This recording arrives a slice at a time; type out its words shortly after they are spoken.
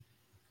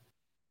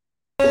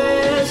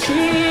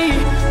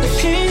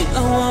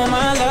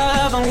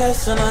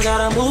guess, and I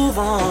gotta move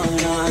on.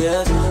 I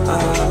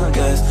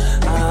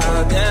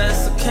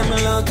guess I came a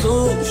little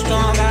too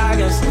strong. I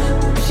guess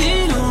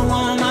she don't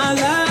want my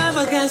love.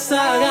 I guess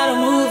I gotta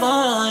move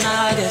on.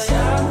 I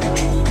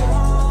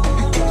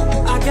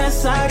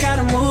guess I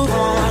gotta move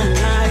on.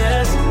 I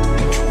guess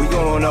we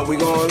going up, we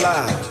going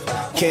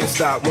live. Can't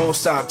stop, won't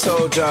stop.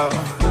 Told y'all.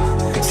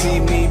 See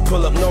me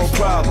pull up, no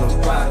problem.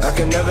 I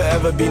can never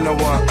ever be no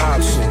one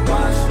option.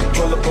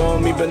 Pull up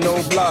on me, but no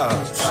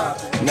blogs.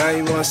 Now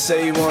you wanna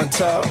say you wanna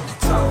talk.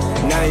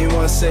 Now you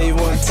wanna say you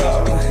wanna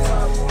talk.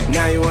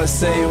 Now you wanna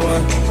say you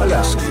wanna. Hold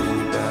up. Get in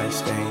your bag,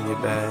 stay in your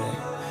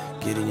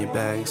bag. Get in your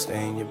bag,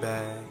 stay in your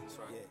bag.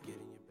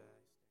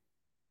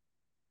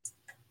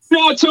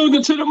 Y'all tuned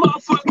into the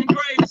motherfucking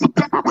greatest.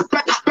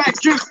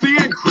 Back just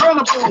the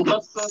incredible.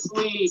 Justice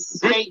League.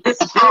 Hey, this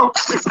is Joe.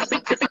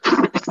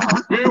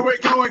 Here we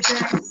go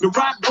again. The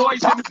Rock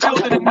Boys in the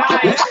building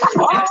tonight.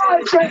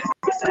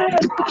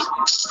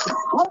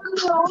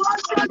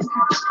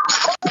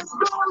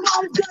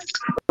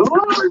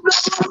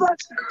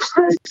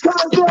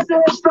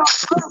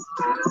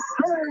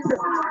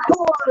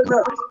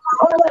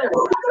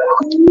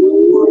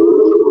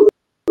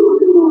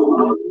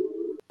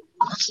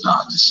 Let's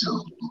start the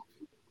show.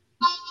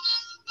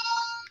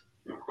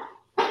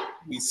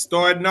 We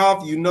starting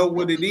off, you know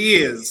what it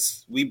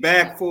is. We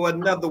back for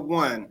another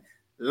one.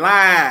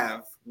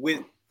 Live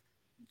with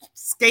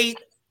Skate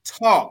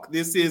Talk.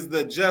 This is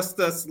the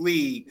Justice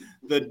League,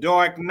 the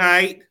Dark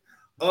Knight.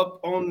 Up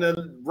on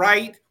the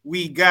right,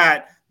 we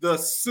got the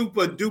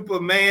super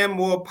duper man,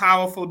 more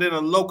powerful than a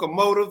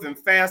locomotive and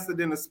faster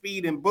than a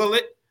speeding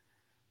bullet.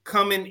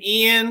 Coming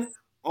in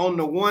on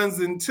the ones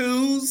and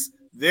twos,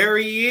 there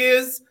he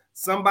is.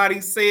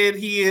 Somebody said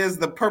he is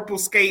the purple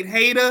skate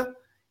hater.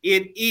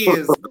 It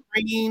is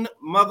Green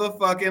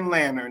motherfucking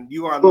Lantern.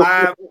 You are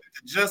live with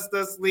the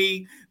Justice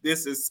League.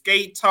 This is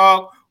Skate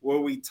Talk, where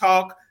we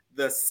talk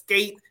the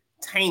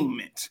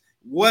skate-tainment.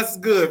 What's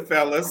good,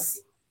 fellas?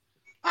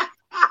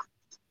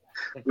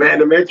 Man,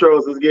 the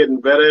Metros is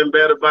getting better and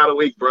better by the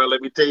week, bro.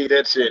 Let me tell you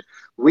that shit.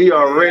 We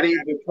are ready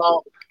to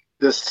talk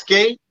the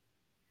skate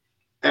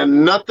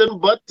and nothing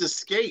but the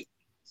skate.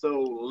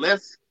 So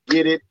let's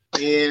get it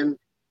in,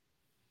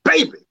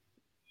 baby.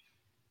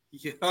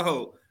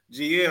 Yo,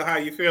 GL, how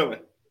you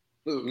feeling?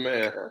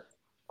 Man,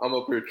 I'm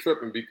up here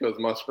tripping because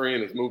my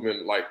screen is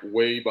moving like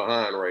way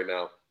behind right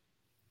now.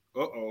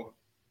 Uh-oh.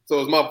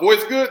 So is my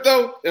voice good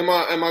though? Am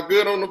I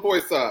good on the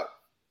voice side?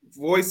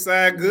 Voice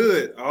side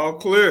good. All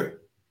clear.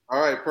 All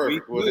right,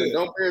 perfect. Well, then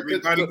don't pay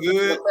attention. Everybody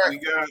good. We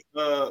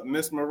got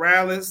Miss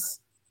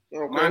Morales,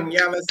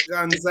 Manales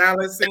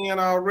Gonzalez in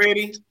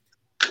already.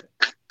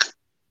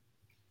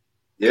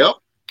 Yep.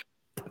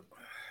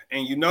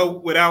 And you know,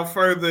 without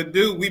further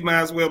ado, we might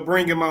as well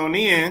bring him on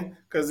in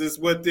because it's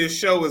what this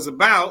show is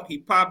about. He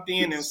popped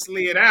in and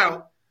slid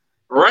out.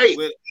 Right.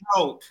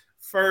 Without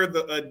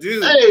further ado,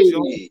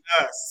 joining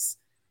us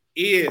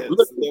is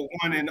the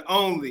one and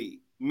only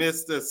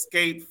Mr.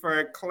 Skate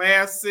Fair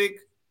Classic.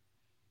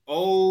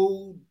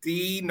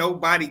 OD,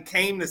 nobody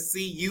came to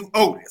see you,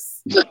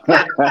 Otis.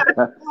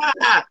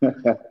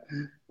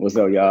 What's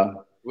up,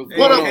 y'all? What's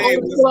going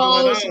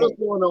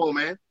on,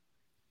 man?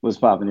 What's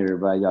popping,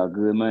 everybody? Y'all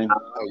good, man?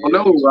 I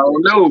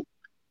don't know.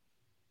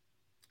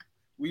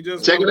 We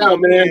just check it out,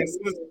 man.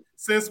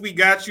 Since we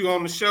got you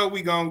on the show,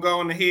 we gonna go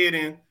on ahead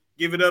and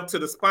give it up to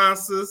the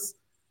sponsors.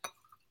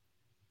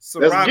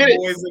 Ciroc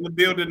Boys in the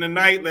building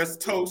tonight. Let's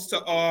toast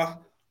to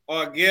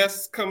our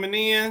guests coming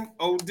in.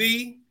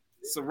 OD,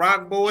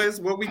 Ciroc Boys,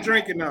 what we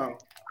drinking on?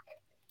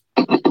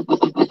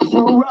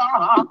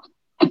 Ciroc.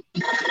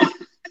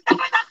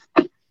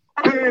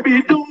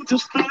 Baby, don't you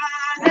stop.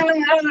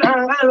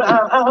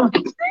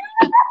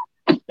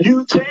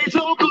 You taste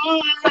so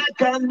good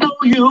like I know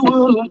you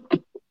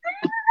would.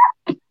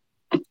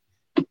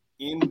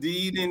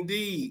 Indeed,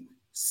 indeed.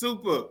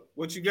 Super.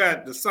 What you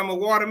got? The summer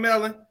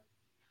watermelon?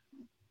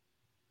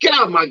 Get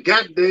out my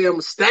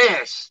goddamn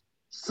stash.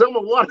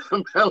 Summer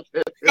watermelon.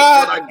 That's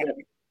what I got.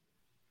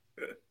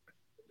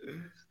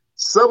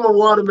 Summer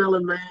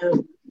watermelon,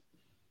 man.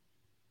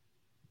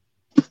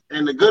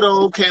 And the good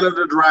old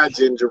Canada Dry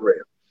ginger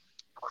ale.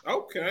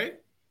 Okay.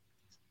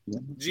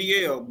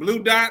 GL.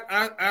 Blue Dot,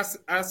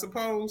 I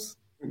suppose?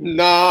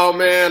 No,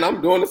 man. I'm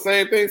doing the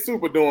same thing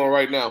Super doing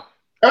right now.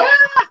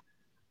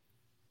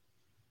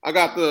 I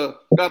got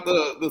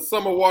the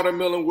summer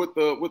watermelon with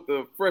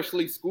the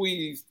freshly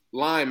squeezed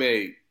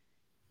limeade.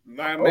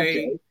 Limeade.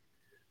 Okay.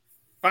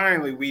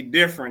 Finally, we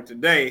different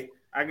today.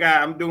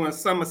 I'm doing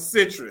summer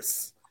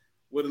citrus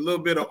with a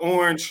little bit of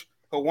orange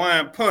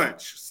Hawaiian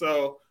punch.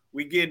 So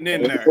we getting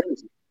in there.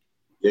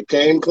 You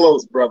came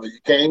close, brother. You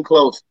came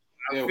close.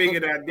 I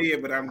figured I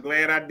did, but I'm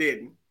glad I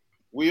didn't.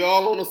 We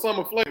all on the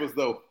summer flavors,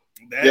 though.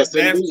 That's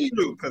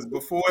true, because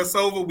before it's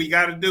over, we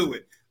got to do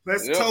it.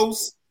 Let's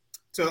toast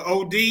to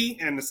OD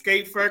and the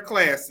Skate Fair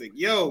Classic.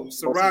 Yo,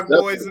 Ciroc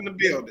Boys in the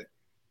building.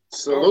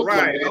 Salute, all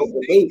right, man.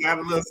 OD got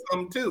a little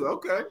something too.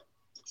 Okay.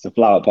 It's a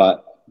flower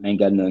pot. I ain't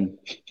got nothing.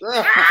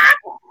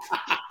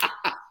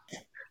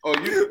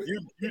 Oh,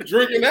 you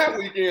drinking that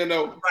weekend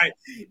though? Right.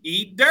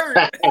 Eat dirt.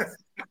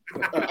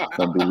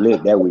 Gonna be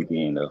lit that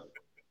weekend though.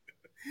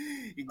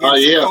 He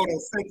gets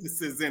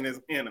photosynthesis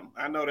in him.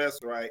 I know that's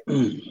right.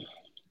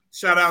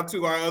 Shout out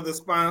to our other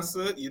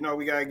sponsor. You know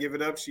we gotta give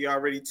it up. She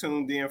already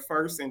tuned in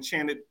first.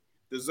 Enchanted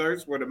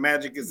Desserts, where the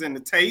magic is in the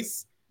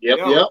taste. Yep.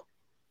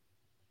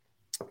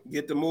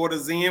 Get the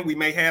mortars in. We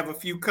may have a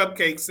few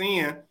cupcakes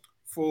in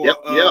for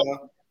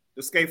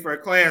the Skate Fair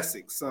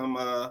Classic. Some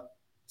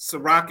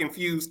Ciroc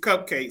infused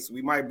cupcakes.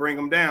 We might bring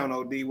them down.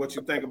 OD, what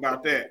you think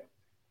about that?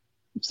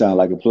 Sound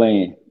like a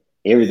plan.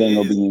 Everything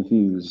gonna be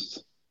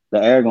infused.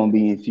 The air gonna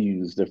be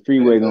infused. The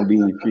freeway gonna be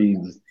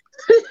infused.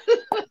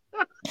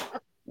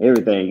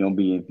 Everything gonna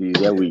be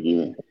infused that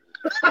weekend.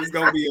 It's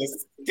gonna be a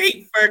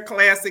Skate Fair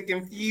Classic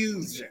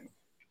infusion.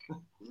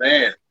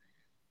 Man.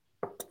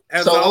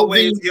 As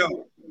always, OD,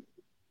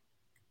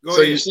 go so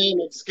ahead. you're saying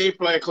that Skate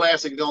Fair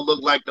Classic don't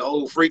look like the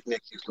old Freaknik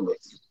used to look?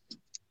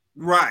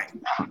 Right.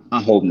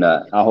 I hope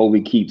not. I hope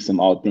we keep some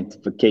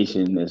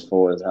authentication as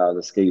far as how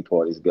the skate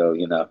parties go,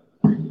 you know.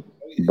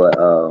 But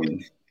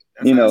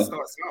that's you how know, it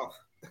starts off.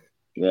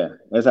 Yeah,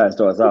 that's how it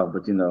starts off.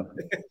 But you know,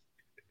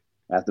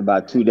 after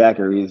about 2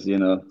 daiquiris, you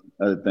know,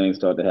 other things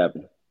start to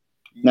happen.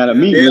 Now the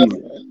meet and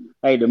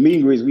greets, the meet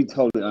and greets, we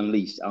totally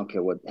unleashed. I don't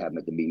care what happened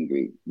at the meet and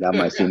greet. Y'all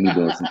might see me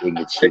doing some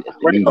ignorant shit at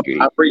the meet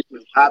and greet.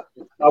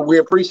 We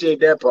appreciate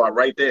that part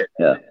right there.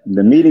 Yeah,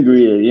 the meet and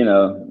greet, you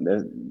know,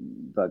 that's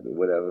fuck it,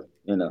 whatever,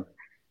 you know.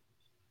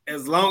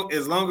 As long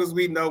as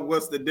we know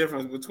what's the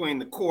difference between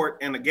the quart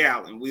and the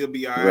gallon, we'll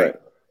be all right.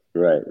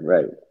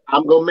 Right.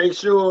 I'm gonna make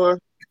sure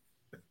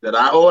that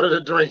I order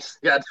the drinks.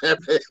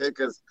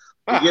 Because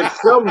we get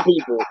some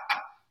people.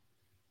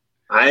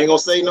 I ain't gonna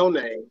say no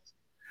names.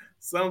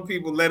 Some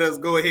people let us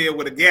go ahead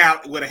with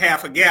a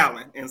half a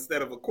gallon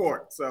instead of a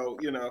quart. So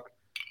you know,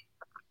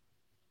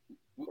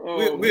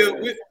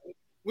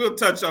 we'll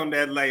touch on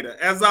that later.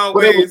 As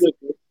always,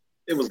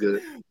 it was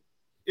good.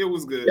 It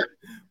was good. Yeah.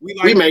 We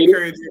like to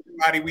encourage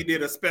everybody. We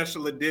did a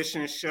special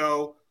edition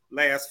show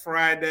last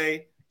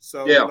Friday.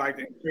 So we'd like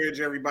to encourage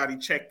everybody,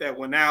 check that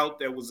one out.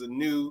 There was a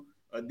new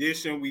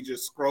edition. We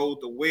just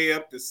scrolled the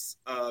web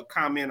to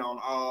comment on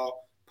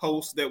all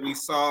posts that we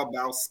saw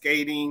about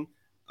skating.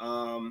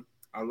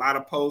 A lot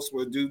of posts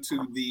were due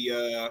to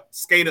the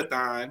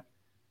skate-a-thon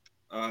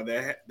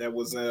that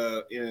was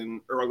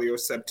in earlier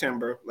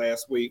September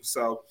last week.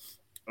 So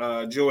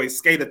Joy's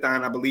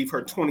skate-a-thon, I believe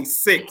her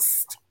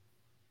 26th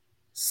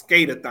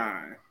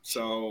skate-a-thon.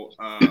 So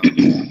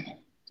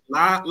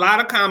lot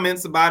of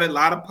comments about it, a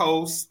lot of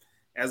posts.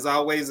 As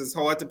always, it's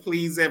hard to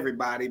please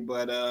everybody,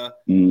 but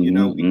you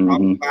know, we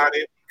talked about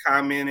it,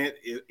 commented.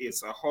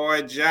 It's a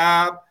hard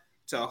job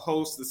to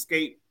host the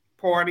skate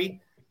party.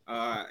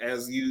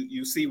 As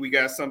you see, we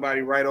got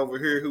somebody right over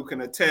here who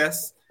can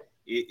attest.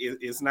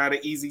 It's not an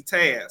easy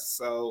task.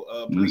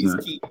 So please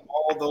keep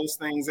all those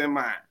things in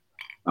mind.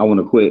 I want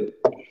to quit.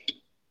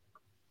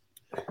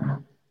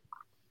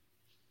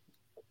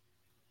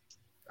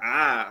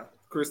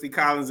 Christy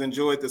Collins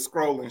enjoyed the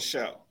scrolling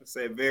show. It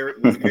said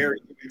it was very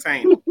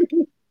entertaining.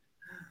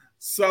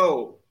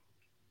 So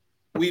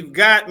we've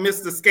got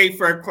Mr. Skate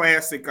Fair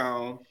Classic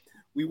on.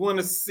 We want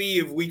to see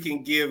if we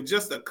can give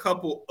just a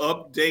couple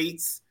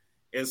updates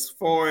as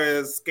far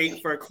as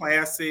Skate Fair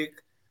Classic.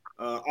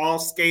 All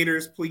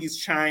skaters, please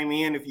chime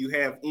in if you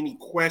have any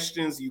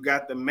questions. You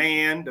got the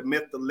man, the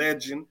myth, the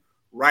legend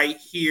right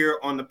here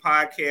on the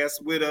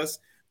podcast with us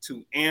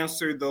to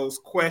answer those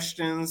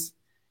questions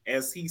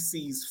as he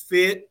sees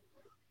fit.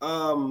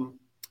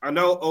 I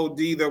know,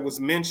 OD, there was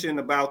mention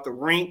about the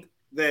rink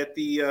that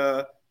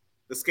the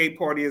skate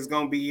party is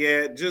going to be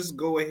at. Just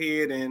go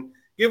ahead and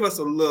give us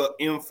a little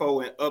info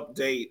and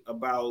update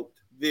about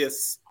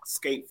this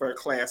Skate Fair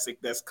Classic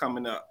that's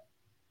coming up.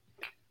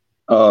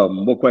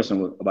 What question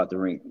was about the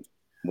rink?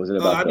 Was it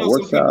about the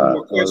workshop? I know some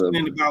people were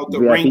questioning about the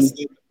rinks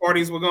that the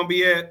parties were going to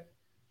be at.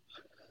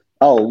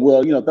 Oh,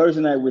 well, you know,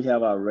 Thursday night we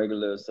have our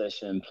regular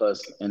session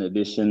plus an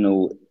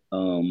additional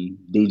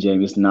DJ,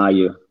 Miss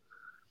Naya,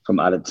 from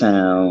out of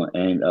town.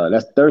 And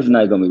that's Thursday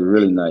night going to be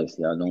really nice.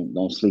 Y'all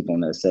don't sleep on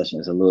that session.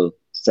 It's a little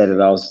set it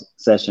off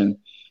session.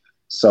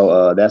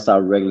 So that's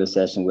our regular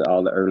session with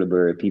all the early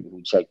bird people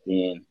who checked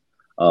in.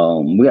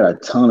 We got a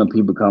ton of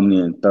people coming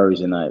in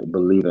Thursday night,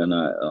 believe it or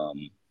not.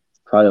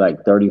 Probably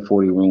like 30,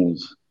 40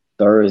 rooms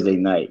Thursday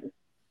night.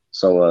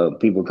 So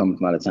people coming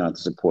from out of town to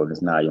support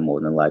us now, you're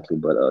more than likely.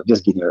 But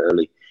just getting here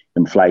early,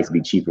 and flights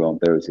be cheaper on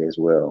Thursday as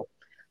well.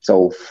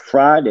 So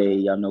Friday,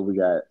 y'all know we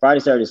got Friday,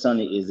 Saturday,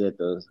 Sunday is at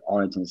the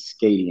Arlington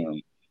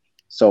Stadium.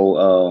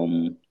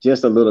 So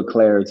just a little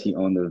clarity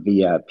on the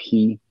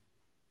VIP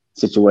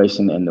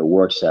situation and the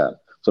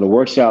workshop. So the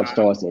workshop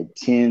starts at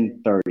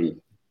 10:30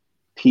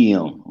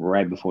 p.m.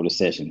 right before the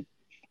session.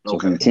 So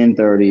from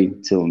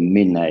 10:30 till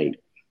midnight.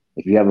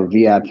 If you have a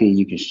VIP,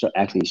 you can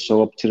actually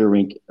show up to the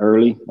rink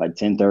early, like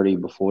 10:30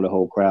 before the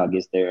whole crowd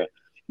gets there.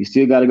 You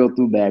still got to go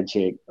through bag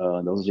check.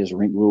 Those are just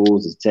rink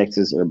rules. It's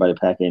Texas. Everybody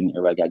packing.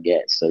 Everybody got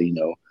gas. So, you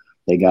know,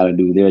 they got to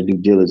do their due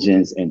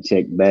diligence and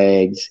check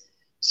bags.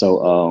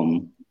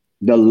 So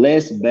the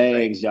less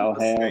bags y'all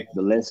have,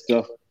 the less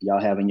stuff y'all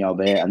have in y'all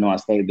bag. I know our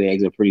skate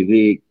bags are pretty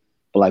big,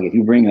 but like if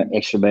you bring an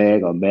extra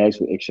bag or bags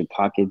with extra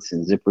pockets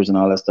and zippers and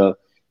all that stuff,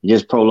 it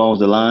just prolongs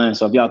the line.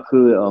 So if y'all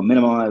could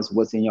minimize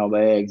what's in y'all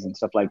bags and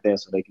stuff like that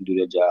so they can do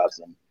their jobs.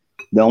 And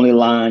the only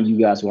line you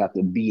guys will have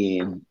to be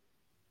in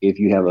if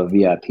you have a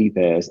VIP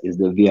pass is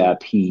the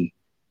VIP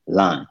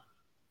line.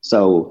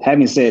 So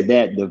having said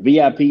that, the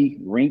VIP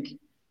rink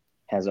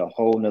has a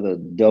whole nother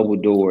double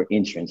door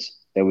entrance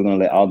that we're going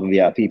to let all the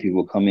VIP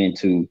people come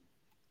into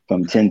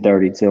from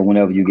 10:30 till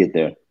whenever you get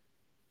there.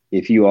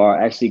 If you are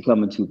actually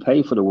coming to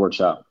pay for the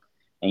workshop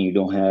and you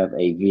don't have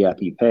a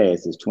VIP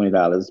pass, it's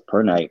 $20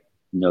 per night.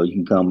 You know, you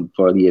can come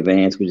for the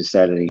advance, which is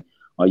Saturday,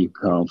 or you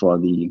can come for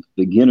the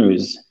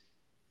beginners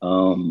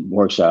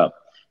workshop,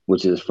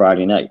 which is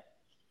Friday night.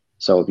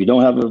 So if you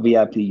don't have a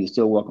VIP, you're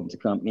still welcome to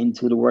come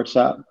into the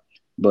workshop.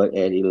 But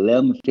at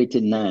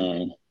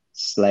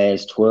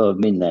 11:59/12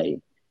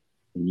 midnight,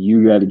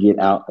 you got to get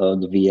out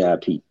of the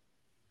VIP.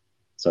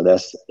 So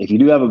that's, if you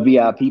do have a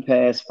VIP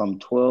pass from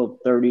 12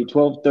 to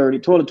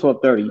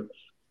 12:30,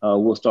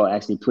 we'll start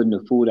actually putting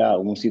the food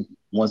out once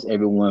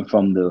everyone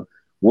from the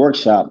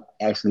workshop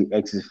actually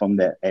exits from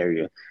that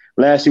area.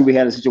 Last year we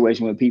had a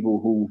situation with people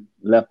who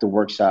left the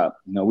workshop.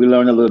 You know, we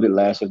learned a little bit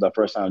last year. It was our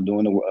first time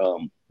doing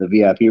the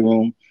VIP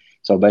room.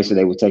 So basically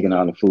they were taking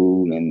all the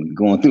food and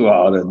going through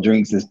all the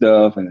drinks and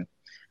stuff, and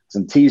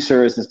some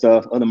t-shirts and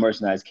stuff. Other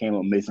merchandise came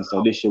up missing.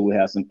 So this year we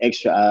have some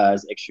extra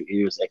eyes, extra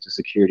ears, extra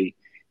security.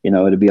 You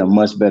know, it'll be a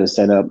much better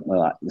setup.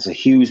 It's a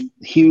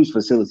huge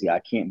facility. I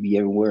can't be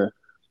everywhere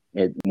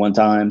at one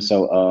time.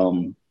 So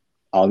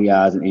all the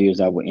eyes and ears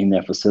that were in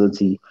that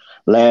facility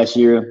last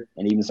year,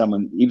 and even some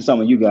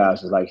of you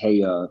guys was like,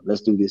 hey,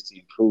 let's do this to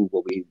improve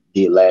what we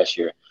did last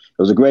year. It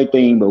was a great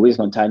thing, but we're just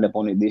gonna tighten up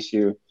on it this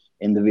year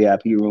in the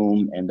VIP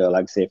room. And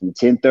like I said, from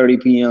 10:30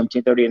 p.m.,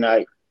 10:30 at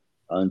night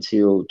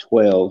until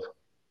 12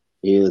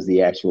 is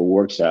the actual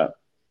workshop.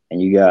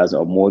 And you guys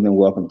are more than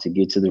welcome to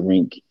get to the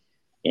rink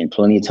in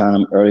plenty of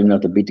time, early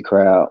enough to beat the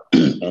crowd,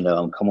 and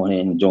come on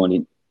in and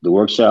join the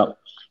workshop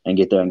and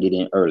get there and get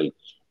in early.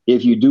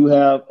 If you do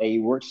have a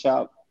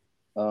workshop,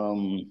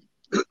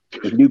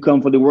 if you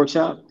come for the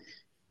workshop,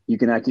 you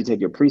can actually take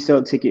your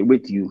pre-sale ticket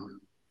with you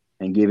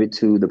and give it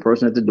to the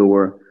person at the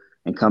door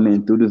and come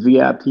in through the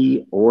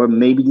VIP or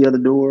maybe the other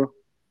door.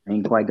 I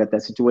ain't quite got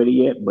that situated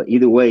yet, but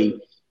either way,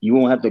 you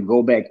won't have to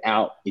go back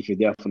out if you're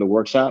there for the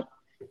workshop.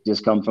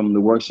 Just come from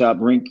the workshop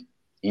rink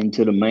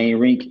into the main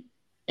rink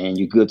and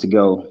you're good to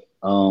go.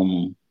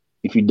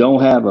 If you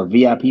don't have a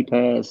VIP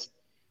pass,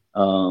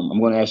 I'm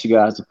going to ask you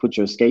guys to put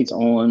your skates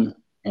on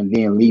and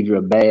then leave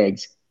your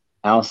bags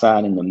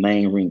outside in the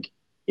main rink.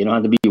 You don't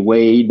have to be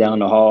way down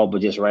the hall,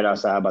 but just right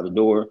outside by the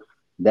door.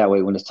 That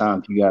way, when it's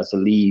time for you guys to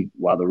leave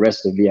while the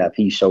rest of the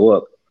VIP show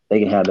up, they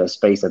can have that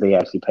space that they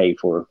actually paid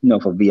for,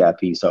 for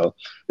VIP. So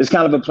it's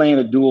kind of playing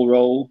a dual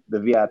role, the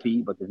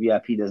VIP, but the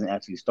VIP doesn't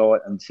actually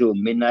start until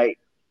midnight.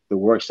 The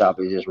workshop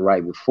is just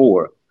right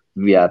before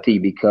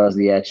VIP because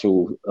the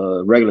actual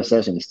regular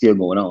session is still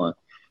going on.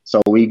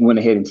 So we went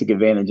ahead and took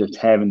advantage of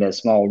having that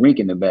small rink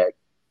in the back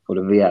for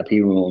the VIP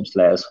room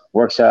 /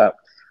 workshop.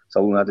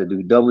 So we'll have to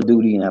do double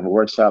duty and have a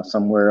workshop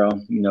somewhere,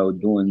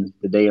 during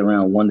the day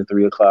around 1 to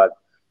 3 o'clock.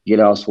 Get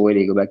all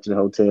sweaty, go back to the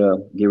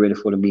hotel, get ready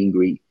for the meet and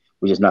greet.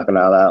 We just knock it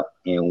all out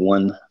in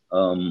one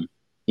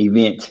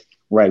event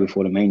right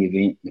before the main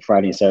event, the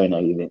Friday and Saturday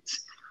night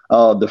events.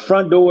 The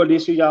front door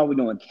this year, y'all, we're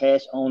doing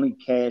cash only,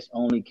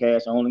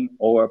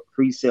 or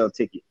pre-sale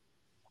ticket.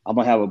 I'm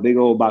gonna have a big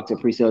old box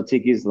of pre-sale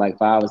tickets, like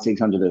 500 or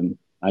 600 of them.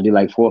 I did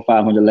like 400 or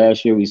 500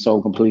 last year. We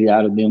sold completely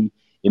out of them.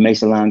 It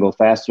makes the line go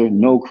faster.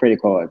 No credit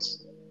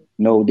cards,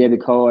 no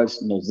debit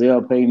cards, no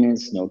Zelle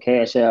payments, no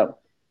Cash App.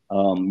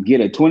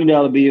 Get a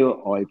 $20 bill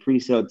or a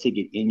pre-sale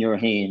ticket in your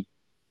hand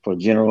for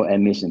general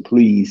admission,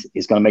 please.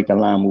 It's gonna make the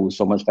line move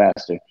so much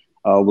faster.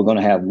 We're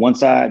gonna have one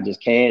side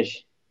just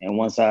cash and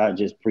one side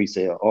just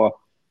pre-sale, or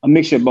a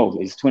mixture of both.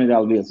 It's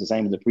 $20 bill. It's the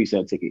same as a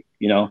pre-sale ticket,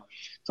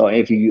 So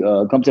if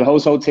you come to the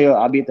host hotel,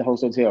 I'll be at the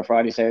host hotel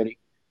Friday, Saturday.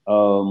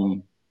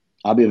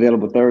 I'll be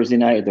available Thursday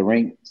night at the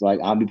rink. It's like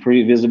I'll be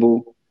pretty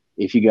visible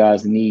if you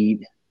guys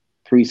need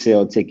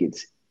pre-sale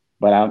tickets.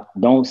 But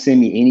don't send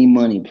me any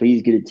money.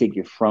 Please get a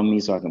ticket from me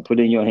so I can put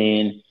it in your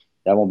hand.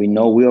 That won't be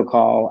no will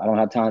call. I don't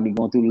have time to be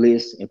going through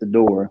lists at the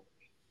door.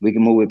 We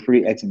can move it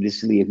pretty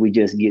expeditiously if we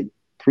just get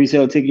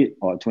pre-sale ticket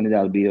or a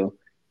 $20 bill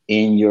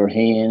in your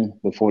hand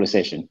before the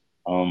session.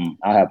 I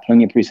have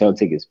plenty of pre-sale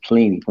tickets.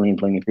 Plenty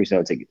of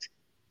pre-sale tickets.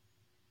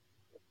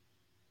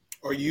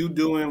 Are you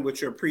doing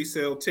with your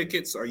pre-sale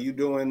tickets? Are you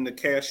doing the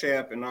Cash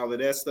App and all of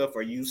that stuff?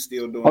 Are you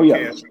still doing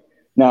Cash App?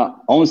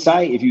 Now, on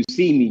site, if you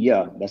see me,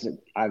 that's it.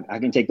 I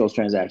can take those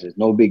transactions.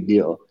 No big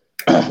deal.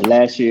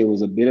 Last year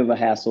was a bit of a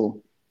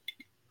hassle.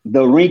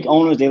 The rink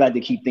owners, they like to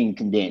keep things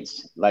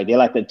condensed. Like they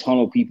like to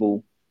tunnel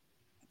people.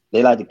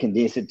 They like to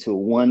condense it to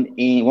one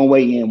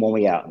way in, one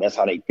way out. That's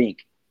how they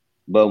think.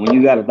 But when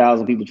you got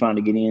 1,000 people trying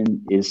to get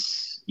in,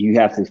 you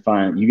got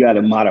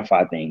to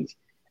modify things.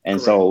 And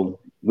Correct. So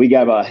we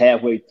got about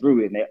halfway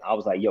through it, and I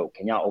was like, yo,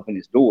 can y'all open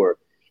this door?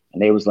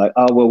 And they was like,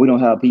 oh, well, we don't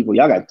have people.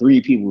 Y'all got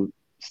 3 people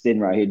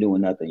sitting right here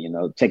doing nothing, you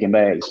know, checking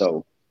bags.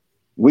 So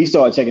we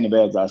started checking the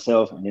bags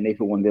ourselves, and then they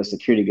put one of their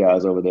security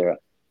guys over there.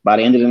 By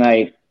the end of the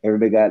night,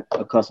 everybody got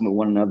accustomed to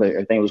one another.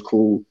 Everything was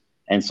cool.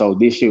 And so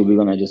this year we're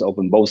gonna just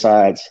open both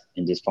sides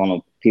and just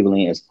funnel people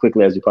in as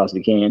quickly as we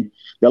possibly can.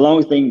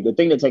 The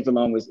thing that takes the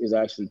longest is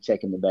actually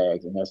checking the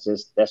bags, and that's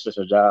just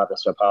our job.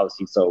 That's our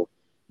policy. So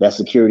that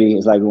security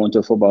is like going to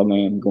a football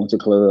game, going to a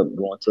club,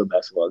 going to a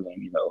basketball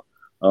game. You know,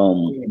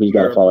 we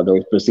got to follow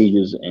those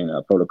procedures and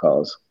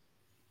protocols.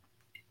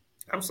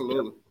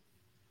 Absolutely.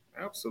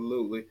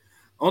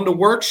 On the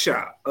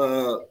workshop,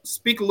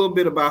 speak a little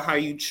bit about how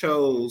you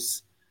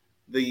chose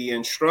the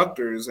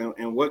instructors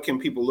and what can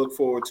people look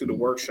forward to the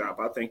workshop.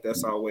 I think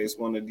that's always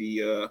one of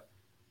the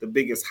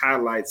biggest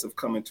highlights of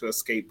coming to a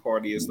skate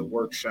party is the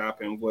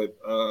workshop and what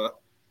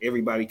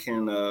everybody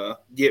can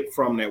get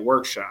from that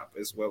workshop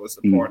as well as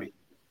the party.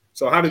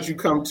 So how did you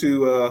come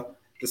to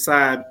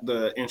decide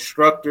the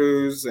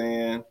instructors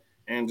and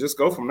just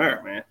go from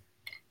there, man?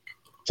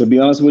 To be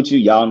honest with you,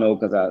 y'all know,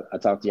 because I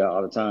talk to y'all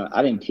all the time,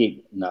 I didn't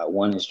pick not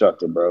one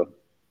instructor, bro.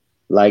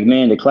 Like,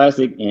 man, the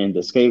classic and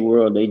the skate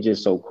world, they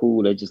just so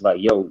cool. They just like,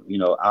 yo, you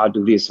know, I'll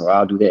do this or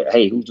I'll do that.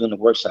 Hey, who's doing the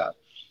workshop?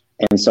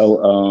 And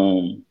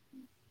so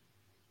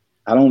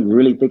I don't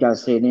really think I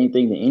said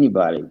anything to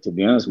anybody, to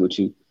be honest with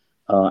you.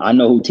 I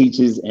know who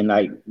teaches, and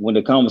like when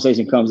the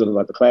conversation comes up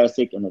about the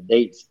classic and the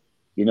dates,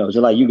 you know, just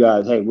like you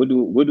guys, hey, we'll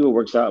do a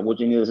workshop. What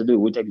you need us to do?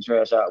 We'll take the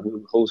trash out.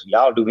 We'll host.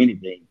 Y'all do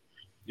anything.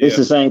 Yeah. It's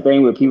the same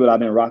thing with people I've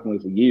been rocking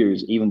with for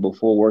years, even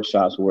before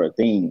workshops were a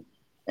thing.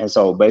 And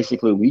so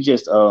basically, we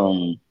just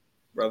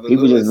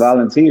people just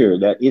volunteer.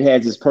 That it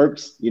has its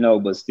perks, you know,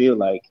 but still,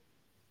 like,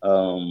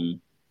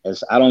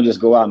 as I don't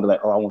just go out and be like,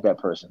 oh, I want that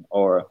person,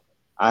 or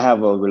I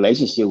have a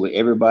relationship with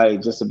everybody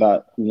just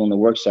about who's on the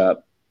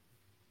workshop.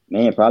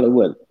 Man,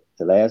 probably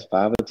the last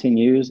 5 or 10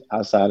 years,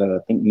 outside of, I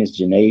think,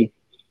 Miss Janae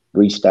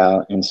reached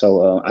out. And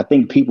so I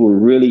think people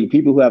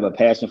who have a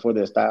passion for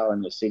their style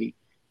in their city,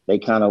 they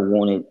kind of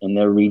want it in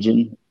their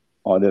region,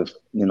 or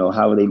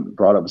how they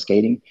brought up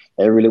skating.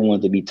 They really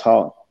want it to be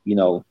taught, you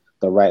know,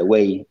 the right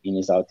way in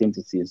its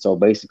authenticity. And so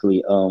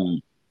basically,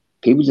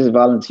 people just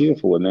volunteer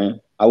for it, man.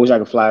 I wish I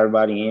could fly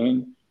everybody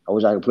in. I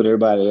wish I could put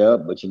everybody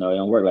up, but, you know, it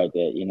don't work like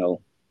that. You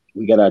know,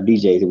 we got our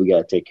DJs that we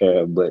got to take care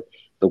of. But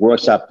the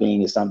workshop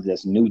thing is something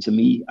that's new to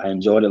me. I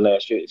enjoyed it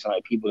last year. It's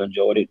like people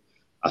enjoyed it.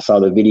 I saw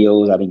the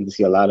videos. I didn't get to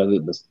see a lot of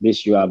it, but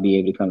this year I'll be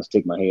able to kind of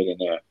stick my head in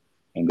there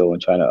and go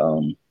and try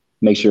to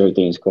make sure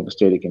everything's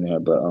copacetic in there.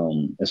 But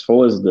as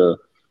far as the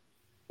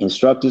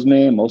instructors,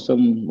 man, most of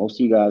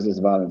you guys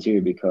just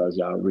volunteer because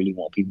y'all really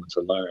want people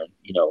to learn,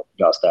 you know,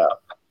 y'all style.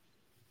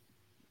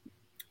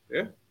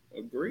 Yeah,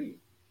 agreed.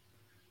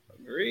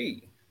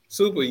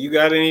 Super, you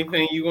got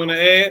anything you want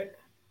to add?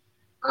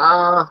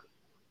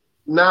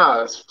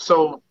 Nah.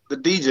 So the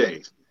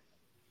DJs,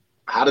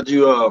 how did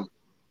you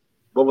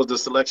what was the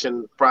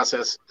selection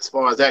process as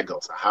far as that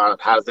goes? How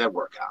does that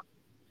work out?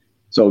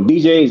 So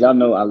DJs, I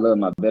know I love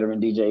my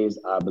veteran DJs.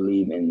 I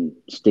believe in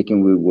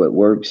sticking with what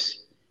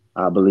works.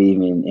 I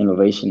believe in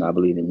innovation. I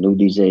believe in new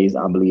DJs.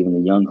 I believe in the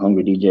young,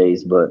 hungry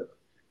DJs. But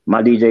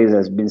my DJs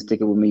has been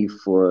sticking with me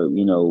for,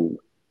 you know,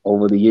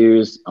 over the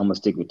years. I'm gonna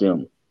stick with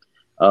them.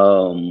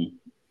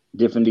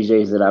 Different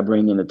DJs that I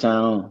bring into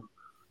town,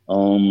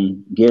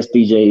 guest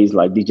DJs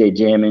like DJ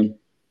Jammin'.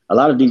 A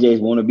lot of DJs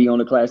want to be on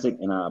the classic,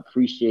 and I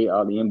appreciate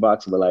all the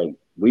inbox, but like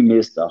we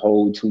missed a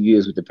whole 2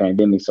 years with the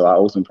pandemic, so I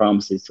owe some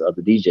promises to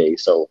other DJs.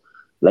 So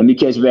let me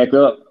catch back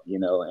up, you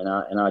know, and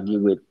I'll get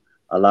with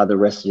a lot of the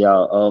rest of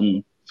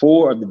y'all.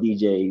 4 of the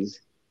DJs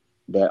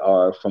that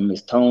are from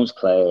Miss Tone's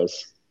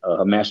class,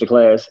 her master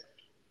class,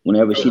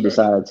 whenever she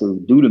decided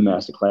to do the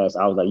master class,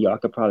 I was like, yo, I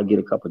could probably get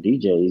a couple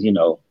DJs, you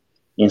know,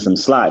 in some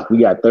slots. We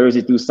got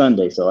Thursday through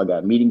Sunday, so I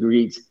got meet and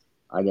greets,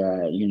 I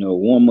got, you know,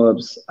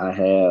 warm-ups, I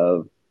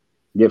have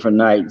different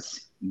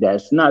nights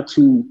that's not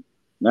going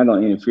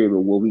to interfere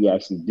with what we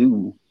actually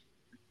do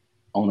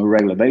on a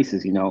regular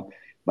basis, you know.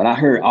 But I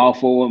heard all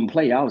 4 of them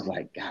play. I was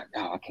like, God,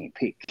 no, I can't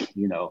pick,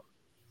 you know.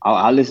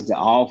 I listened to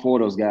all 4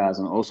 of those guys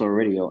on Oso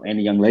Radio and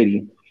the young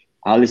lady.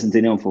 I listened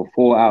to them for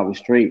 4 hours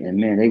straight, and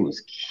man, they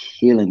was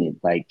killing it,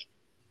 like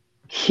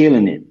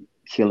killing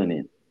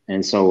it.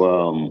 And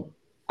so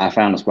I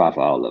found a spot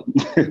for all of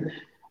them.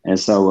 And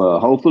so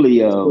hopefully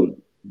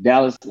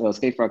Dallas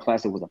Skate Fire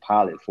Classic was a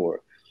pilot for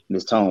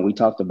Ms. Tone. We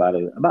talked about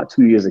it about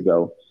 2 years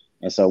ago.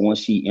 And so once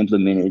she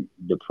implemented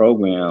the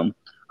program,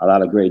 a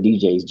lot of great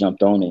DJs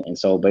jumped on it. And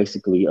so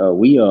basically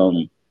we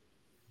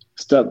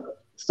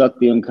stuck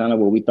them kind of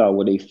where we thought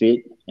where they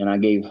fit. And I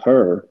gave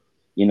her,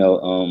 you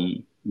know,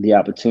 the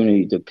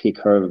opportunity to pick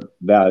her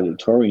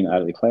valedictorian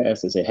out of the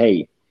class and say,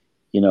 hey,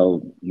 you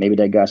know, maybe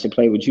that guy should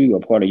play with you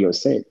or part of your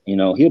set. You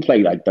know, he'll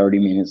play like 30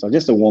 minutes or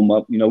just a warm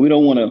up. You know, we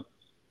don't want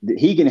to,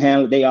 he can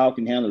handle it. They all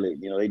can handle it.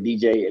 You know, they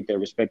DJ at their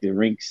respective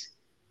rinks.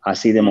 I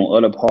see them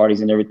on other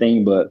parties and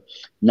everything, but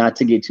not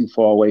to get too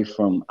far away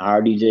from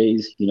our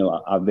DJs, you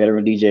know, our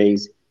veteran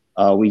DJs.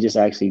 We just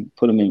actually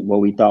put them in what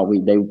we thought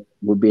they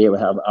would be able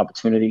to have an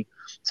opportunity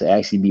to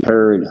actually be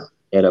heard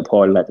at a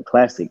party like the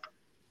Classic,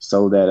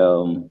 so that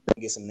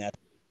they get some natural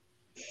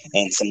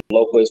and some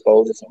local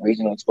exposure, some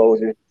regional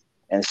exposure.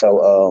 And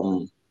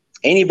so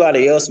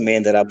anybody else,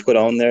 man, that I put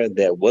on there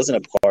that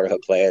wasn't a part of her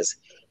class,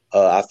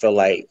 I feel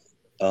like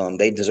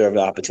they deserve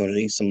the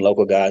opportunity. Some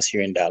local guys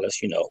here in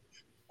Dallas,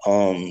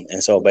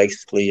 and so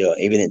basically,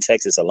 even in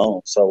Texas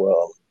alone.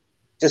 So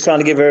just trying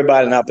to give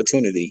everybody an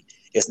opportunity.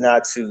 It's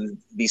not to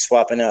be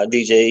swapping out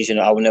DJs.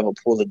 I would never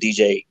pull a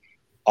DJ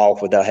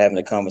off without having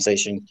a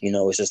conversation.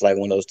 It's just like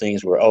one of those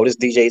things where, this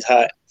DJ's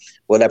hot.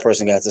 Well, that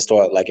person got to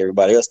start like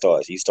everybody else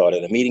starts. You start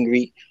at a meet and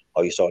greet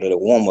or you start at a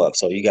warm up.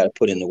 So you got to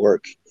put in the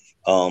work.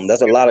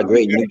 There's a lot of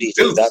great new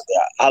DJs out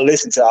there. I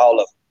listen to all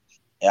of them.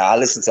 Yeah, I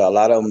listen to a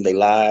lot of them. They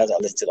live. I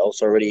listen to the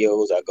also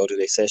radios. I go to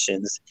their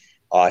sessions.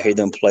 I hear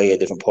them play at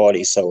different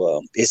parties.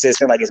 So it just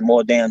seems like it's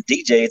more damn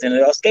DJs than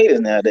there are skaters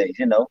nowadays.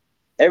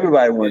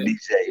 Everybody want to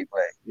DJ,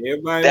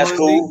 but that's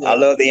cool. DJ. I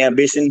love the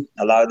ambition.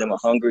 A lot of them are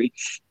hungry.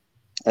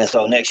 And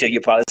so next year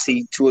you'll probably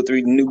see 2 or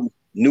 3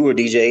 newer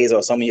DJs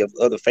or some of your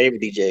other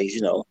favorite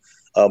DJs,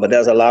 But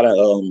there's a lot of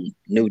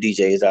new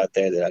DJs out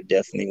there that I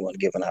definitely want to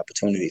give an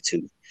opportunity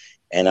to.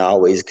 And I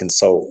always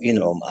consult,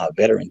 my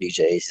veteran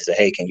DJs to say,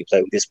 hey, can you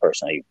play with this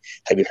person?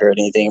 Have you heard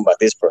anything about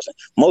this person?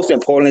 Most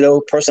importantly,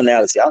 though,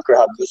 personality. I don't care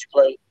how good you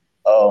play,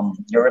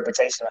 your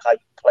reputation, how you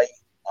play,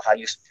 how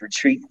you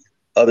treat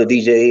other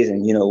DJs.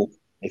 And,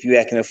 if you're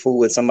acting a fool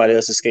with somebody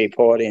else's skate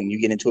party and you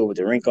get into it with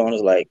the rink owners,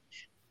 like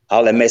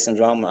all that mess and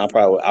drama, I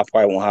probably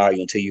won't hire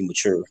you until you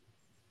mature,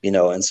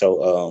 And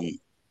so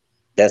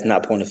that's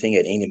not pointing a finger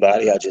at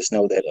anybody. I just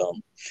know that,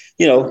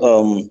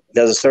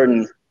 there's a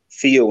certain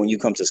feel when you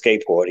come to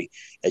skate party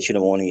that you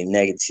don't want any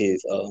negative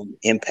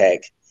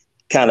impact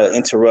kind of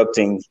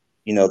interrupting,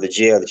 the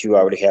gel that you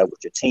already have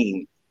with your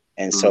team.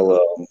 And so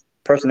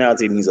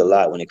personality means a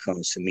lot when it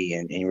comes to me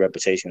and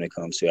reputation when it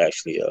comes to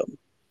actually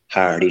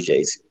hiring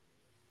DJs.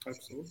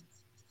 Absolutely.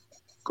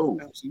 Cool.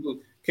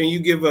 Absolutely. Can you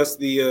give us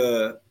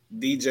the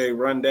DJ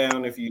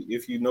rundown if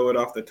you know it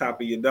off the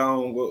top of your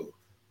dome?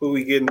 Who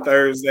we getting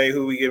Thursday,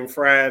 who we getting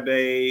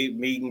Friday,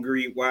 meet and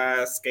greet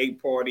wise, skate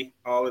party,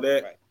 all of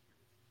that? Right.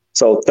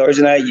 So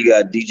Thursday night, you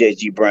got DJ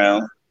G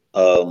Brown.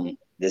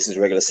 This is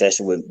regular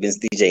session with Vince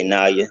DJ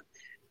Naya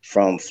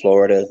from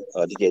Florida.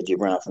 DJ G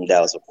Brown from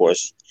Dallas, of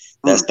course.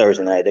 That's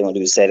Thursday night. They're going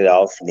to set it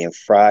off. And then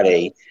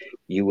Friday,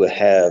 you will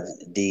have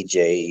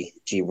DJ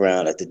G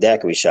Brown at the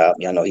Daiquiri Shop.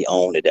 Y'all know he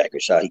owned the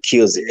Daiquiri Shop. He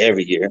kills it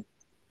every year.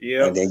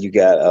 Yeah. And then you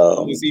got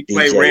he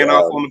ran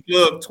off on the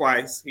plug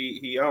twice.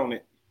 He owned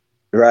it.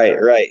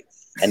 Right.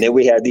 And then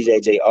we have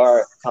DJ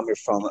JR coming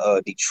from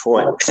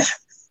Detroit.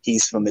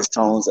 He's from Miss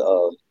Tone's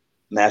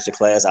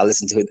masterclass. I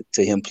listened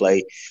to him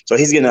play. So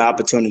he's getting an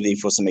opportunity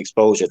for some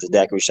exposure at the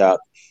Daiquiri Shop.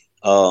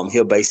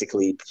 He'll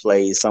basically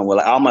play somewhere.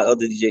 Like all my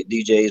other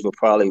DJs will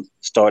probably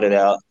start it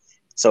out.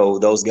 So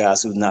those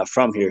guys who's not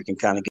from here can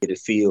kind of get a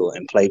feel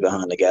and play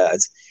behind the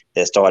guys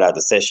that start out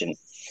the session.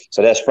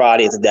 So that's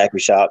Friday at the Daiquiri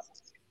Shop.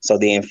 So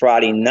then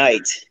Friday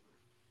night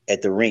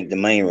at the rink, the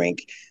main rink,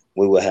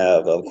 we will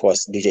have, of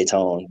course, DJ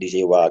Tone,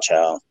 DJ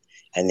Wildchild,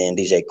 and then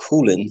DJ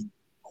Coolin,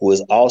 who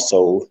is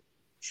also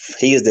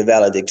he is the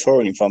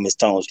valedictorian from Miss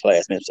Tone's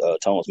class, Miss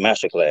Tone's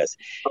master class.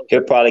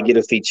 He'll probably get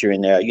a feature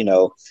in there,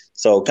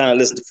 So kind of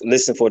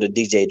listen for the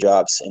DJ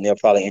drops, and they'll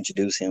probably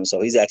introduce him. So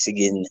he's actually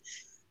getting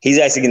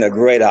a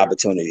great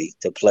opportunity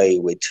to play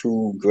with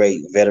 2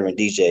 great veteran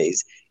DJs.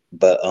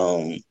 But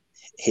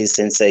his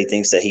sensei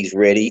thinks that he's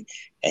ready,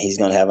 and he's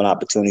going to have an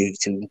opportunity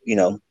to,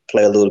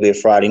 play a little bit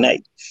Friday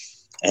night.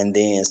 And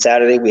then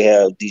Saturday we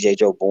have DJ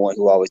Joe Bourne,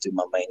 who always do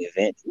my main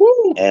event,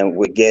 and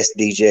with guest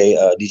DJ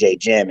DJ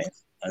Jammin.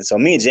 And so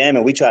me and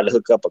Jammin, we tried to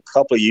hook up a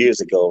couple of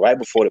years ago, right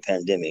before the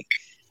pandemic.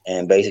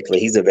 And basically,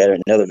 he's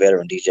another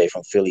veteran DJ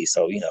from Philly.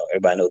 So,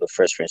 everybody knows the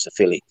Fresh Prince of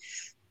Philly,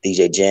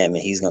 DJ Jammin.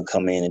 He's going to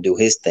come in and do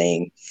his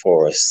thing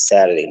for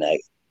Saturday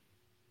night.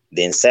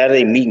 Then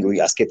Saturday meet and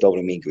greet, I skipped over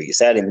the meet and greet.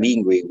 Saturday meet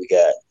and greet, we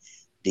got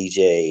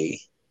DJ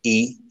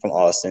E from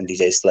Austin,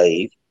 DJ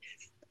Slave.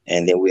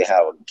 And then we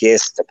have a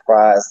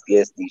surprise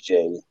guest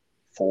DJ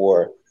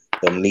for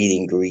the meet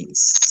and greet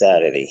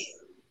Saturday.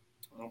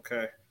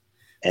 Okay.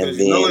 And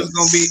then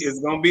it's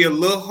gonna be a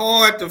little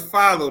hard to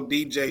follow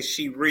DJ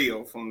She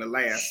Real from the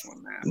last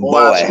one now.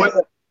 Boy,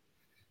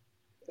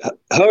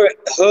 her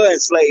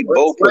and Slade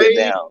both put it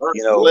down.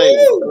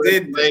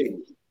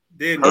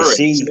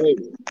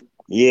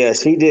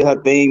 She did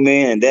her thing,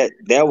 man. And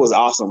that was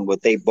awesome.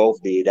 What they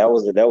both did. That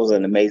was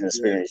an amazing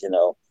experience,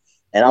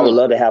 And I would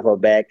love to have her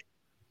back,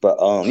 but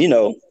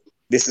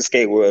this is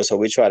skate world, so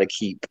we try to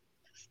keep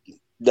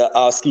the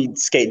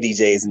skate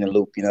DJs in the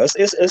loop.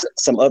 It's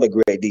some other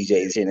great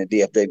DJs here in the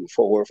DFW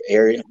Fort Worth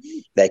area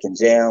that can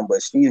jam,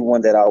 but she's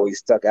one that always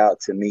stuck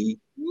out to me.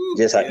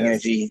 Just her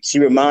energy. She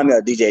reminded me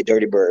of DJ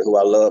Dirty Bird, who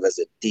I love as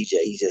a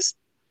DJ. He's just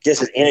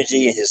his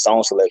energy and his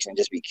song selection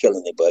just be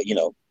killing it. But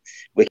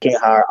we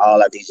can't hire all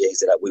our DJs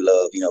that we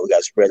love. We got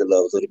to spread the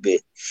love a little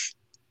bit.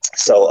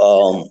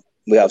 So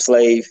we have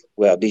Slave,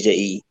 we have DJ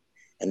E,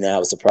 and then I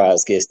have a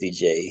surprise guest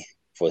DJ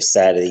for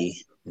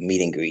Saturday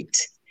meet and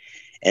greet.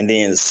 And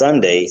then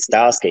Sunday,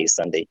 Style Skate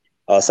Sunday.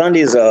 Sunday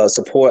is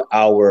support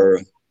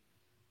our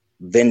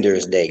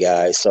vendors day,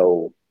 guys.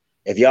 So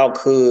if y'all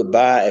could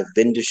buy a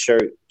vendor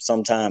shirt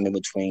sometime in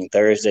between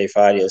Thursday,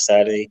 Friday, or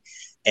Saturday,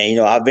 and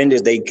our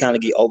vendors, they kind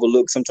of get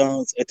overlooked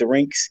sometimes at the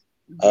rinks.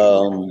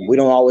 We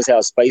don't always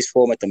have space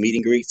for them at the meet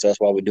and greet, so that's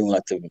why we're doing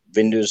like the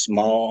vendors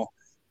mall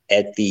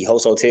at the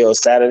host hotel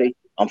Saturday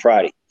on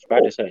Friday.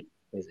 Saturday.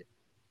 Is it?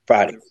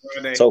 Friday.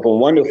 So from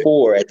 1 to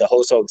 4 at the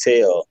host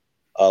hotel,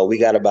 we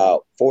got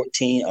about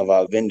 14 of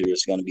our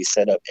vendors going to be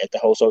set up at the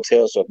host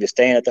hotel. So if you're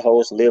staying at the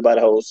host, live by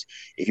the host,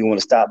 if you want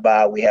to stop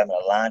by, we have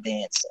a line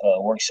dance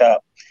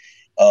workshop.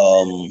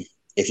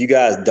 If you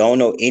guys don't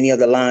know any of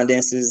the line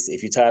dances,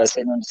 if you're tired of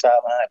sitting on the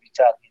sideline, if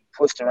you're tired of being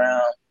pushed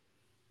around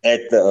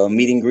at the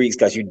meet and greets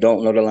because you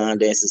don't know the line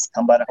dances,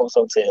 come by the host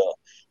hotel.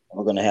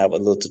 We're going to have a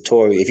little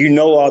tutorial. If you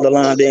know all the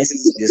line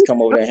dances, just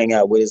come over there and hang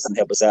out with us and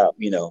help us out,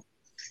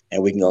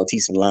 and we can go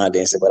teach some line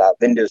dancing. But our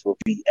vendors will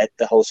be at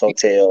the host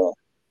hotel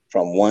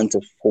from 1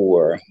 to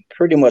 4,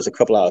 pretty much a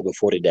couple hours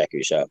before the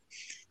daiquiri shop.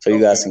 So you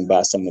guys can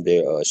buy some of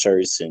their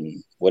shirts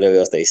and whatever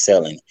else they're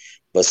selling.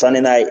 But Sunday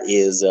night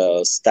is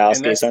Style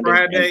Skate Sunday.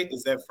 Friday?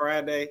 Is that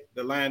Friday,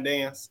 the line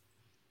dance?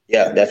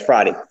 Yeah, that's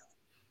Friday.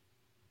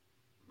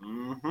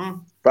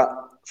 Mm-hmm.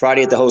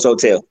 Friday at the host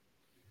hotel.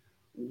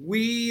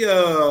 We,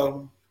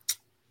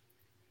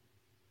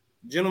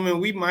 gentlemen,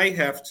 we might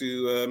have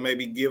to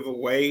maybe give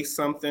away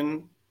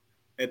something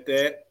at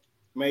that.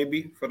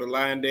 Maybe for the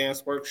line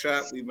dance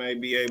workshop, we may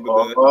be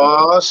able to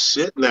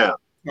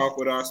talk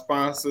with our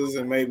sponsors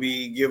and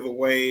maybe give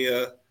away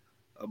a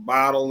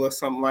bottle or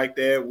something like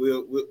that.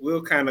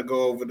 We'll kind of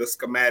go over the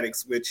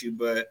schematics with you,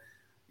 but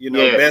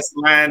best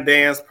line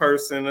dance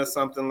person or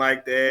something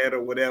like that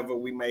or whatever,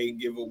 we may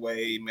give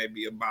away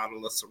maybe a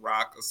bottle of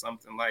Ciroc or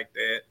something like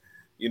that.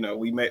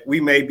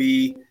 We may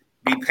be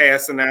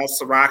passing out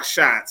Ciroc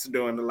shots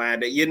during the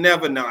line dance. You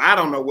never know. I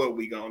don't know what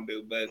we're gonna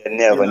do, but you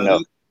never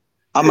know.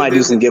 I might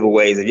do some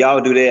giveaways. If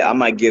y'all do that, I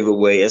might give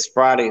away. It's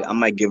Friday. I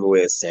might give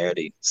away a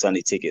Saturday, Sunday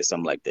ticket,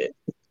 something like that.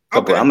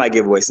 Okay. I might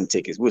give away some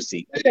tickets. We'll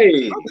see.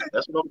 Hey,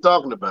 that's what I'm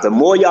talking about. The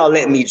more y'all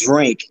let me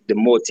drink, the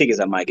more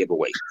tickets I might give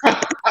away.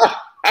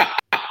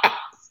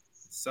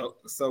 So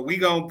we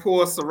gonna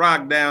pour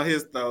Ciroc down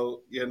his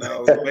throat,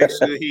 make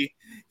sure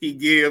he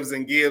gives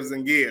and gives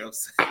and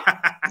gives.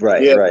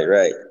 Right.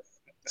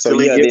 So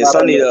then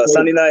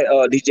Sunday night,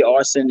 DJ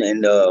Arson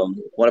and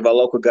one of our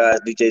local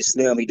guys, DJ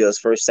Slim, he does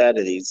first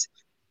Saturdays.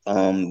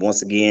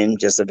 Once again,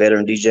 just a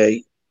veteran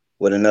DJ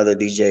with another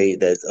DJ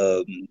that's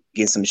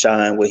getting some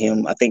shine with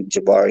him. I think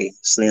Jabari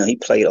Slim, he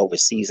played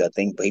overseas, I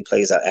think, but he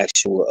plays our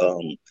actual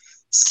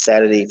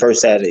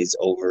first Saturdays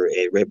over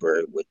at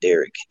Redbird with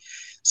Derek.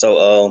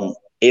 So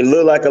it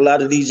looked like a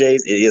lot of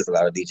DJs. It is a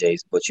lot of DJs,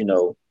 but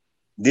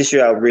this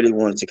year I really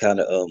wanted to kind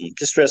of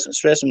just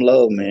stress some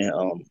love, man,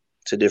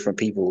 to different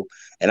people.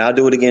 And I'll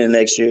do it again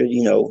next year.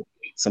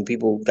 Some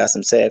people got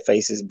some sad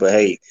faces, but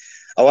hey,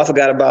 I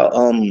forgot about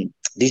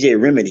DJ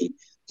Remedy.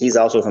 He's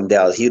also from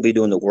Dallas. He'll be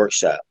doing the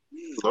workshop.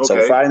 Okay.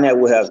 So Friday night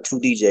we'll have 2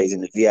 DJs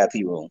in the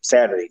VIP room.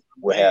 Saturday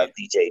we'll have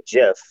DJ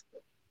Jeff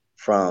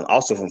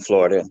also from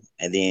Florida,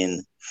 and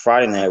then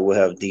Friday night we'll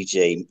have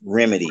DJ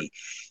Remedy.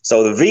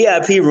 So the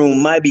VIP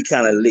room might be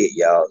kind of lit,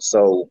 y'all.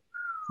 So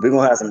we're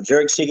gonna have some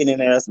jerk chicken in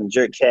there, some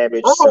jerk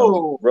cabbage,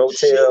 some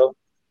rotel.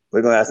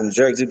 We're gonna have some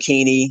jerk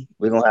zucchini.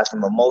 We're gonna have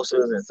some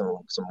mimosas and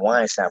some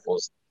wine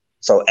samples.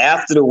 So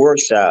after the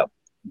workshop,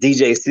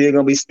 DJ still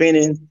gonna be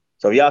spinning.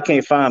 So if y'all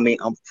can't find me,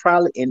 I'm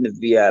probably in the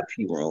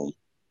VIP room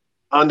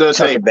under the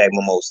table, back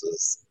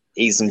mimosas,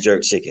 eat some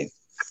jerk chicken.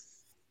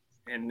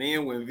 And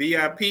then when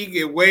VIP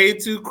get way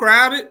too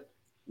crowded,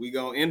 we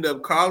gonna end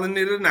up calling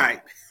it a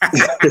night.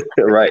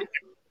 Right.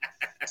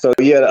 So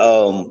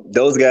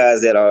those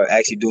guys that are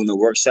actually doing the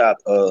workshop,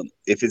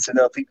 if it's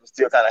enough people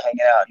still kind of hanging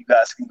out, you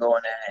guys can go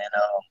in there and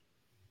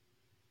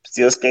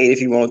still skate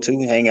if you want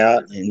to, hang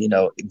out,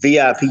 and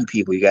VIP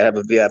people, you gotta have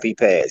a VIP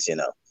pass,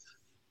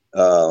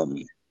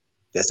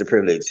 that's the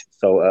privilege.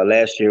 So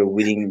last year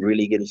we didn't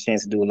really get a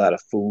chance to do a lot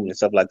of food and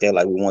stuff like that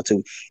like we want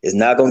to. It's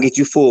not gonna get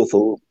you full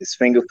food. It's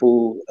finger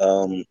food.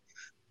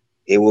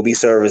 It will be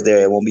service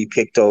there. It won't be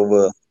picked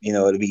over.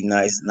 It'll be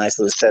nice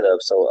little setup.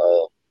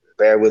 So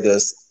bear with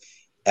us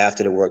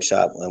after the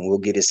workshop, and we'll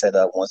get it set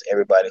up once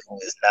everybody who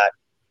is not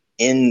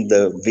in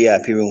the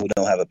VIP room, who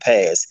don't have a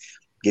pass,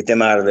 get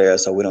them out of there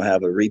so we don't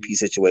have a repeat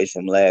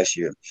situation from last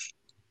year.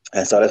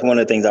 And so that's one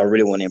of the things I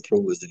really want to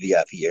improve is the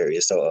VIP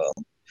area. So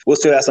we'll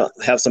still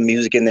have some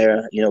music in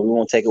there. We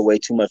won't take away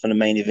too much from the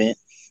main event,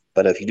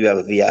 but if you do have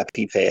a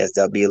VIP pass,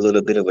 there'll be a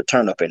little bit of a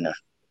turn up in there.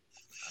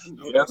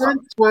 I'm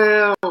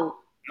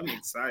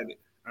excited.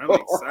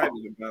 About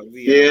VIP.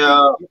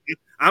 Yeah.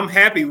 I'm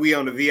happy we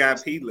on the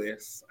VIP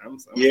list.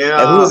 And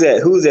who's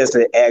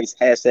that?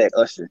 Hashtag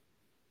Usher.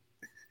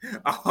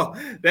 Oh,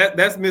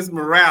 that's Miss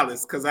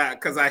Morales, because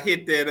I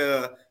hit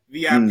that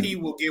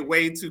VIP will get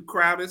way too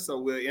crowded, so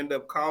we'll end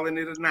up calling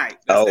it a night.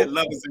 That's that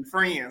Lovers and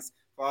Friends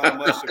for all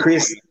of us.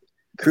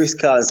 Chris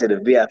Collins said the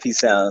VIP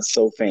sounds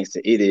so fancy.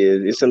 It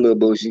is. It's a little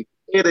bougie.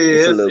 It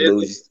is. It's a little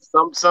bougie.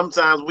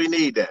 Sometimes we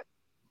need that.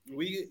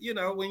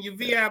 When you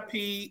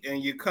VIP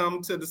and you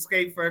come to the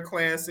Skate Fair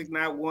Classic,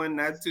 not 1,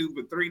 not 2,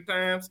 but 3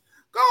 times,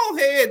 go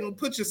ahead and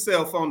put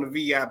yourself on the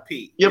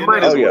VIP. You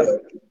might as well.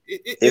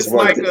 It's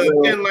like a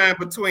thin line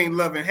between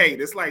love and hate.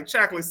 It's like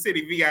Chocolate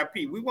City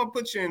VIP. We want to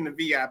put you in the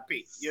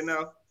VIP, you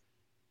know?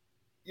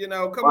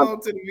 Come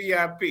on to the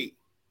VIP.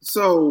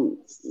 So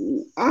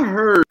I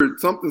heard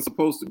something's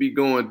supposed to be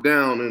going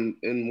down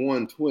in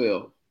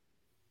 112.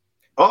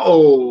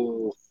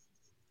 Uh-oh.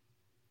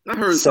 I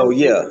heard so.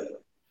 Yeah,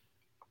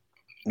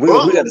 we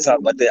got to talk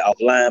about that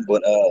offline,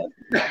 but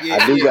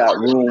I do got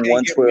room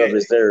 112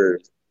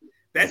 reserved.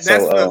 That's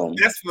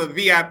for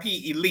VIP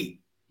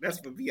elite. That's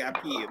for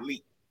VIP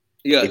elite.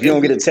 Yeah. If you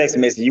don't get a text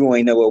message, you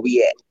ain't know where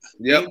we at.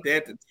 Yep. Ain't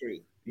that the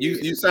truth?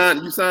 You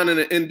signing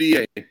an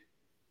NDA.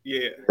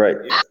 Yeah. Right.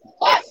 Yeah.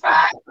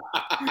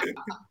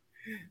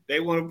 They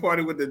want to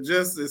party with the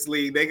Justice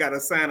League. They got to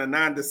sign a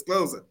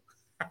non-disclosure.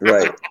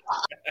 Right.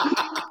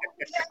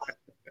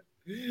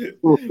 You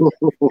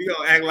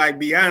don't act like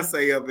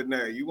Beyonce up in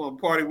there. You want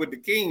to party with the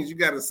Kings, you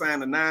got to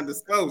sign a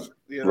non-disclosure.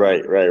 You know?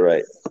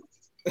 Right.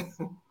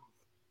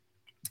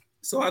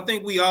 So I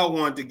think we all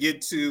want to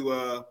get to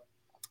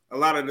a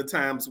lot of the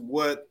times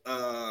what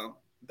the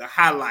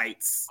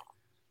highlights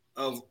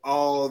of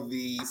all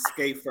the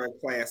Skate Fair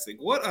Classic.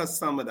 What are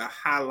some of the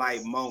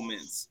highlight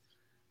moments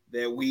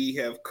that we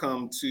have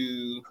come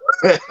to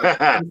Skate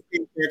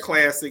Fair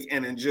Classic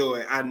and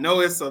enjoy? I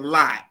know it's a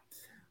lot,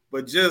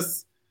 but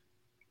just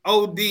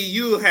OD,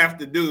 you'll have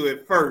to do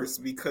it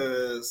first,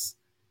 because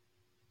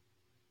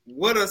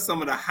what are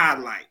some of the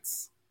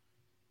highlights?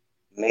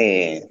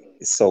 Man,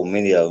 so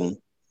many of them.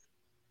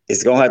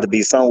 It's gonna have to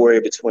be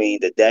somewhere between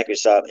the Daiquiri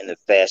Shop and the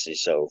fashion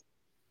show.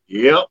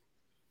 Yep.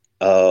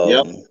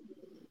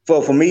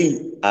 For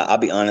me, I'll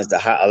be honest.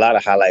 A lot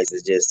of highlights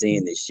is just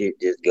seeing this shit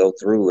just go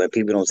through, and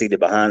people don't see the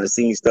behind the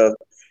scenes stuff,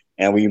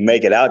 and when you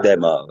make it out that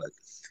motherfucker.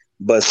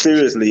 But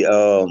seriously,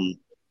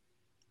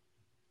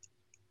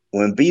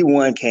 when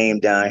B1 came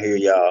down here,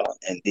 y'all,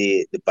 and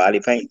did the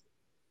body paint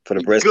for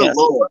the breast cancer.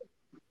 Lord.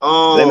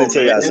 Let me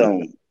tell y'all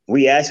something.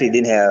 We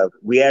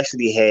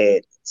actually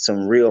had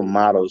some real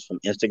models from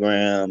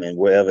Instagram and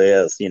wherever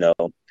else,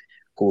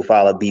 who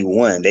follow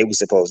B1. They were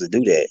supposed to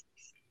do that,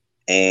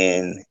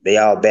 and they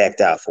all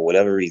backed out for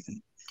whatever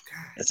reason.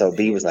 And so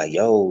B was like,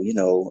 yo,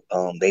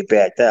 they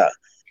backed out.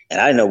 And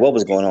I didn't know what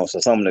was going on. So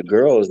some of the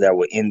girls that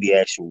were in the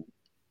actual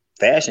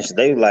fashion show,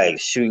 they were like,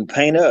 shoot,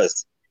 paint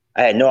us.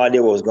 I had no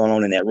idea what was going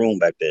on in that room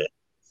back there.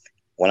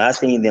 When I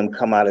seen them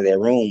come out of that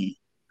room,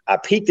 I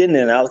peeked in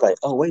there and I was like,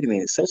 oh, wait a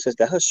minute. Such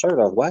got her shirt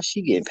off. Why is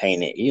she getting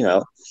painted?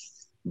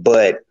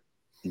 But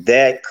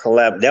that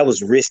collab, that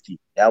was risky.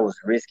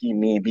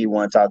 Me and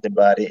B1 talked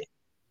about it.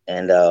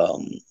 And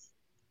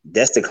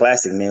that's the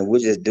classic, man. We'll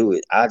just do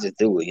it. I'll just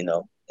do it,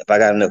 If I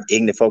got enough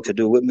ignorant folks to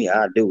do it with me,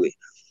 I'll do it.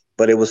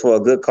 But it was for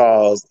a good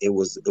cause. It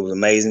was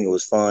amazing. It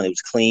was fun. It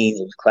was clean.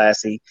 It was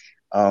classy.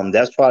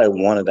 That's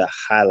probably one of the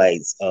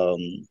highlights,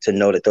 to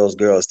know that those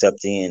girls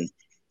stepped in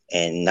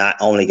and not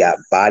only got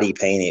body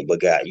painted, but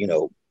got,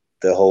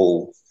 the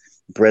whole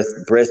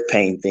breast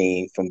paint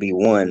thing from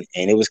B1,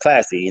 and it was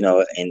classy,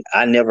 and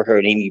I never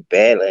heard any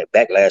bad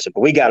backlash,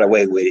 but we got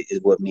away with it,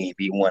 is what me and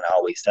B1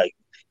 always say,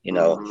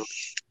 Mm-hmm.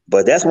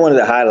 But that's one of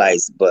the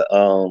highlights. But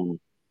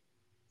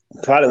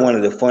probably one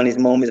of the funniest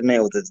moments,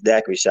 man, was the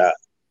daiquiri shop.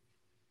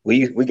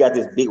 We got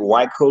this big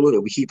white cooler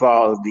that we keep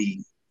all of the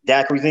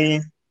daiquiris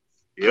in.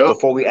 Yep.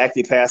 Before we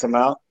actually pass them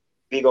out.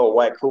 Big old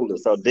white cooler.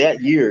 So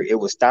that year it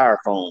was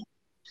styrofoam.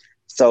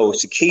 So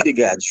Shakita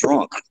got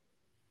drunk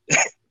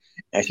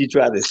and she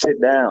tried to sit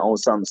down on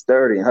something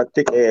sturdy, and her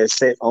thick ass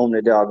sat on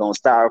the doggone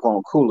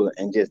styrofoam cooler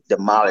and just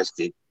demolished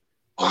it.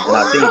 And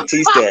I think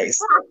T-Stacks,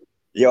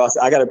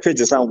 I got a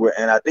picture somewhere,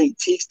 and I think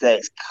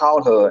T-Stacks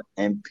caught her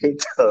and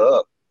picked her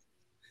up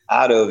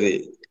out of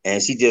it,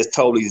 and she just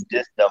totally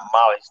just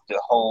demolished the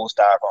whole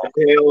styrofoam.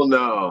 Hell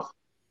no.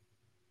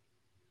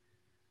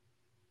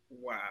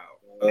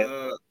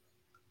 Wow.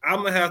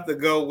 I'm going to have to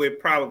go with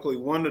probably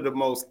one of the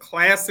most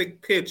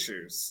classic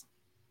pictures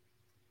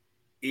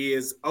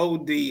is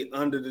OD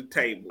under the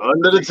table.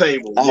 Under the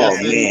table. Oh, yes,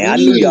 man. indeed. I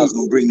knew y'all was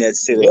going to bring that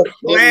shit up.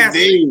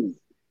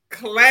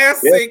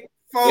 Classic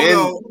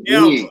photo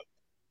ever.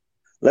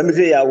 Let me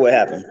tell y'all what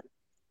happened.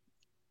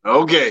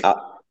 Okay.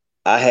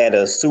 I had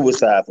a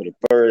suicide for the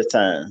first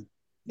time.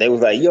 They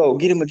was like, yo,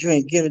 get him a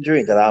drink,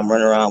 because I'm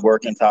running around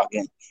working,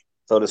 talking.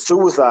 So the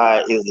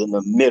suicide is in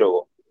the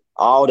middle.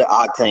 All the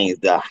octanes,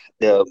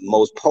 the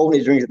most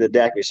potent drinks at the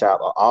daiquiri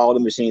shop are all the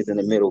machines in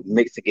the middle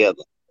mixed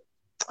together.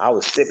 I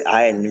was sick.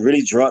 I hadn't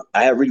really drunk.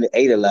 I had really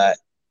ate a lot,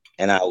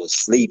 and I was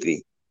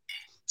sleepy.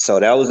 So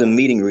that was a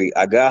meet and greet.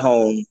 I got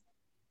home.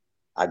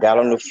 I got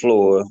on the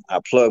floor. I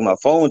plugged my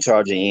phone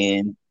charger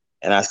in,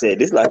 and I said,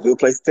 this is like a good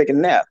place to take a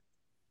nap.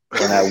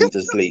 And I went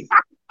to sleep.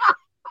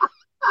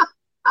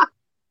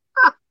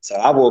 So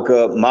I woke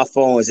up, my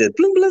phone was just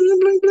bling, bling, bling,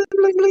 bling, bling,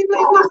 bling, bling, bling,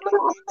 bling, bling,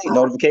 bling,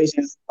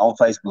 notifications on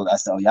Facebook. I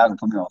said, y'all can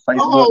put me on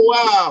Facebook.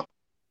 Oh,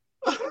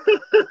 wow.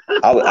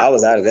 I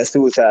was out of that.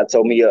 Suicide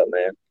tore me up,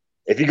 man.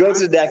 If you go to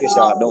the daiquiri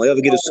shop, don't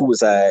ever get a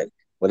suicide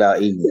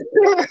without eating.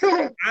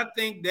 I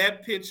think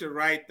that picture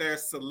right there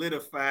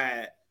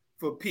solidified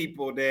for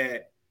people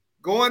that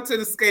going to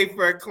the Skate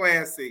Fair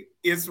Classic,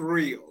 it's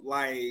real.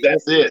 Like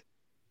That's it.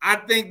 I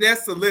think that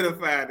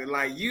solidified it.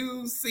 Like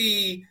you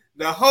see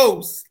the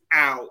host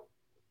out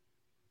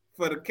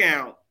for the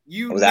count,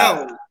 you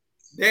know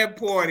that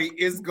party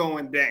is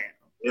going down.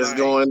 It's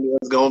going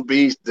to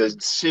be the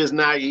shiz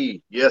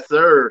naive. Yes,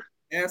 sir.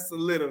 That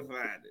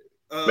solidified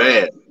it.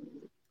 Man.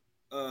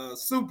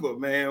 Super,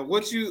 man.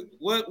 What's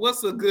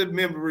a good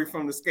memory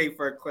from the Skate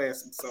Fair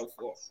Classic so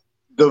far?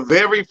 The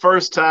very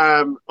first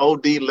time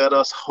OD let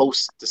us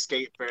host the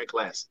Skate Fair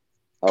Classic.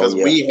 Because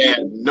we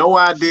had no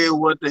idea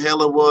what the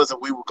hell it was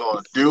that we were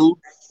going to do.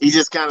 He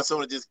just kind of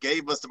sort of just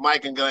gave us the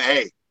mic and go,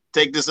 hey,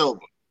 take this over.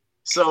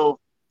 So,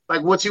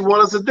 like, what you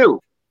want us to do?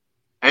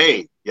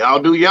 Hey,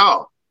 y'all do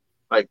y'all.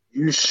 Like,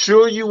 you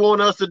sure you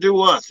want us to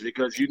do us?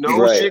 Because you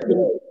know shit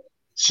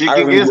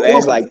can get you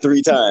asked like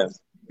 3 times.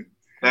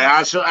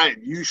 Hey,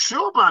 you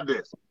sure about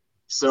this?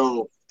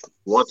 So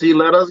once he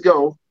let us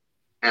go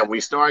and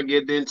we started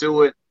getting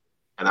into it,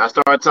 and I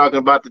started talking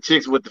about the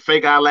chicks with the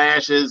fake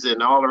eyelashes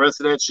and all the rest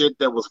of that shit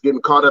that was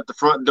getting caught at the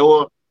front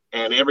door,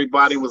 and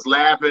everybody was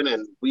laughing,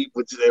 and we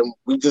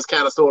just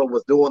kind of sort of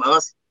was doing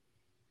us.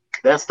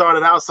 That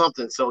started out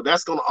something. So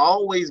that's gonna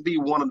always be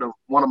one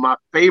of my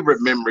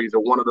favorite memories,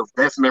 or one of the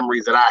best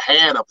memories that I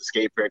had of the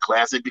Skate Fair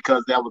Classic,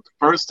 because that was the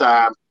first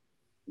time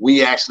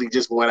we actually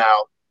just went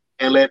out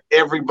and let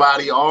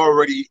everybody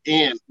already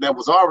in they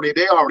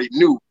already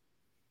knew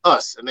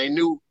us, and they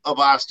knew of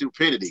our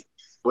stupidity,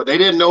 but they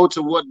didn't know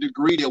to what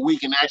degree that we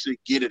can actually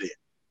get it in.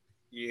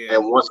 Yeah.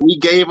 And once we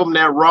gave them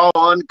that raw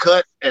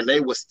uncut and they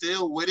were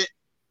still with it,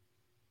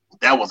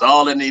 that was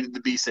all that needed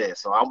to be said.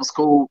 So I was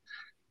cool.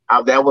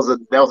 That was a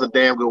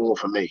damn good one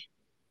for me.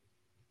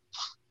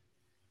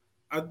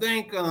 I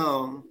think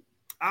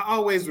I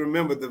always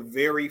remember the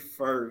very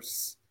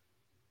first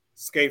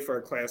Skate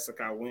Fair Classic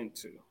I went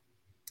to.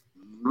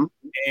 Mm-hmm.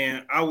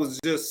 And I was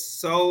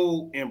just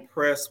so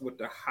impressed with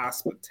the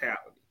hospitality.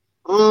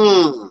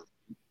 Mm-hmm.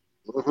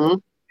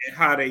 And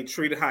how they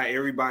treated, how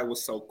everybody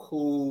was so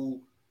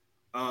cool.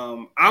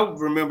 I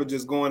remember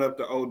just going up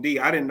to OD.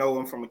 I didn't know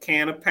him from a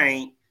can of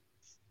paint.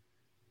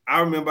 I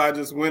remember I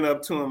just went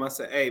up to him. I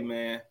said, hey,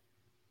 man,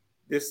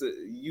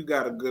 you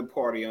got a good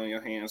party on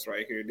your hands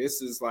right here.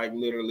 This is like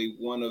literally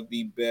one of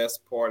the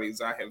best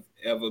parties I have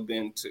ever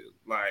been to.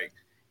 Like,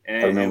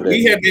 and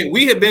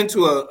we had been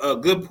to a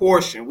good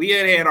portion. We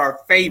had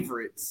our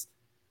favorites.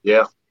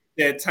 Yeah.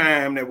 That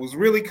time that was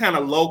really kind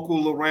of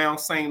local around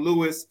St.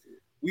 Louis.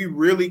 We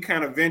really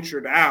kind of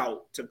ventured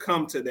out to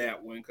come to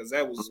that one because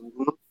that was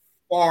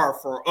far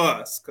for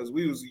us, because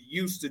we was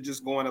used to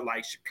just going to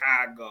like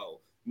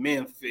Chicago,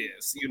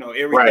 Memphis,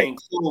 everything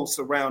close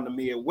around the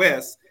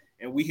Midwest.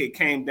 And we had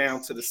came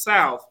down to the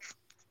South,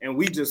 and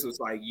we just was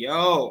like,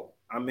 yo,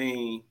 I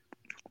mean,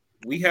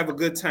 we have a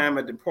good time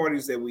at the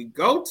parties that we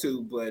go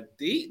to, but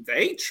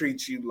they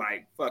treat you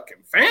like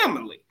fucking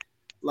family.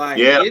 Like,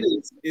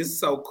 it's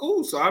so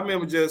cool. So I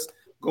remember just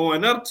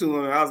going up to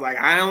him, and I was like,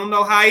 I don't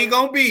know how he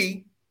gonna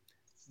be,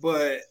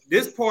 but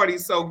this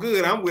party's so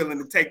good, I'm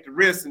willing to take the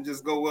risk and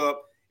just go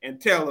up and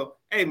tell him,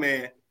 hey,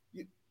 man,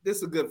 this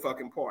is a good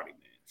fucking party, man.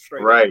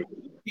 Straight right.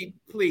 Up.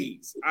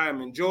 Please, I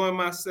am enjoying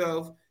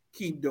myself.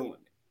 Keep doing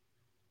it.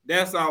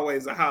 That's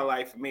always a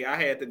highlight for me. I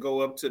had to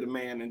go up to the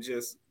man and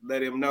just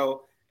let him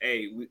know,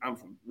 hey,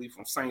 we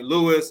from St.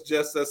 Louis,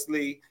 Just Us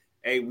Lee.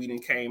 Hey, we done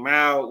came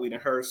out. We done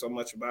heard so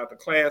much about the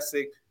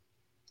classic.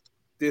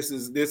 This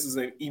is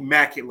an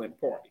immaculate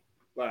party.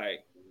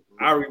 Like,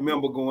 I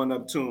remember going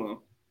up to him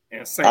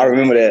and saying, I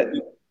remember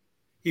that.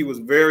 He was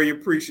very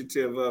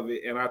appreciative of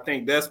it, and I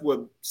think that's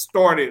what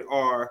started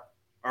our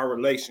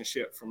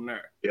relationship from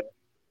there. Yeah.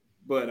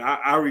 But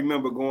I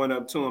remember going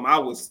up to him. I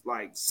was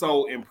like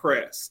so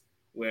impressed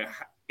with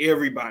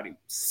everybody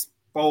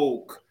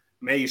spoke,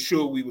 made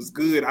sure we was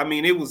good. I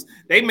mean,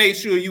 they made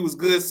sure you was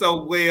good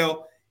so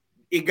well,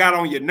 it got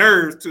on your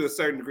nerves to a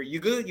certain degree.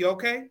 You good? You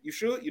okay? You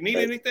sure? You need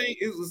anything?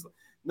 It was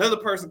another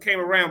person came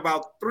around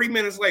about 3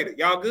 minutes later.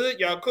 Y'all good?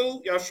 Y'all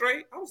cool? Y'all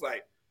straight? I was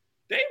like,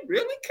 they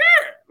really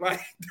care.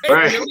 Like, they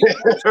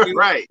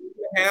really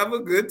have a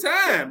good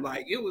time.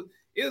 Like, it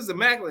was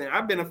immaculate.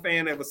 I've been a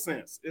fan ever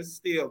since. It's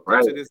still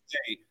to this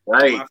day my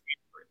favorite.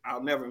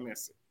 I'll never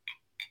miss it.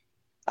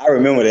 I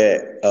remember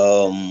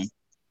that.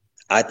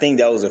 I think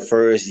that was the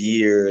first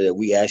year that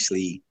we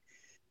actually,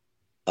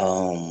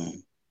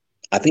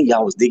 I think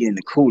y'all was digging in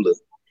the cooler,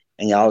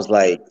 and y'all was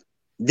like,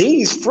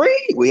 these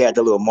free? We had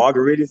the little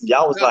margaritas.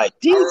 Y'all was like,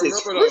 these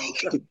is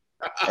free.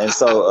 And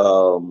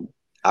so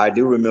I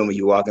do remember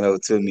you walking over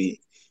to me,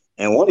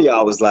 and one of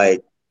y'all was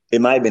like, it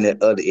might have been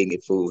that other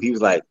ignorant fool. He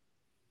was like,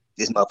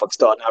 this motherfucker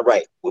starting out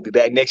right. We'll be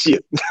back next year.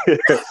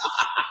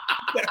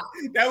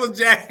 That was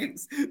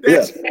James.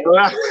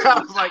 I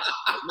was like,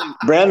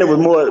 Brandon was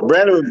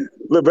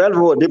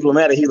more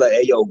diplomatic. He like,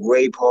 hey, yo,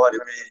 great party,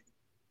 man.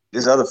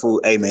 This other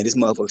fool, hey, man, this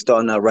motherfucker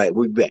starting out right.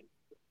 We'll be back.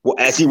 Well,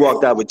 as he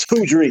walked out with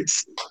 2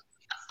 drinks.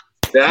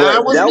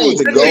 That was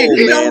the goal, man.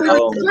 He don't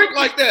even drink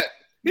like that.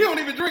 He don't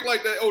even drink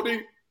like that,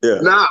 OD.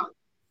 Yeah. Nah.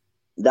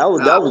 That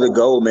was the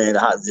goal, man.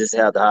 Just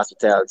have the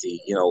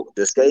hospitality. You know,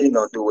 the skating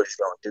gonna do what it's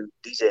gonna do.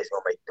 DJ's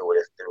gonna make it do what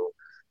it's do.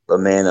 But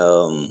man,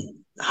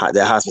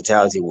 that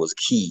hospitality was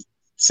key,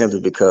 simply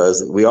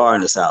because we are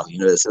in the South. You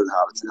know, there's certain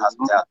hospitality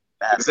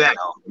matters. Exactly.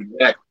 You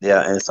know?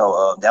 Yeah, and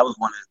so that was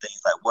one of the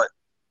things. Like,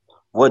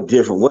 what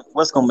different?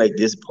 What's gonna make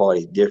this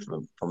party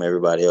different from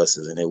everybody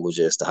else's? And it was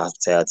just the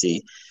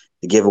hospitality,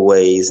 the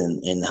giveaways,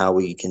 and how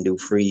we can do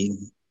free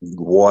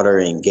water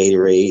and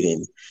Gatorade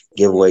and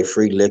give away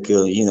free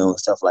liquor, you know,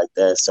 stuff like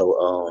that.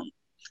 So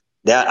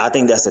that I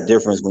think that's the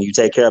difference when you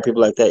take care of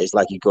people like that. It's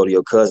like you go to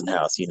your cousin's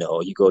house, you know,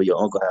 or you go to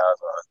your uncle's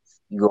house, or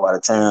you go out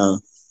of town,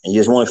 and you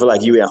just want to feel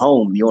like you're at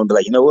home. You want to be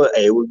like, you know what,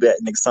 hey, we'll be back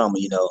next summer,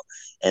 you know.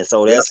 And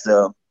so that's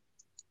the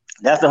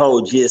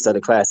whole gist of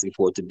the classic,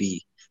 for it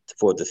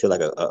to feel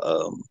like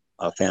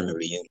a family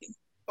reunion.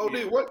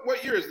 OD,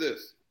 what year is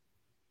this?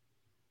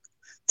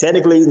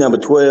 Technically number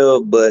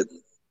 12, but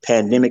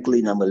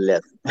pandemically number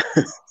 11.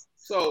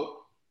 So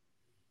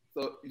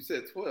you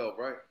said 12,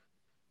 right?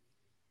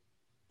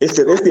 It's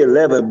the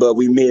 11, but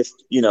we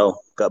missed, you know,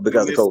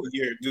 because of COVID.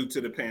 Year due to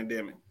the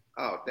pandemic.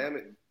 Oh, damn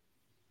it!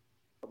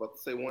 I'm about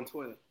to say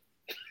 120.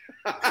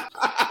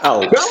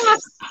 Oh,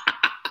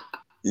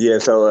 yeah.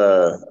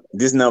 So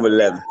this number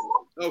 11.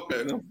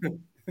 Okay.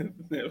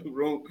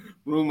 room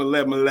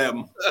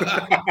 1111.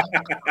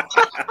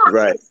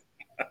 Right.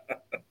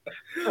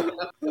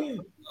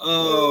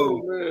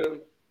 Oh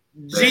man.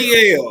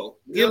 GL,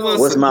 give us.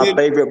 What's my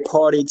favorite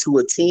party to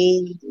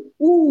attend?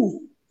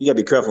 Ooh, you gotta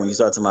be careful when you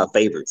start to my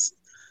favorites.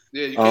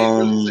 Yeah, you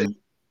can't really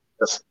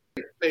say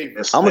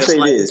favorites. I'm gonna say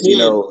like this, you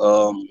know,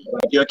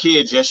 like your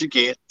kids, yes, you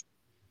can.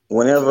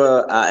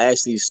 Whenever I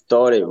actually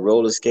started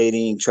roller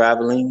skating,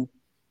 traveling,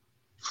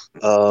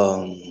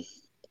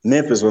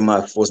 Memphis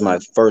was my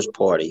first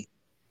party,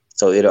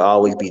 so it'll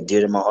always be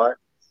dear to my heart.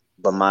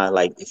 But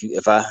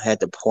if I had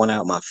to point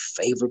out my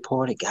favorite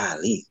party,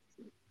 golly,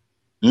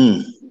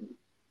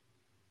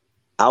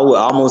 I would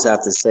almost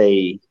have to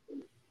say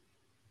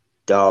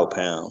Dog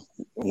Pound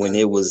when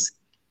it was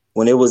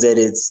at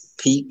its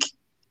peak.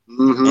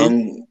 Mm-hmm.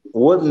 And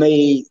what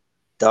made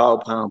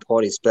Dog Pound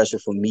party special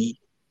for me,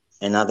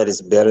 and not that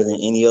it's better than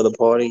any other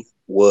party,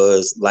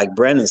 was like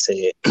Brandon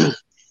said.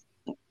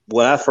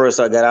 When I first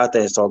got out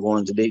there and started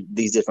going to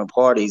these different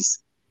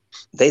parties,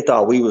 they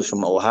thought we was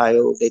from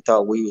Ohio. They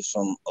thought we was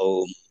from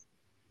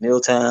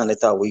Milltown. They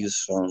thought we was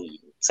from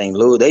St.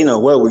 Louis. They know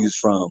where we was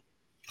from.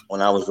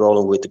 When I was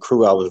rolling with the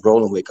crew I was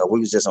rolling with, because we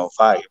was just on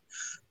fire.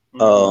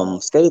 Mm-hmm.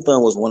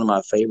 Skate-a-thon was one of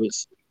my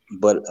favorites,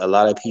 but a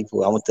lot of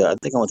people, I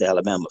think I went to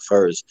Alabama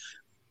first,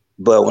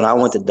 but when I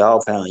went to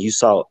Dog Pound, you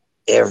saw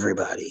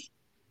everybody.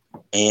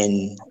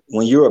 And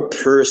when you're a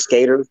pure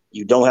skater,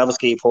 you don't have a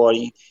skate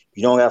party,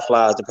 you don't got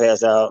flyers to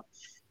pass out,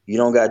 you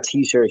don't got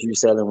t-shirts you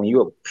selling. When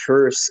you're a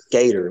pure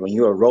skater, when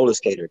you're a roller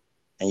skater,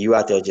 and you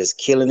out there just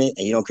killing it,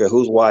 and you don't care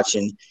who's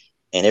watching,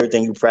 and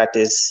everything you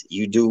practice,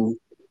 you do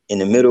in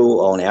the middle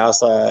or on the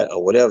outside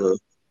or whatever,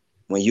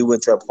 when you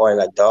went to a party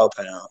like Dog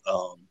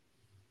Pound,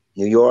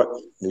 New York,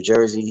 New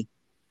Jersey,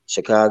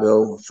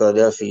 Chicago,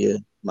 Philadelphia,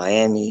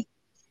 Miami,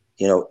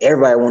 you know,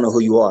 everybody want to know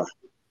who you are.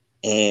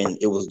 And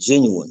it was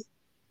genuine.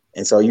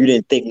 And so you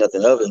didn't think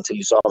nothing of it until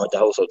you saw them at the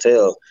host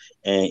hotel,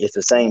 and it's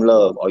the same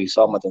love. Or you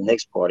saw them at the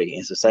next party, and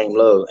it's the same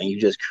love, and you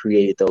just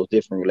created those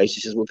different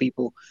relationships with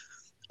people.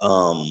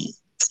 That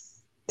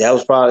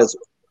was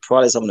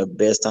probably some of the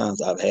best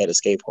times I've had at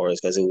skate parties,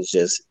 because it was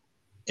just,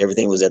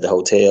 everything was at the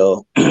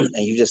hotel, and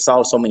you just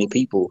saw so many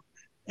people.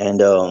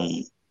 And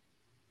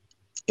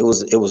it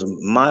was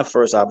my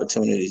first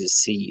opportunity to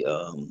see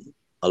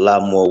a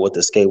lot more what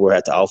the skate world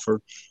had to offer.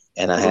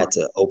 And I had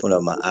to open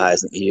up my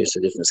eyes and ears to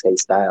different skate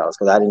styles,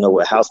 because I didn't know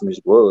what house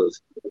music was.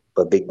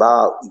 But Big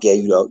Bob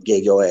gave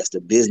your ass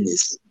the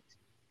business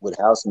with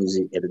house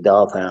music at the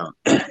Dog Pound.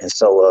 And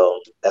so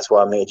that's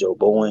where I met Joe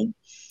Bowen.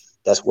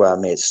 That's where I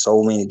met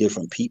so many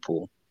different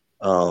people.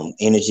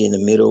 Energy in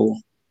the Middle,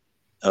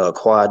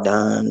 Quad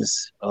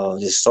Dimes,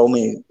 just so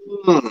many.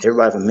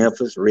 Everybody from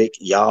Memphis, Rick,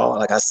 y'all.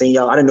 Like, I seen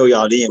y'all. I didn't know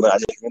y'all then, but I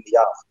just remember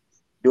y'all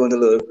doing the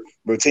little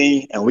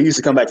routine. And we used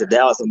to come back to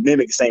Dallas and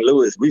mimic St.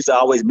 Louis. We used to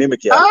always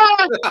mimic y'all.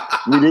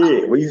 We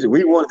did.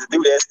 We wanted to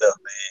do that stuff,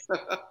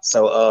 man.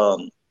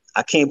 So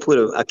I can't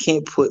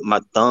put my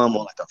thumb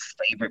on like a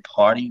favorite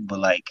party, but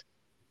like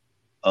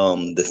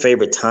the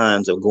favorite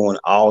times of going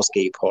all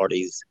skate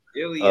parties.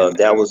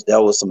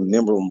 That was some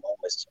memorable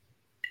moments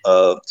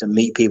to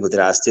meet people that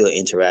I still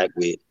interact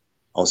with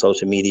on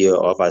social media,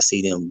 or if I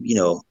see them, you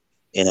know,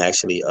 in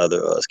actually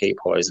other skate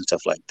parties and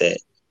stuff like that.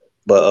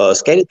 But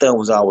skate-a-thon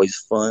was always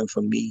fun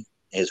for me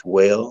as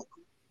well.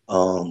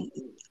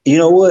 You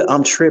know what?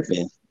 I'm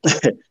tripping.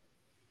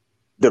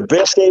 The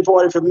best skate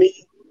party for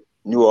me,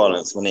 New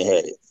Orleans, when they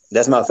had it.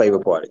 That's my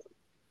favorite party.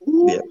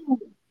 Yeah.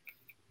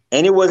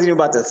 And it wasn't even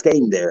about the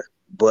skating there,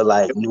 but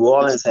like New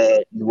Orleans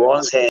had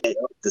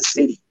the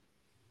city.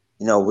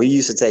 You know, we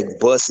used to take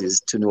buses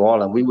to New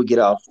Orleans. We would get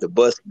off the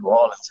bus in New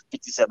Orleans,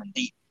 57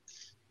 deep,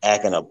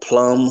 acting a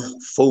plum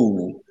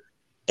fool.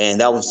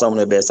 And that was some of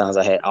the best times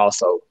I had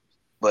also.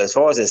 But as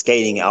far as the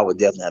skating, I would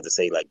definitely have to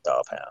say like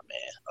Dog Pound,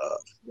 man.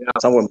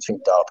 Somewhere between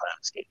Dog Pound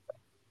and skating.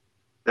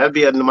 That'd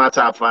be in my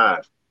top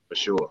 5 for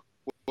sure.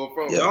 Well,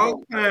 from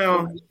Dog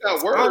Pound. got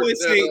I word always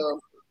that, say.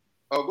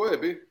 go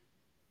ahead, B.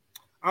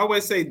 I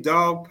always say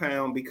Dog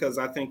Pound because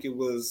I think it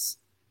was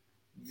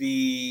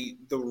the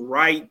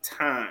right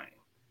time.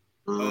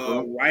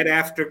 Right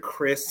after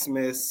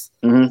Christmas.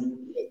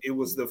 It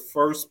was the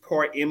first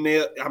part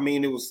ML. I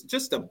mean, it was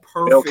just a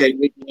perfect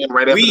weekend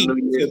right after week the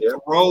New Year, to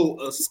throw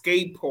a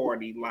skate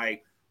party.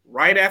 Like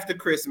right after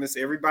Christmas,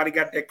 everybody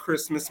got that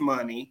Christmas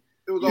money.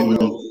 It was on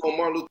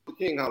Martin Luther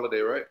King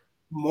holiday, right?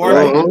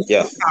 Martin Luther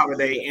King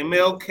holiday,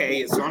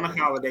 MLK. It's on a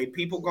holiday.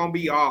 People gonna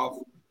be off.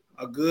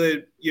 A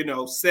good,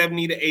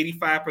 70 to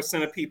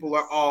 85% of people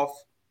are off,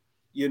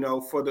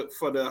 for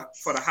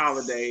the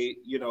holiday,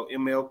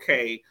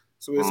 MLK.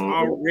 So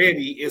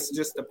it's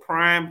just the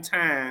prime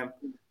time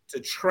to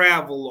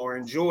travel or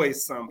enjoy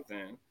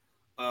something.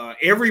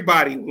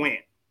 Everybody went.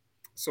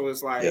 So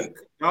it's like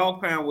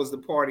Dog Pound was the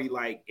party.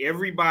 Like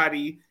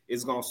everybody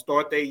is going to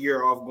start their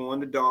year off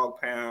going to Dog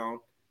Pound.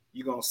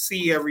 You're going to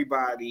see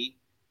everybody.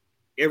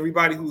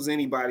 Everybody who's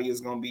anybody is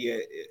going to be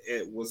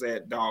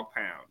at Dog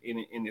Pound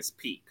in its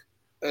peak.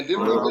 And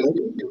didn't we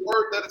get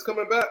word that it's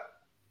coming back?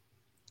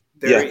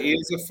 There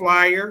is a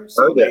flyer.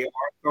 So they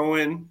are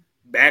going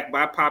back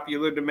by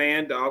popular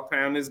demand. Dog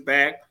Pound is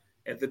back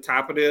at the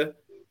top of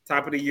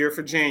the year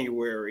for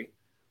January.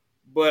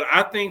 But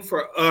I think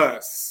for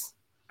us,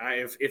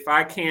 if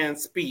I can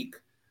speak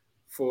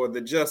for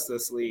the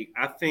Justice League,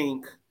 I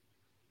think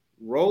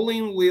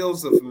Rolling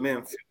Wheels of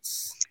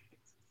Memphis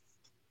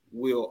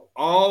will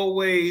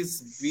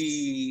always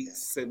be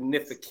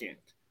significant.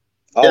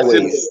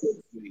 Always.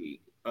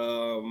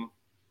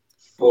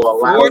 For a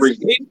lot of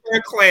reasons.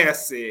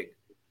 Classic,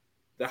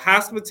 the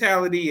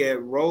hospitality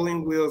at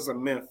Rolling Wheels of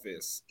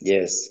Memphis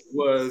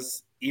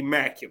was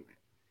immaculate.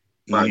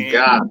 My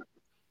God.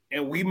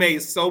 And we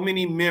made so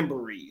many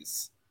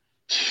memories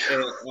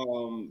at,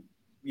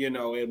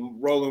 in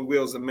Rolling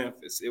Wheels of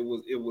Memphis. It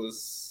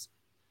was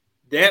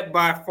that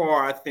by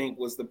far, I think,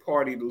 was the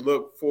party to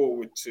look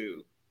forward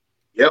to.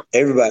 Yep.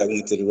 Everybody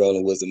went to the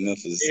Rolling Wheels of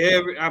Memphis.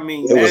 It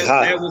was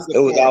hot. It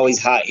was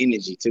always hot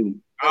energy too.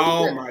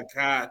 Oh my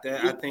God.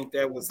 I think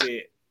that was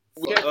it.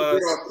 We can't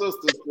forget our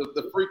sisters,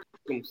 the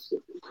Freakums.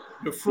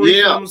 The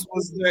Freakums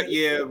was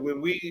that,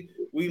 when we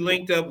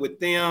linked up with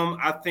them,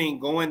 I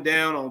think going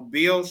down on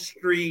Beale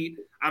Street.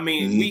 I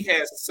mean, we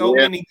had so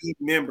many good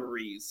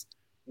memories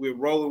with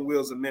Rolling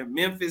Wheels of Memphis.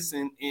 Memphis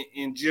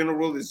in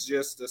general is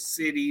just a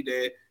city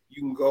that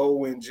you can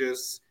go and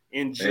just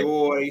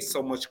enjoy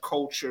so much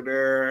culture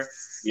there.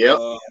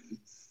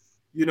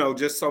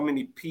 Just so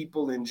many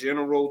people in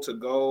general to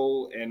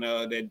go, and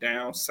that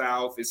down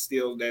south is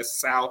still that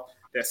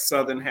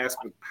southern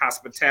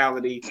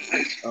hospitality.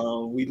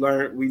 We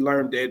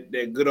learned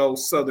that good old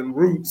southern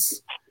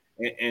roots,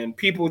 and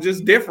people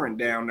just different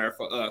down there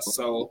for us.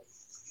 So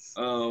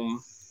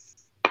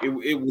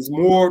it was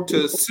more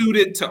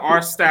suited to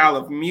our style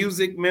of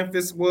music.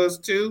 Memphis was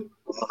too.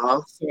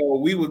 So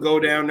we would go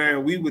down there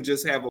and we would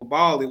just have a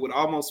ball. It would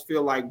almost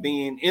feel like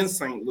being in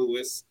St.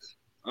 Louis.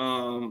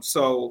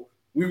 So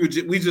we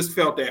just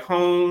felt at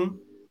home,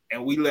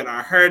 and we let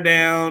our hair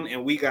down,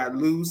 and we got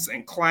loose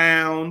and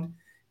clowned,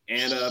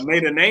 and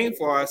made a name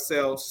for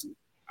ourselves.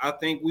 I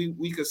think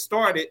we could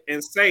start it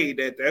and say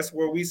that's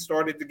where we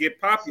started to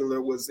get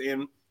popular, was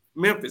in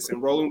Memphis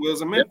and Rolling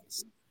Wheels of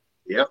Memphis.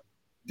 Yep.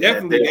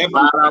 Definitely.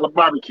 $5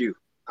 barbecue.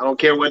 I don't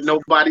care what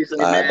nobody says.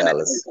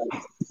 $5.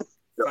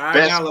 The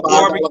best $5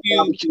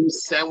 barbecue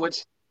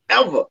sandwich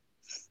ever.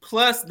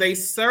 Plus, they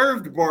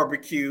served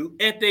barbecue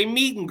at their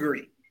meet and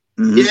greet.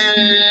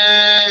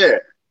 Yeah.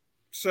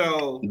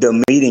 So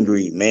the meet and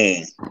greet,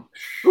 man.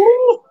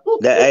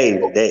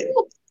 That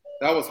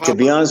was to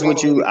be honest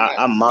with you,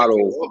 I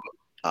model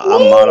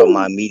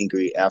my meet and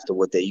greet after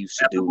what they used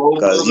to do,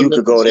 because you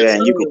could go there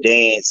and you could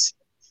dance,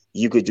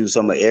 you could do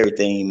some of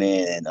everything,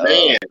 man. And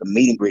the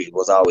meet and greet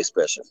was always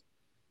special.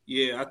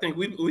 Yeah, I think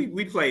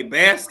we played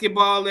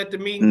basketball at the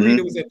meet and greet.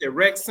 It was at the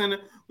rec center.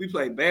 We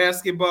played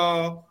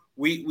basketball.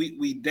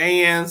 We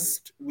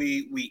danced.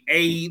 We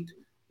ate.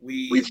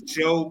 We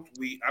joked.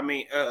 We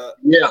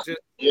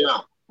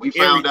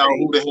found out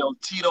who the hell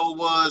Tito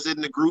was in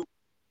the group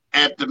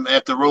at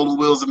the Rolling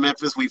Wheels of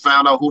Memphis. We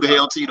found out who the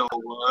hell Tito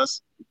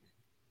was.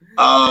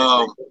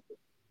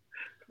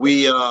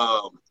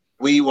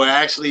 We were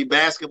actually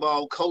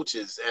basketball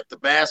coaches at the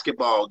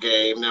basketball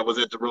game that was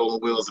at the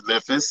Rolling Wheels of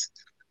Memphis.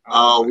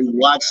 We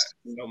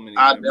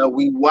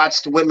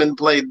watched women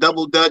play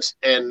double dutch,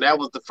 and that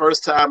was the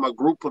first time a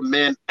group of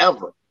men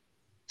ever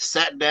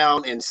sat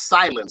down in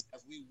silence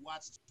as we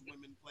watched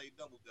women play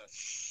double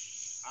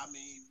dutch. I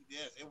mean,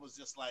 yes, it was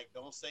just like,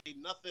 don't say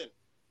nothing.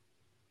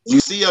 You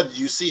see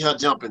her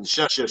jumping.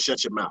 Shut your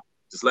mouth.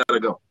 Just let her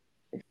go.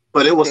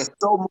 But it was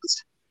so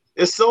much.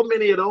 There's so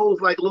many of those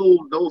those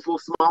little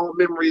small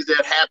memories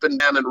that happened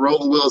down in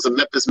Rolling Wheels of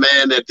Memphis,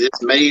 man, that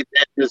just made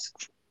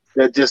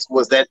that just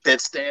was that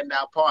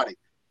standout party,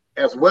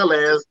 as well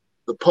as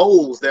the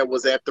poles that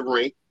was at the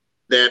rink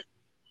that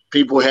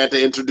people had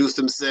to introduce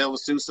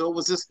themselves to. So it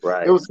was just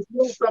Right. it was just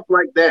little stuff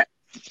like that,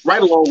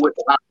 right along with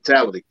the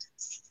hospitality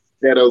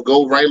that'll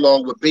go right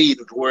along with Bede.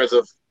 Whereas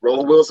if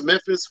Rolling Wills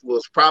Memphis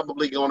was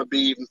probably going to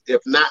be,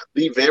 if not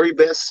the very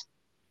best,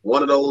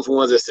 one of those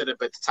ones that sit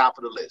up at the top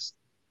of the list.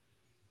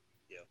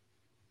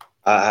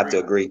 I have to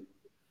agree.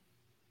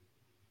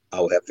 I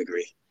would have to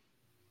agree.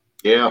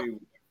 Yeah.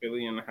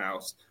 Philly in the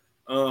house.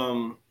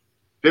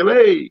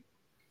 Philly.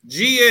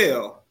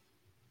 GL,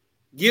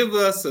 give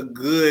us a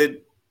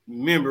good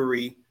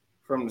memory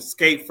from the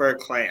Skate Fair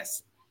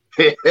class.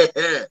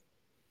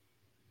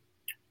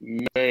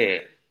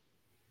 Man,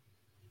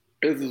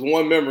 this is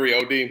one memory,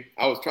 OD.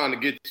 I was trying to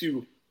get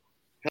you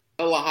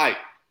hella hype.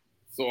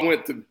 So I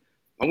went to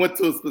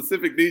a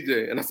specific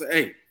DJ and I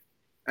said,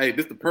 hey,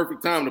 this is the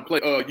perfect time to play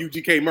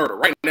UGK Murder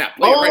right now.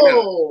 Play it right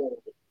now.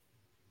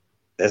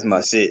 That's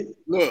my shit.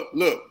 Look.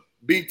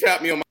 B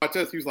tapped me on my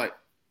chest. He was like,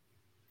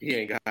 he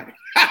ain't got it.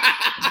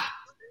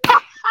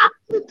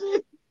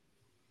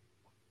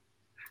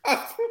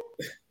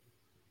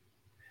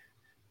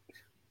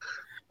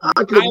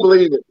 I couldn't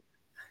believe it.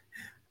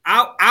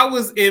 I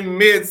was in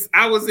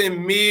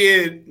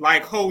mid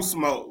like host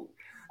mode.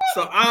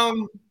 So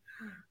I'm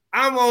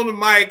on the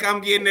mic,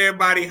 I'm getting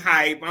everybody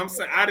hype.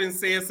 I done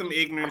said some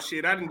ignorant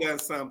shit. I done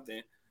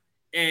something.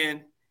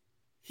 And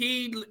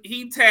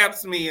he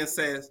taps me and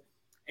says,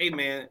 hey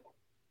man,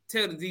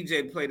 tell the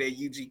DJ to play that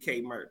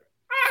UGK Murder.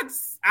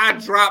 I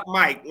dropped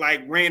mic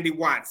like Randy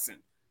Watson.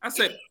 I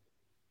said,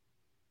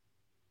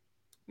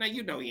 now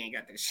you know he ain't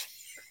got that shit.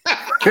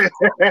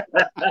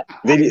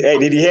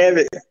 Did he have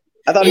it?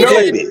 I thought he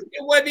played it.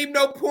 It wasn't even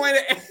no point.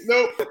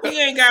 Nope. He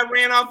ain't got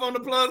ran off on the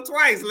plug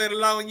twice, let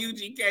alone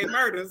UGK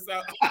Murder.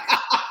 So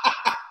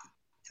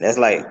that's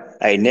like,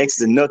 hey, next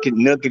to Nook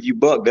If You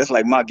Buck, that's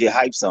like my get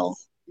hype song.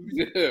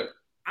 Yeah.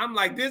 I'm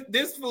like,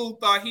 this fool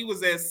thought he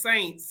was at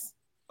Saints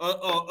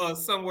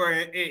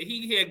somewhere. And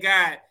he had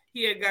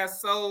got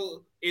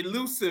so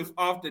elusive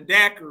off the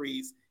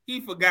daiquiris, he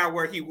forgot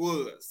where he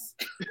was.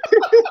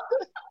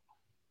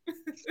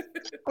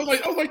 I was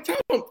like, tell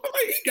him.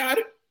 He got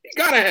it. He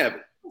gotta have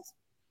it.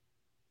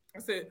 I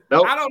said,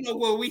 nope. I don't know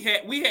what we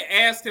had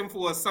asked him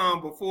for a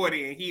song before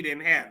then, he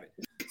didn't have it.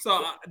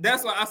 So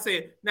that's why I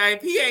said, now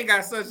if he ain't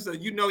got such and such,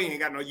 you know he ain't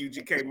got no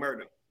UGK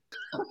Murder.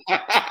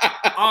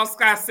 All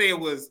Scott said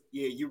was,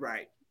 yeah, you're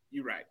right.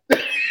 You're right.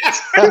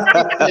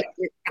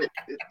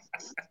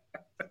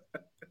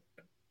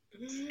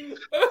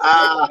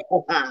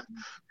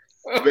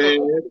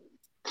 Man.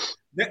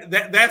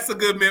 That's a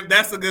good memory.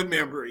 That's a good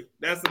memory.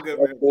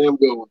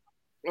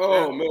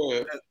 Oh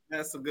man,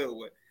 that's a good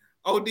one.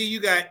 OD, you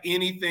got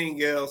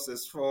anything else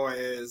as far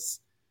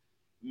as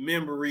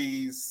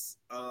memories?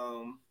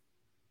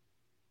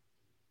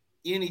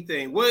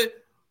 Anything? What?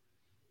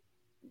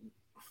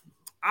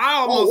 I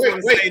almost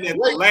want to say that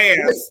the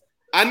last.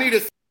 I need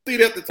a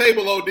seat at the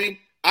table, OD.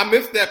 I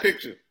missed that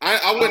picture.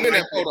 I wasn't in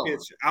that photo.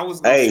 Picture. I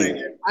was gonna say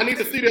that. I need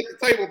a seat at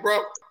the table, bro.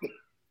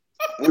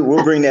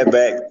 We'll bring that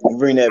back.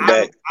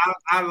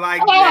 I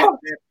like that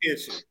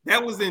picture.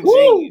 That was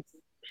ingenious.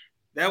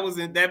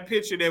 That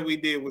picture that we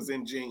did was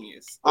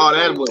ingenious. Oh,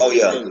 that was. Oh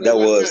yeah,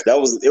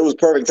 it was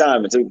perfect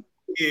timing too.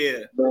 Yeah.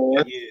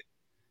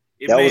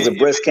 That was a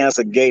breast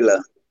cancer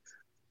gala.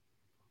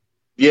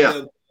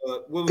 Yeah.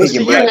 What was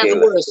you had to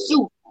wear a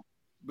suit.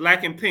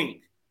 Black and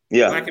pink.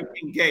 Yeah. Black and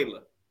pink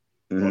gala.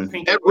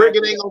 Mm-hmm. That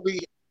rigging ain't gonna be.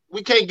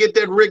 We can't get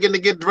that rigging to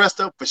get dressed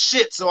up for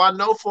shit. So I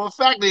know for a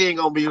fact he ain't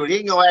gonna be. He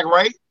ain't gonna act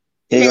right.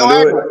 He ain't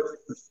gonna do it.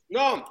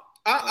 No,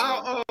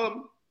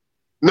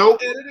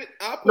 Nope.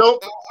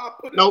 Nope.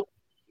 Nope.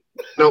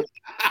 Nope.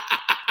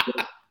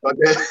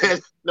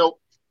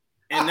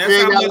 And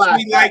that's how much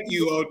we like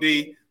you, OD.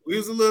 We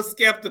was a little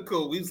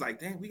skeptical. We was like,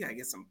 damn, we gotta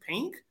get some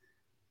pink.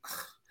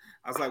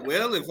 I was like,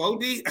 well, if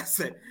OD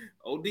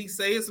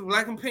say it's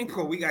black and pink,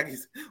 we got to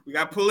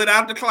pull it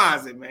out the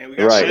closet, man. We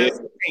got to find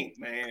some pink,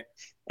 man.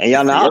 And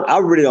y'all know, I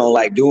really don't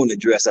like doing the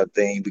dress up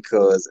thing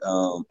because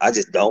I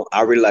just don't.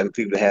 I really like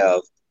people to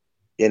have,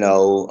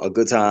 a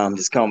good time,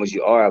 just come as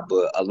you are.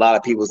 But a lot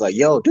of people's like,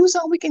 yo, do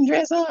something we can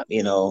dress up,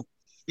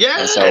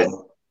 Yeah. And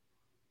so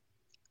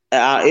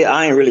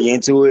I ain't really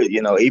into it,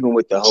 even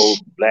with the whole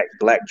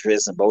black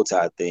dress and bow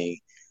tie thing.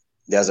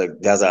 There's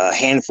a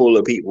handful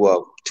of people,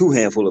 well, 2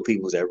 handful of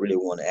people that really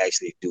want to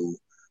actually do,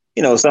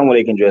 somewhere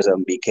they can dress up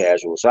and be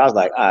casual. So I was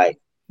like, all right,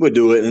 we'll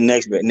do it. And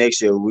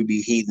next year we'll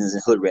be heathens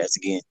and hood rats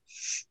again.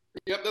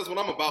 Yep, that's what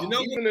I'm about.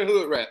 Even the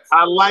hood rats.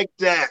 I like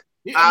that.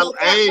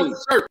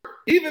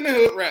 Even the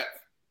hood rats.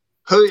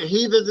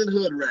 Heathens and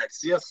hood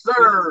rats. Yes,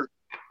 sir.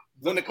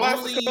 When the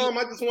classes come,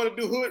 I just want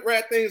to do hood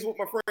rat things with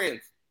my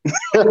friends.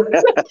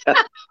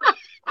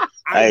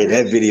 Hey,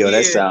 that video,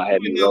 that sound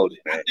had me rolling.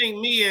 I think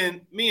me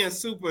and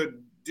Super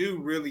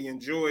do really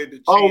enjoy the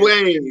chance. Oh,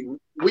 wait.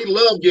 We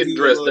love getting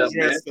dressed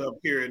up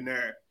here and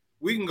there.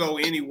 We can go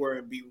anywhere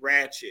and be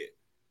ratchet.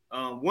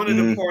 One of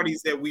the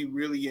parties that we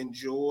really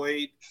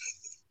enjoyed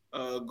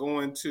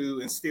going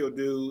to and still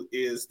do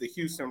is the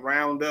Houston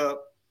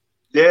Roundup.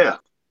 Yeah.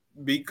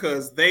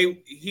 Because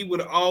he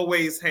would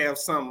always have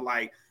something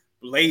like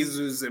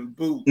blazers and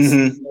boots.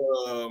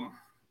 Mm-hmm.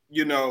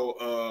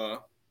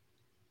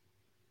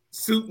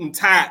 Suit and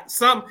tie.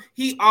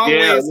 He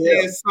always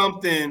had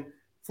something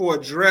for a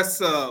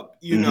dress up,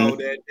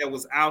 that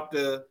was out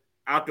the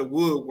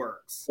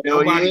woodworks.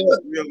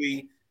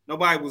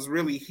 Nobody was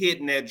really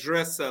hitting that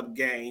dress up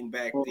game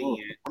back then.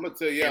 I'm gonna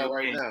tell y'all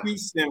right now.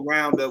 Houston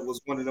Roundup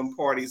was one of them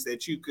parties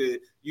that you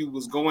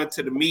was going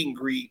to the meet and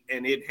greet,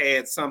 and it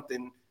had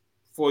something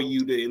for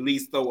you to at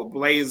least throw a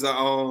blazer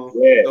on,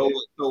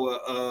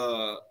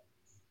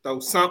 throw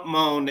something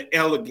on the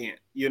elegant,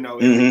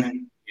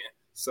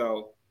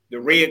 So the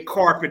red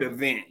carpet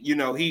event,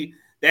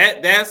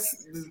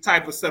 that's the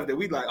type of stuff that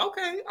we like.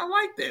 Okay, I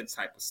like that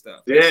type of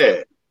stuff.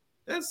 Yeah.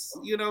 That's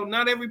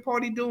not every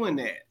party doing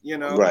that,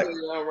 Right.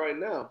 Right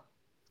now,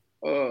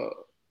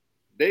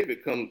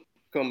 David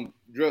come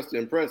dressed to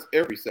impress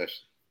every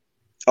session.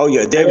 Oh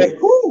yeah, David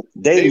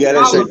got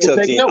that shit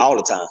tucked in all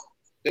the time.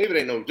 David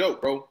ain't no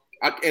joke, bro.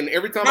 And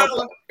every time I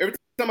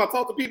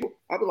talk to people,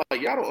 I be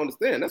like, y'all don't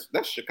understand.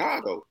 That's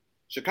Chicago.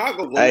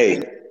 Chicago.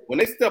 When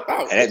they step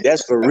out,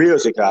 that's for real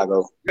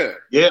Chicago.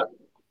 Yeah.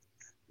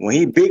 When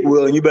he big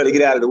wheeling, you better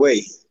get out of the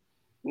way.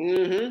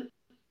 Mm-hmm.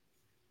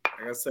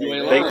 Like I say,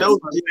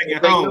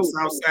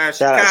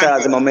 shout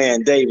out to my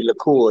man David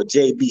LaCour,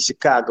 JB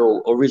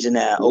Chicago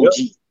original OG.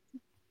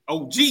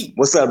 OG.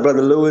 What's up,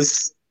 brother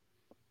Lewis?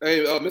 Hey,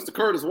 Mr.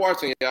 Curtis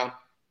watching y'all.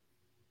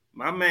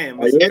 My man,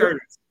 Mr.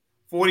 Curtis.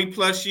 40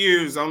 plus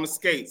years on the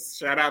skates.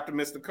 Shout out to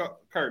Mr.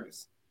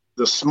 Curtis.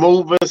 The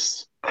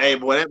smoothest. Hey,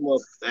 boy,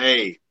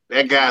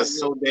 that guy's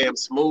so damn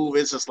smooth.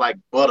 It's just like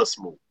butter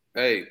smooth.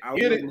 Hey, I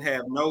wouldn't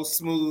have no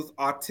smooth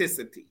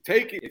articity.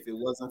 Take it if it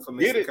wasn't for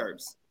Mr.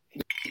 Curtis.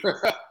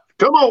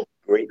 Come on.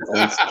 Great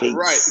on skates.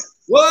 Right.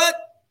 What?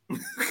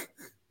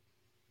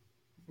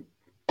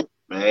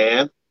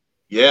 Man.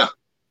 Yeah.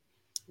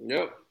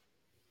 Yep.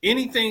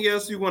 Anything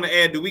else you want to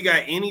add? Do we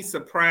got any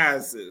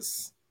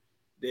surprises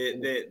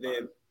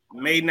that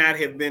may not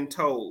have been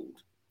told?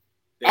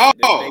 That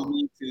they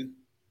need to.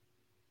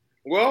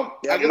 Well,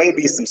 there may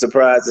be some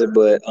surprises,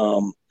 but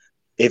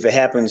if it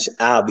happens,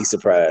 I'll be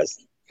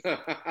surprised.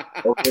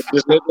 Okay,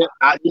 just let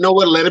that. You know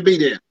what? Let it be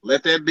there.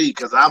 Let that be,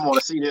 because I want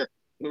to see that.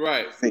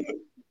 Right.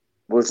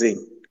 We'll see.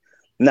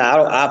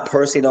 No, I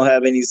personally don't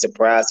have any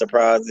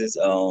surprises.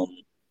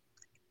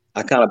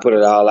 I kind of put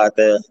it all out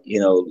there.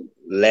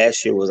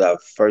 Last year was our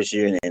first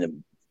year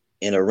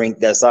in a rink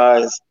that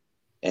size,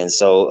 and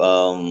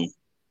so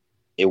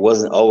it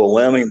wasn't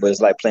overwhelming. But it's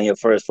like playing your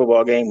first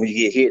football game. When you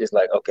get hit, it's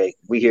like, okay,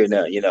 we here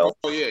now.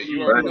 Oh yeah,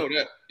 you already know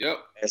that. Yep.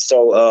 And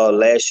so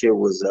last year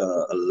was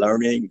a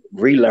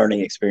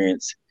relearning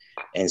experience,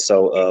 and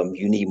so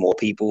you need more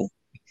people.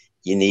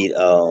 You need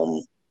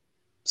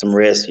some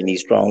rest. You need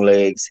strong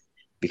legs,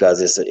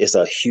 because it's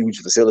a huge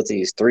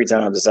facility. It's 3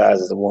 times the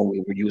size as the one we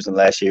were using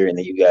last year, and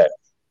then you got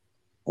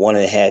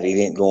 1.5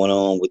 event going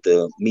on with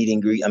the meet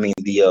and greet. I mean,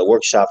 the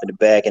workshop in the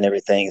back and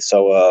everything.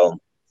 So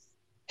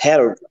had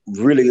a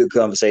really good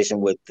conversation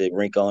with the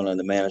rink owner and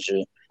the manager,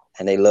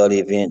 and they love the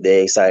event.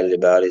 They're excited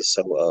about it.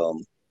 So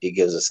it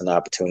gives us an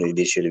opportunity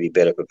this year to be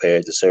better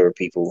prepared to serve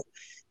people,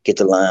 get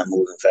the line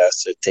moving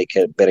faster, take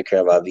better care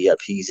of our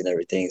VIPs and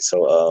everything.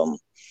 So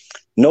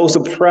no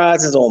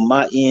surprises on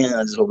my end.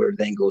 I just hope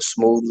everything goes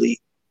smoothly.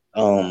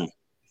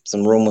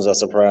 Some rumors or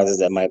surprises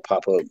that might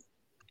pop up.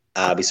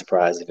 I'll be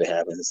surprised if it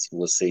happens.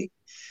 We'll see.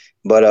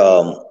 But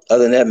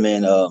other than that,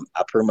 man,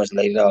 I pretty much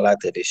laid it all out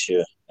there this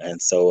year.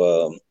 And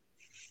so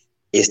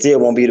it still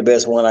won't be the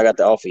best one I got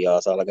to offer y'all.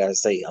 That's all I got to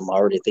say. I'm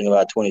already thinking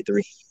about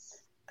 23.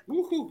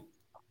 Woohoo.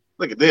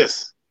 Look at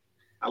this.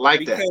 I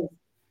like that.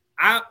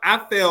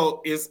 I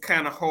felt it's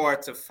kind of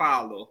hard to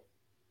follow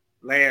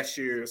last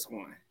year's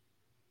one.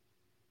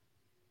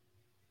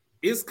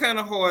 It's kind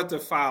of hard to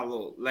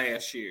follow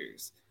last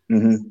year's.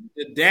 Mm-hmm.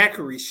 The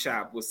daiquiri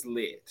shop was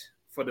lit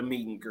for the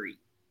meet and greet.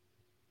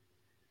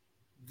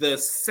 The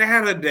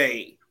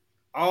Saturday,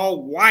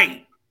 all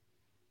white.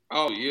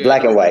 Oh yeah.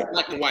 Black and white.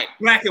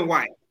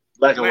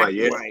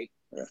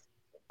 Yeah.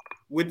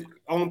 With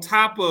on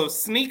top of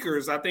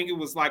sneakers, I think it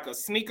was like a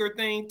sneaker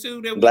thing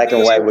too. That black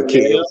and white with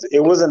kids.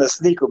 It wasn't a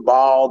sneaker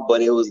ball,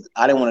 but it was.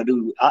 I didn't want to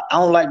do. I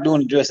don't like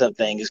doing the dress up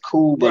thing. It's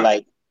cool, but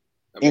like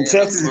in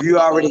Texas, if you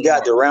already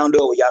got the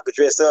roundup where y'all could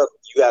dress up,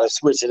 you got to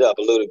switch it up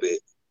a little bit,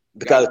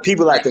 because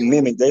people like to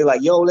mimic. They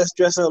like, yo, let's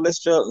dress up.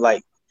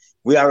 Like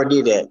we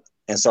already did that,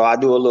 and so I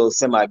do a little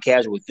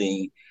semi-casual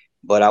thing,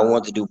 but I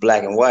want to do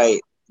black and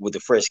white with the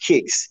fresh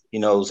kicks,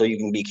 so you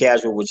can be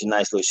casual with your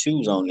nice little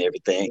shoes on and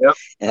everything,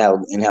 and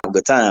have a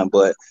good time.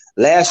 But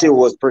last year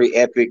was pretty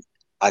epic.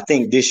 I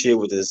think this year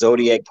with the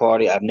Zodiac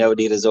party, I've never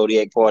did a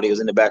Zodiac party. It was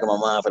in the back of my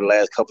mind for the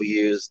last couple of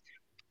years.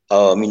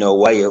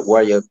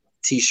 Wear your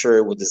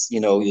T-shirt with this,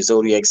 your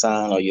Zodiac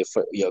sign or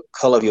your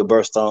color of your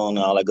birthstone and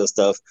all that good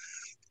stuff.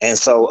 And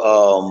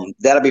so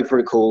that'll be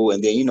pretty cool.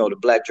 And then the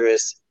black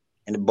dress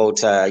and the bow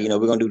tie. We're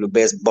gonna do the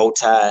best bow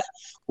tie.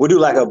 We'll do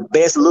like a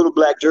best little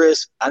black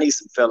dress. I need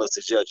some fellas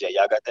to judge that.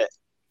 Y'all got that?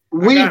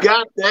 We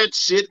got that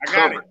shit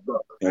covered, bro.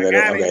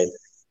 Okay.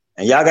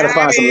 And y'all gotta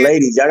find some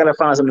ladies. Y'all gotta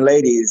find some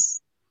ladies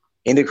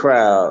in the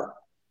crowd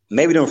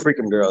maybe them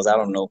freaking girls. I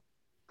don't know.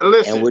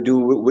 Listen, And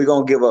we're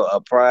gonna give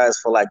a prize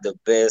for like the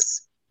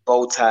best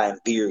bow tie and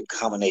beard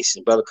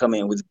combination. Brother come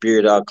in with his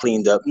beard all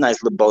cleaned up,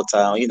 nice little bow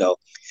tie on, you know.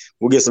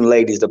 We'll get some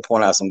ladies to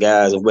point out some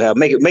guys, and we'll have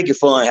make it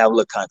fun, have a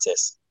little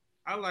contest.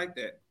 I like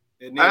that.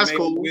 And then that's maybe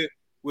cool.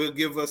 we'll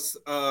give us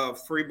a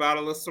free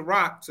bottle of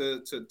Ciroc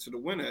to the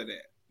winner of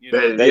that. You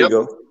know? There you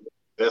go.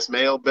 Best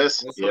male,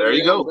 best. That's There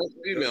you go. Best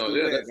female.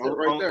 Yeah, that's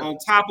right there. On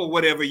top of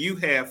whatever you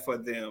have for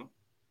them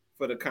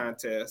for the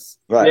contest.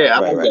 Right. Yeah,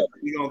 right.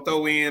 We're gonna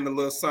throw in a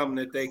little something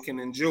that they can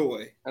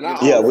enjoy. And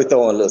we're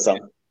throwing a little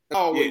something. I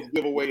always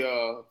give away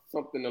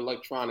something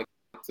electronic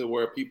to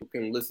where people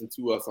can listen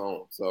to us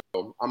on. So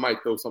I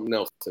might throw something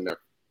else in there.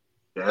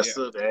 That's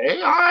all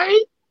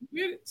right.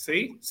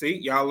 See,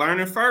 y'all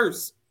learning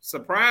first.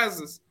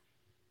 Surprises.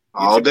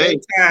 All day.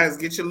 Ties,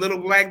 get your little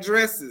black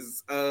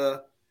dresses.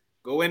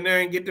 Go in there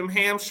and get them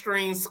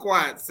hamstring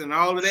squats and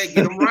all of that.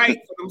 Get them right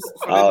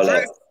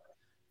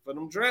for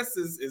them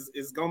dresses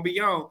is gonna be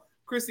on.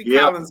 Chrissy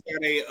Collins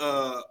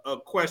got a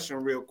question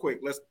real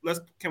quick. Let's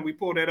can we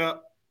pull that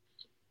up?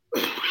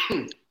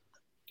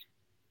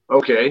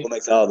 Okay. What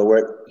makes all the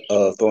work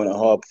of throwing a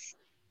harp,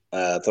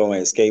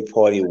 throwing a skate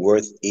party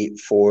worth it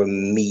for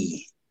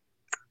me?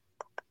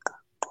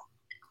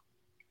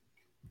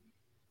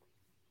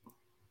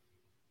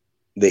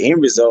 The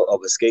end result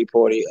of a skate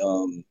party,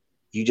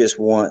 you just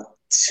want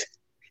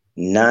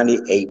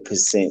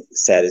 98%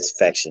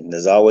 satisfaction.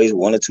 There's always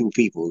one or two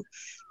people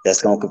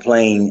that's gonna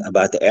complain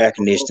about the air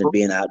conditioner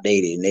being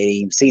outdated and they didn't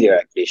even see their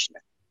air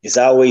conditioner. It's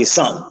always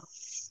something.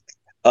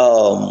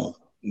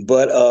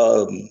 But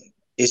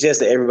it's just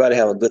that everybody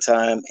have a good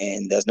time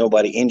and there's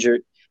nobody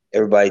injured.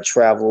 Everybody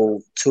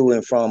travel to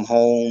and from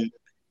home.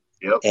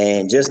 Yep.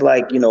 And just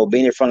like, you know,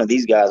 being in front of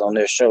these guys on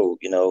their show,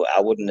 you know, I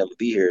wouldn't never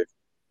be here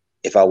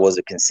if I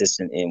wasn't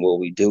consistent in what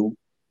we do.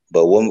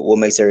 But what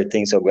makes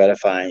everything so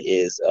gratifying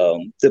is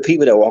the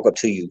people that walk up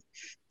to you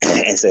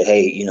and say,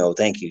 hey, you know,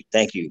 thank you.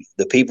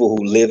 The people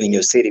who live in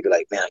your city be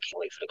like, man, I can't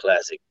wait for the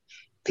classic.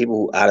 People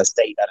who out of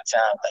state, out of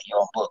town, like, yo,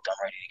 I'm booked, I'm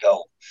ready to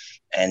go.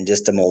 And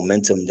just the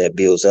momentum that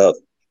builds up.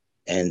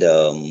 And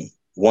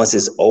once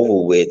it's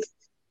over with,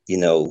 you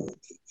know,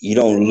 you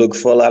don't look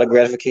for a lot of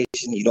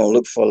gratification. You don't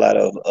look for a lot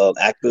of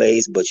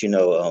accolades, but, you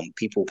know,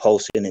 people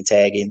posting and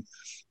tagging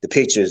the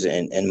pictures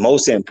and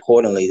most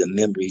importantly, the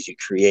memories you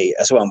create.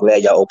 That's why I'm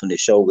glad y'all opened the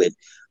show with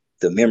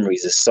the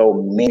memories. There's so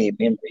many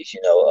memories,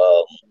 you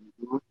know,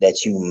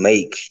 that you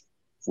make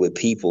with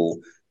people,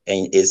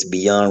 and it's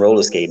beyond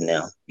roller skating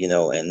now, you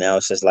know, and now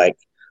it's just like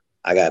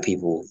I got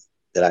people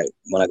that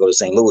when I go to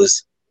St.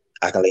 Louis,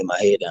 I can lay my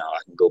head down.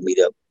 I can go meet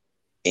up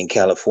in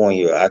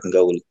California. I can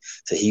go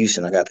to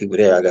Houston. I got people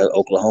there. I got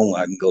Oklahoma.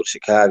 I can go to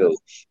Chicago,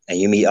 and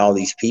you meet all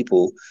these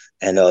people.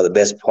 And the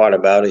best part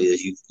about it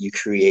is you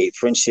create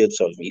friendships,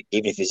 or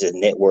even if it's just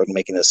network,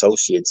 making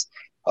associates.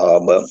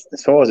 But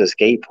as far as a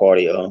skate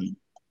party,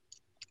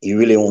 you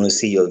really want to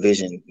see your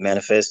vision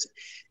manifest,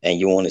 and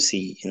you want to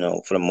see, you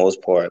know, for the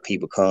most part,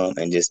 people come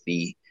and just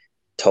be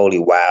totally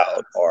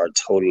wild or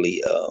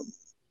totally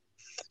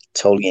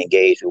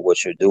engaged with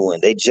what you're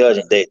doing. They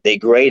judging, they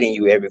grading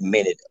you every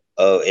minute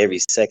of every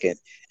second,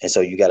 and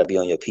so you got to be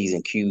on your P's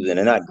and Q's. And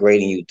they're not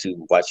grading you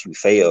to watch you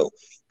fail,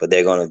 but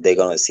they're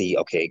gonna see,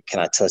 okay, can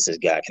I touch this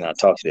guy? Can I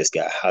talk to this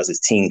guy? How's his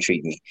team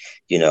treat me?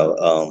 You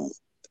know,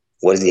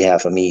 what does he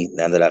have for me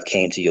now that I've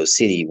came to your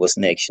city? What's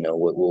next? You know,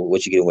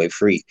 what you get away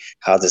free?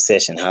 How's the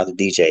session? How's the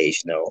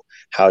DJs? You know,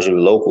 how's your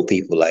local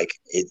people? Like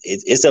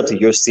it's up to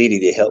your city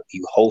to help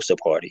you host a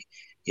party.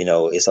 You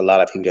know, it's a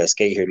lot of people that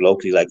skate here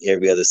locally, like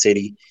every other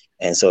city,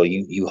 and so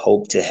you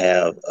hope to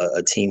have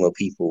a team of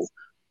people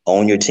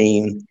on your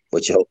team,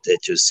 but you hope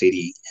that your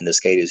city and the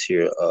skaters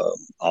here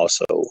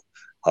also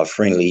are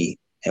friendly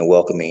and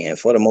welcoming. And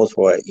for the most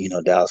part, you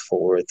know,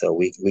 Dallas-Fort Worth,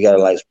 we got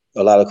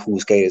a lot of cool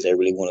skaters that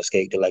really want to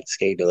skate. They like to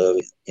skate. They love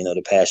it, you know,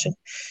 the passion.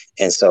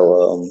 And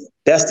so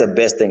that's the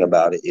best thing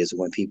about it, is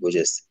when people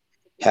just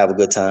have a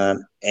good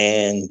time,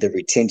 and the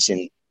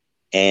retention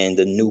and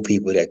the new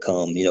people that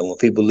come. You know, when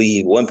people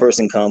leave, one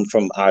person come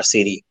from our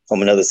city,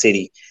 from another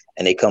city,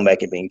 and they come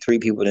back and bring 3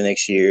 people the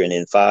next year, and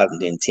then 5,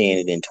 and then 10,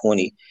 and then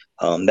 20.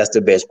 That's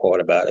the best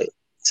part about it,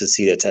 to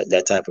see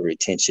that type of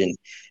retention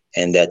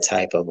and that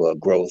type of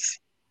growth.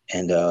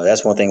 And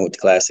that's one thing with the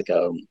Classic.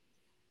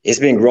 It's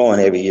been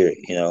growing every year.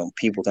 You know,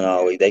 people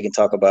they can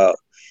talk about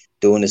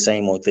doing the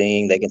same old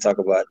thing. They can talk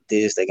about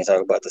this. They can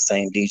talk about the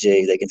same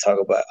DJ. They can talk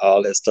about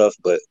all that stuff.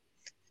 But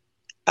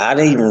I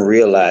didn't even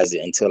realize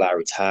it until I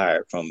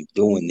retired from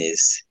doing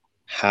this,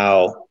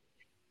 how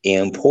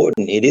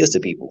important it is to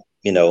people,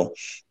 you know.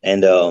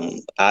 And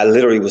I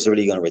literally was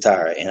really going to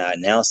retire, and I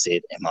announced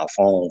it, and my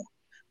phone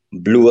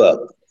blew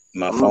up.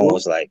 My phone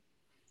was like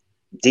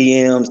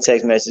DMs,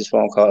 text messages,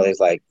 phone calls. It's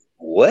like,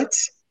 what?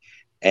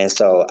 And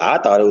so I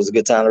thought it was a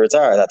good time to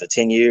retire after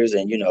 10 years.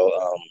 And, you know,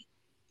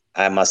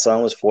 my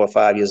son was 4 or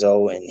 5 years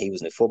old, and he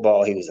was in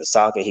football, he was in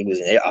soccer, he was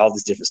in all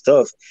this different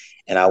stuff.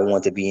 And I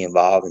wanted to be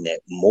involved in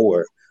that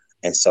more.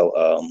 And so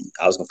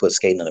I was going to put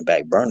skating on the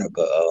back burner.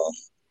 But,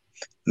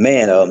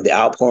 man, the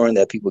outpouring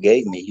that people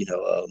gave me, you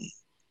know,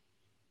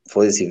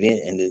 for this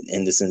event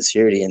and the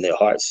sincerity in their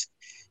hearts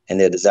and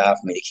their desire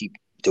for me to keep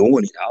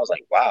doing it. I was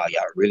like, wow,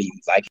 y'all really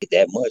like it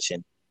that much.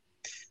 And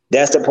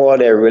that's the part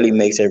that really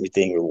makes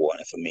everything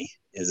rewarding for me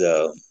is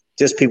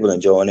just people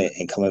enjoying it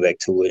and coming back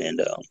to it.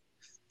 And,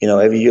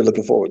 every year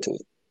looking forward to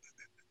it.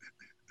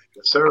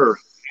 Yes, sir.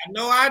 I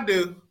know I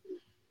do.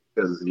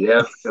 Because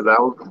I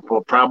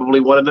was probably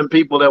one of them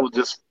people that was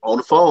just on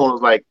the phone. I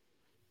was like,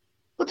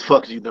 what the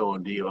fuck are you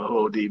doing, D?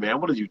 Oh, D,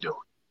 man, what are you doing?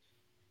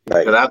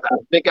 Right. I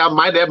think that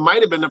might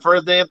have been the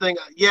first damn thing.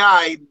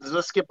 Yeah,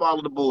 let's skip all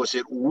of the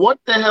bullshit. What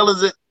the hell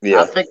is it?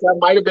 Yeah. I think that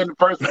might have been the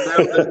first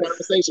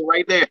conversation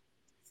right there.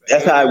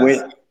 That's how I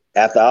went.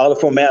 After all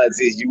the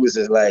formalities, you was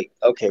just like,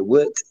 okay,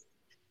 what?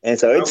 And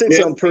so it took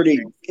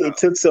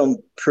some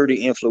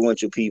pretty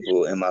influential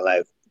people in my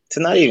life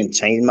to not even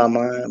change my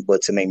mind,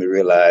 but to make me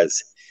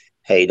realize,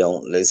 hey,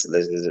 let's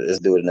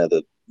do it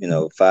another,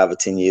 5 or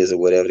 10 years or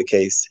whatever the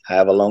case,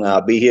 however long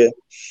I'll be here.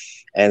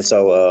 And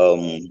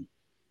so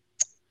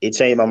it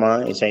changed my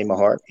mind, it changed my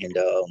heart, and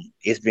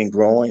it's been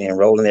growing and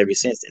rolling ever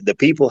since. The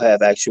people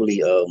have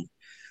actually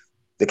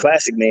the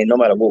classic, man, no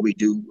matter what we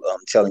do,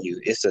 I'm telling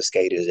you, it's the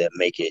skaters that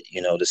make it.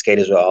 The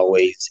skaters are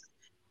always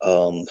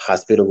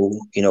hospitable.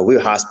 We're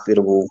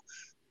hospitable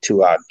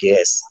to our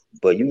guests,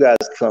 but you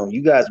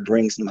guys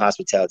bring some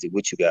hospitality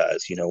with you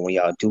guys. When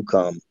y'all do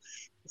come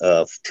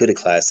to the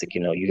classic,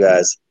 you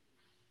guys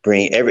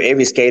bring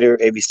every skater,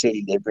 every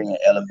city, they bring an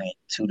element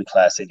to the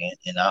classic,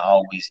 and I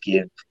always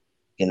give,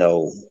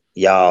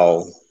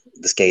 y'all,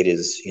 the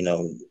skaters,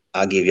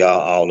 I give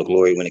y'all all the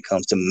glory when it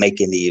comes to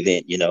making the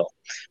event.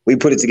 We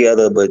put it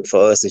together, but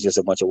for us, it's just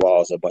a bunch of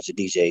walls, a bunch of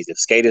DJs. If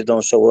skaters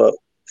don't show up,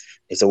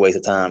 it's a waste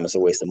of time. It's a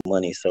waste of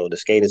money. So the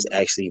skaters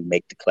actually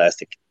make the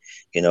classic.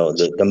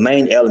 The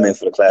main element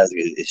for the classic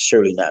is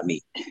surely not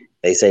me.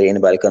 They say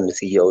anybody come to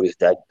see Otis,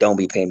 that don't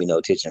be paying me no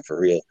attention for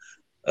real.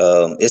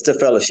 It's the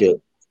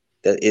fellowship.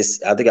 I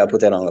think I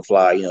put that on the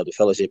fly. The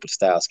fellowship of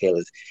style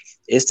scalers.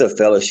 It's the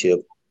fellowship.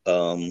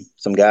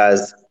 Some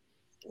guys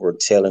were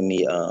telling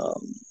me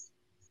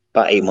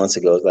about 8 months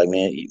ago, it's like,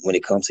 man, when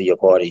it comes to your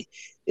party,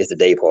 it's the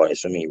day parties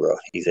for me, bro.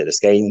 He said the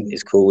skating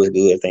is cool, it's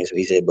good, everything. So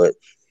he said, but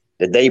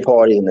the day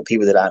party and the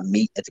people that I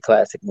meet at the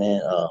classic,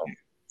 man,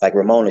 like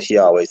Ramona, she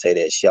always say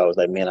that. She always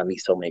like, man, I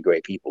meet so many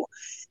great people.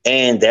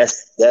 And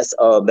that's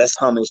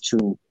homage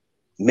to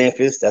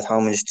Memphis, that's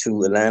homage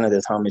to Atlanta,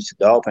 that's homage to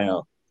Dog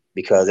Pound,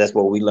 because that's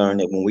what we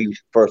learned that when we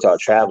first started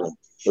traveling,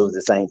 it was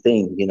the same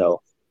thing,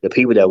 the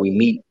people that we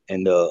meet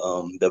and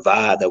the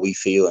vibe that we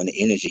feel and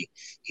the energy,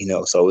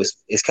 so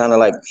it's kind of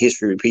like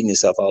history repeating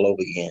itself all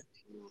over again.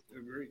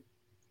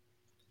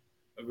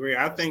 Agree.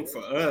 I think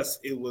for us,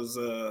 it was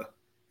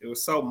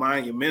so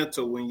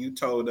monumental when you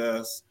told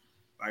us,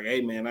 like,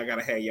 hey man, I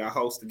gotta have y'all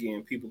host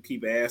again. People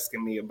keep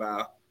asking me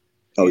about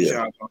y'all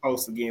gonna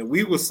host again.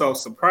 We were so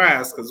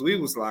surprised because we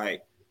was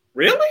like,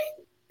 really?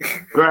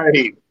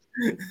 Right.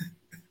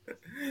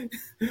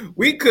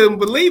 We couldn't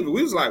believe it.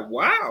 We was like,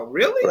 wow,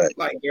 really? Right.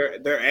 Like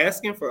they're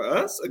asking for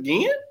us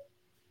again?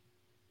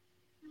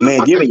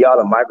 Man, giving y'all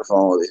the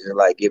microphone is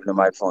like giving the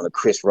microphone to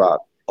Chris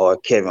Rock or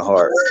Kevin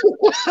Hart.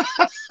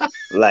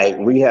 Like,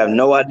 we have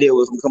no idea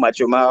what's gonna come out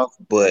your mouth,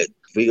 but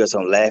we just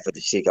gonna laugh at the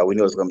shit because we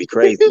know it's gonna be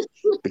crazy.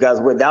 Because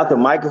without the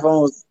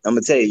microphones, I'm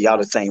gonna tell you, y'all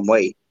the same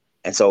way.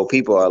 And so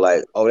people are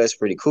like, oh, that's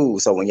pretty cool.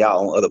 So when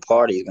y'all on other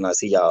parties, when I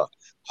see y'all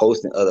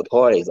hosting other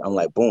parties, I'm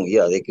like, boom,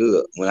 yeah, they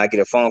good. When I get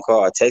a phone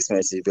call or text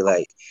message, be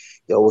like,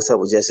 yo, what's up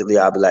with Jesse Lee?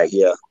 I'll be like,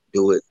 yeah,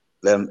 do it.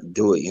 Let them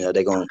do it.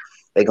 They're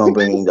gonna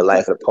bring the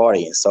life of the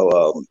party. And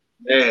so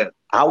man,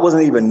 I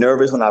wasn't even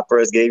nervous when I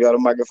first gave y'all the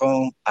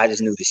microphone. I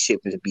just knew the shit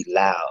would be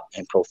loud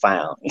and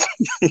profound.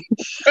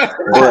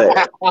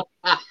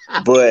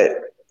 but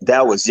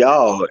that was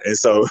y'all. And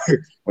so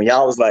when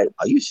y'all was like,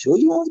 are you sure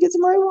you want to get the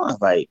microphone? I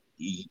was like,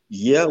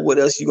 yeah, what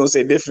else you gonna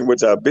say different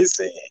what y'all been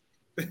saying?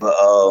 But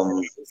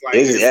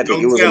it was epic.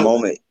 It was a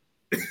moment.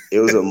 It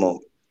was a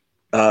moment.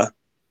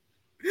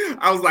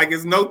 I was like,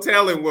 it's no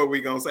telling what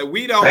we're gonna say.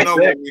 We don't know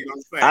what we're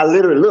gonna say.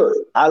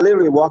 I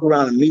literally walk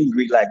around and meet and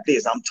greet like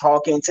this. I'm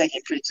talking,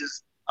 taking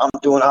pictures, I'm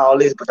doing all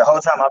this, but the whole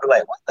time I'll be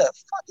like, what the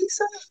fuck he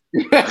saying?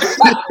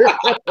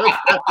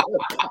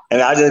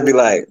 And I just be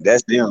like,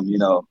 that's them,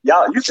 Y'all,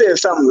 you said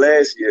something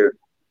last year.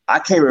 I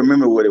can't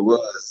remember what it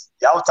was.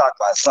 Y'all was talking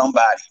about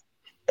somebody.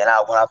 And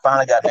when I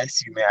finally got next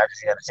to you, man, I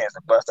just had a chance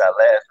to bust out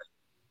laughing.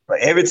 But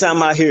every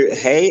time I hear,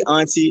 hey,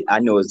 auntie, I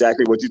know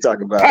exactly what you're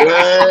talking about.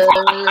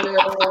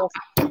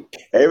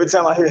 Every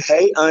time I hear,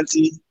 hey,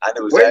 auntie, I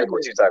know exactly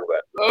what you're talking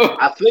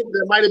about. I think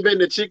there might have been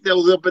the chick that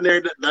was up in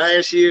there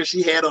last year.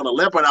 She had on a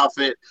leopard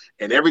outfit.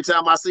 And every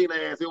time I seen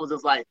her ass, it was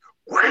just like,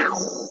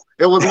 wow.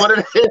 It was one of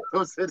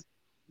the...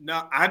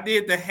 No, I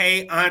did the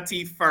hey,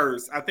 auntie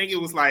first. I think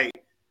it was like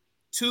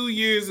 2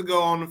 years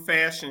ago on the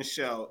fashion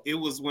show. It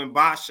was when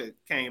Basha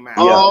came out.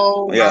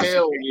 Oh, yeah.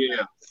 Hell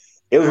yeah.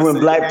 It was when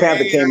Black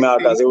Panther came out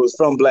because it was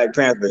from Black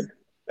Panther.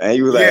 And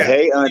he was like,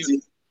 hey,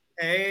 auntie.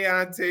 Hey,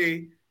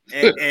 auntie.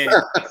 And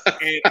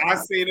I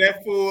see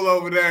that fool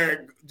over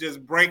there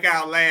just break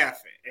out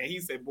laughing. And he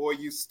said, boy,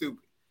 you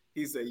stupid.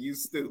 He said, you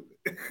stupid.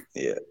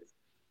 Yeah.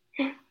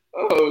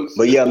 Oh shit.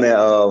 But yeah,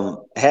 man,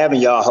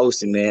 having y'all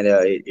hosting, man,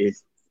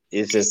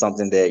 it's just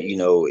something that, you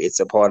know, it's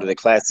a part of the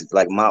classic,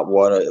 like mop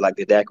water, like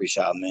the daiquiri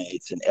shop, man.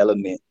 It's an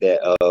element that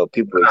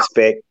people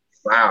expect.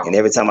 Wow. And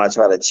every time I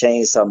try to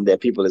change something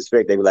that people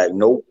expect, they be like,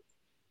 nope.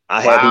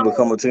 I have people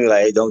coming to me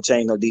like, hey, don't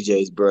change no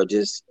DJs, bro.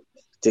 Just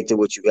stick to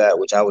what you got,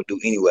 which I would do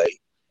anyway.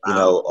 You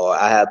know, or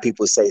I have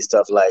people say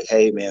stuff like,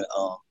 hey, man,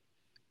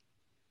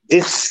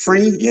 this is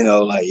free, you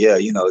know, like, yeah,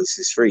 you know, this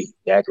is free.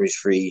 Daiquiri's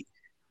free.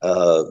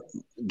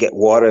 Get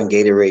water and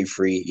Gatorade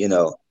free, you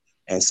know.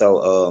 And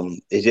so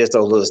it's just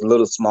those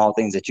little small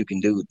things that you can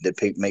do that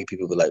make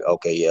people be like,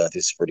 okay, yeah,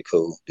 this is pretty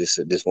cool. This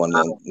one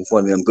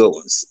of them good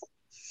ones.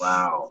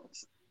 Wow.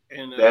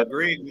 And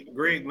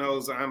Greg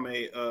knows I'm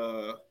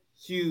a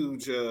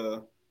huge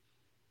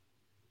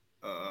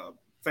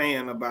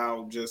fan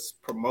about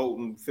just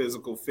promoting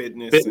physical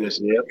fitness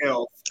and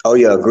health. Oh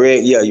yeah,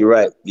 Greg. Yeah, you're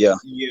right. Yeah,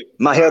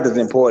 my health is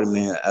important,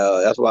 man.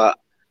 That's why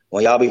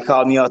when y'all be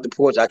calling me off the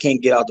porch, I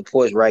can't get off the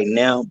porch right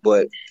now.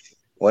 But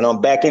when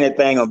I'm back in that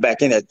thing, I'm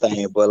back in that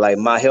thing. But like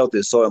my health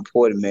is so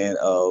important, man.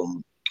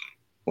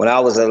 When I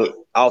was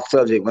off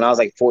subject, when I was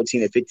like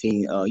 14 or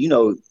 15, you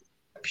know,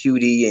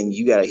 Pewdie, and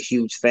you got a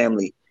huge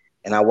family.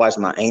 And I watched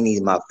my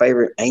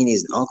favorite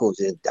aunties and uncles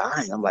just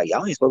dying. I'm like,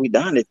 y'all ain't supposed to be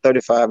dying at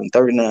 35 and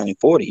 39 and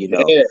 40, you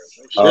know. Yeah,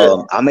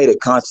 sure. I made a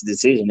conscious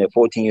decision at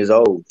 14 years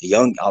old.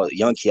 I was a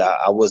young kid.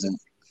 I wasn't,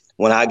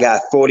 when I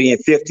got 40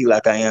 and 50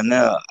 like I am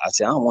now, I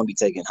said, I don't want to be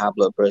taking high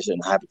blood pressure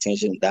and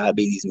hypertension,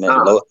 diabetes,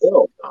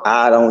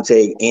 I don't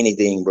take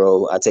anything,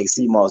 bro. I take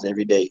CMOS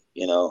every day,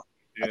 you know.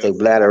 I take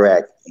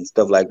Bladerac and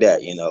stuff like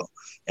that, you know.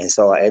 And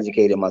so I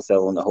educated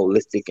myself on the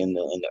holistic and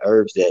the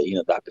herbs that, you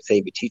know, Dr.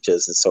 Fabi teaches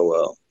us. And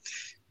so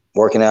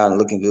working out and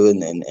looking good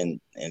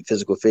and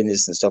physical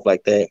fitness and stuff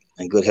like that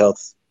and good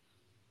health,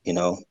 you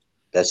know,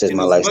 that's just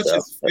my lifestyle.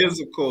 As much as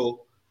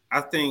physical, I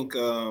think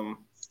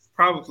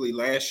probably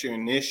last year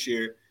and this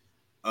year,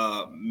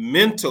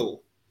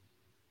 mental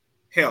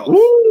health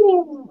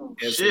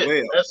as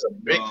well. That's a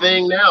big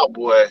thing now,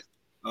 boy.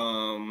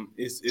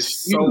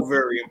 It's so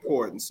very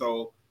important.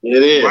 So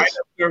it is right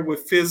up there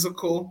with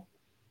physical,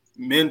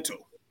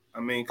 mental.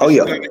 I mean, because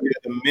you got to get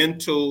the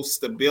mental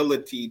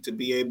stability to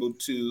be able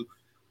to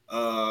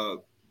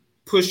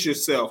push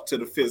yourself to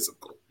the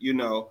physical. You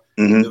know,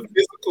 the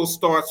physical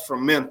starts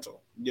from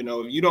mental. You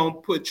know, if you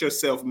don't put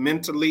yourself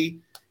mentally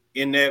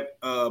in that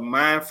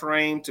mind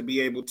frame to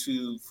be able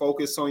to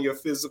focus on your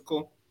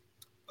physical,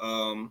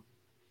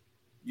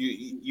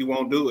 you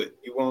won't do it.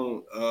 You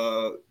won't.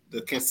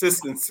 The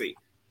consistency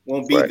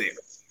won't be there.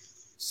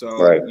 So you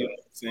know what I'm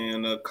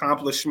saying,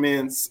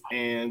 accomplishments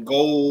and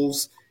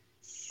goals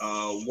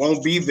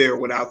won't be there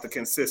without the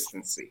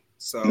consistency.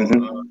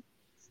 So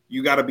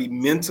you got to be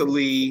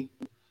mentally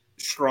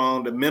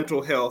strong. The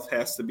mental health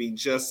has to be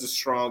just as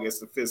strong as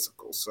the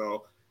physical.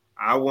 So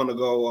I want to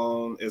go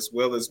on as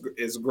well as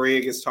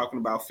Greg is talking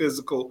about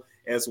physical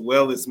as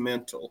well as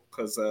mental,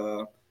 because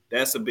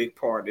that's a big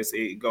part.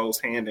 It goes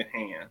hand in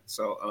hand.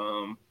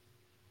 So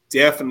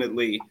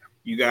definitely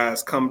you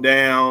guys come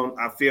down.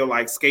 I feel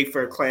like Skate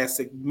Fair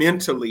Classic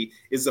mentally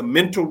is a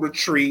mental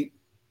retreat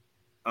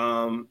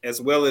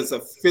as well as a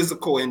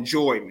physical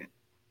enjoyment.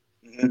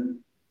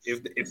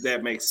 If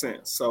that makes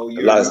sense. So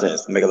make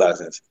a lot of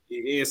sense.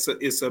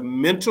 It's a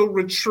mental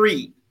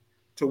retreat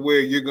to where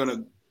you're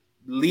gonna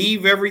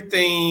leave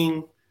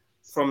everything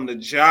from the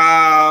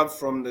job,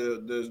 from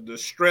the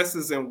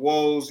stresses and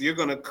woes. You're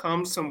gonna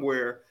come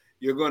somewhere.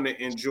 You're gonna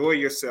enjoy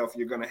yourself.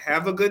 You're gonna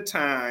have a good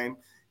time.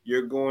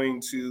 You're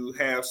going to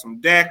have some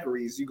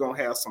daiquiris. You're gonna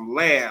have some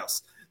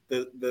laughs.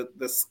 The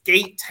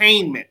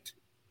skate-tainment.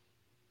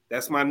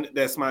 That's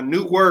my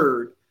new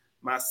word.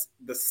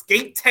 The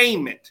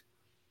skate-tainment.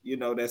 You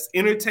know, that's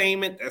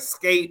entertainment, that's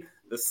skate.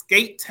 The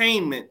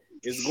skate-tainment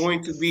is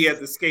going to be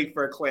at the Skate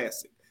Fair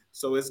Classic.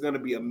 So it's going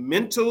to be a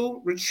mental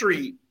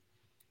retreat,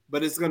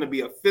 but it's going to be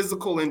a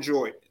physical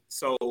enjoyment.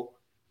 So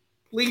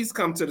please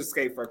come to the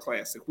Skate Fair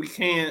Classic. We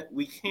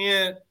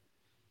can't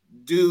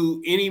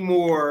do any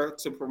more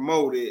to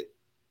promote it.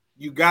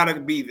 You got to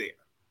be there.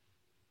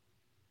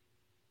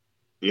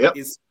 Yep.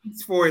 It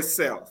speaks for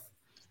itself.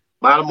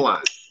 Bottom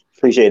line.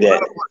 Appreciate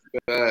that.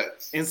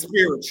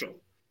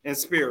 And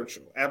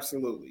spiritual,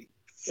 absolutely.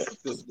 Yes,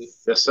 sir.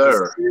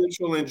 The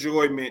spiritual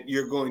enjoyment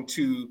you're going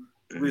to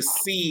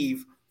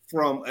receive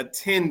from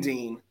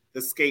attending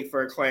the Skate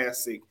Fair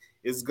Classic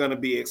is going to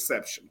be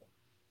exceptional.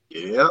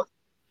 Yeah,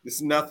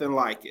 it's nothing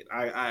like it.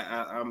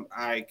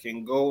 I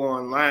can go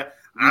online.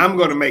 I'm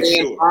going to make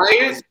sure.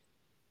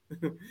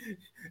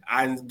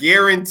 I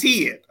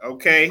guarantee it.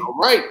 Okay. All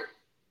right.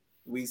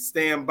 We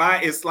stand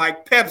by. It's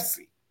like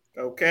Pepsi.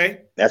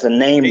 Okay. That's a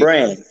name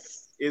brand.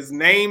 Is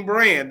name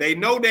brand. They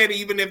know that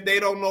even if they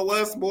don't know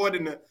us more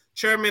than the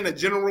chairman of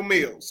General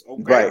Mills.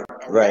 Okay?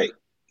 Right.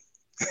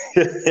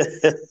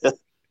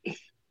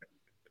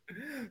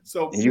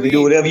 So you can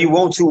do whatever you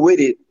want to with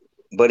it,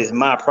 but it's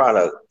my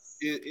product.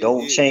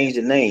 Don't change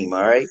the name,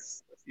 all right?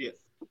 Yeah.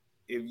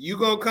 If you're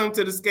going to come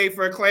to the Skate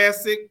Fair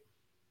Classic,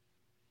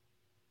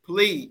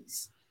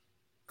 please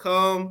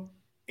come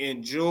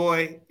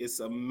enjoy.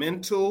 It's a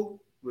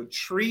mental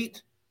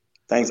retreat.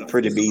 Thanks,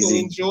 Pretty physical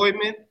BZ.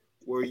 enjoyment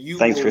where you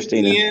Thanks, will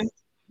Christina.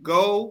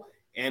 go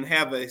and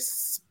have a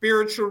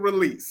spiritual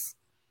release.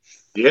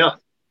 Yeah.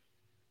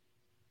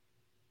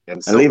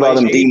 And leave all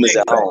them demons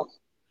at home.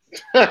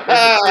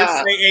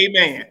 Just say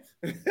amen.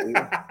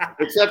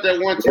 Except that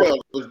 112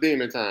 was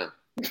demon time.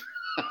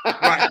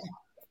 Right.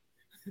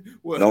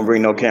 Well, Don't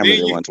bring no cameras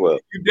at 112.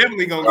 You're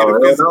definitely gonna get a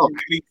physical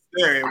release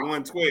there at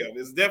 112.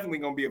 It's definitely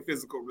gonna be a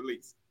physical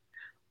release.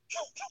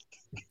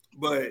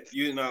 But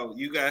you know,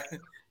 you got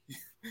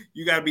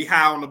to be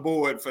high on the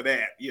board for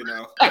that. You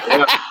know.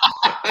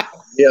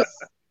 Yeah.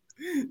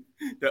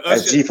 The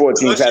usher,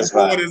 G14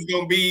 classified. board is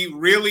gonna be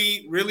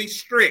really, really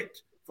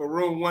strict for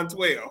room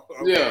 112.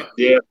 Okay?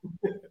 Yeah.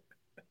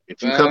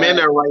 If you come in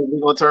there right,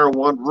 we're gonna turn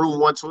room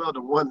 112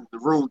 to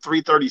room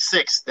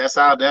 336. That's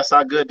how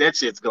good that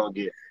shit's gonna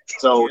get.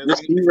 So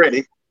just be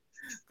ready.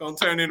 Gonna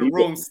turn into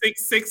room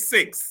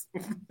 666.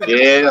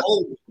 Yeah.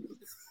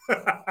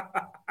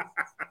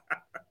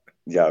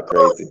 Y'all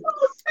crazy.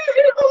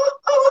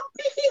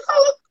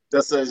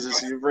 That's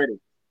just you ready.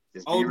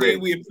 OD,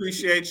 we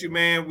appreciate you,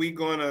 man. We're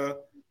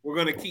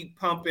gonna keep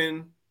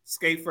pumping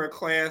Skate for a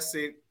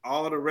Classic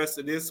all the rest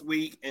of this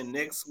week and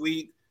next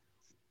week.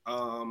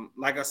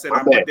 Like I said,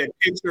 I put that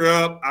picture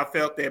up. I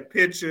felt that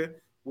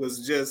picture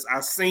was just, I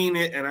seen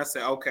it and I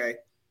said, okay,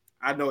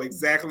 I know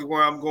exactly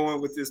where I'm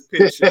going with this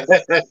picture.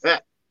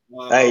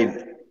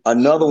 Hey,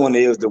 another one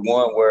is the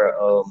one where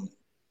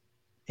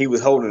he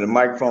was holding the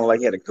microphone like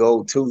he had a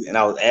gold tooth, and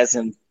I was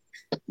asking,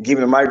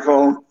 giving the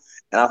microphone,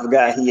 and I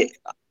forgot I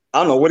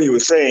don't know what he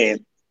was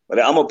saying, but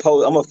I'm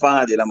gonna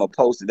find it. I'm gonna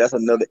post it. That's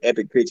another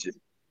epic picture.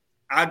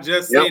 I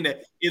just seen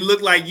that. It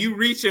looked like you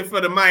reaching for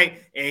the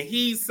mic, and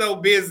he's so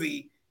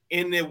busy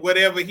in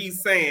whatever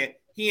he's saying,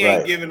 he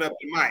ain't giving up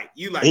the mic.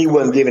 He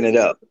wasn't giving it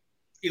up.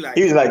 He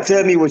was like,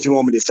 "Tell me what you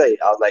want me to say."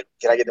 I was like,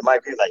 "Can I get the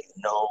mic?" He's like,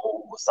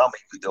 "No,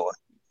 something you doing."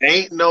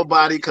 Ain't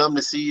nobody come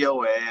to see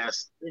your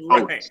ass.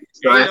 Right.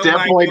 So at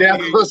that point, that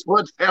was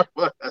what that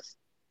was.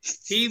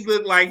 He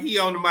looked like he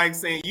on the mic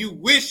saying, "You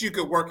wish you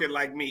could work it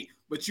like me,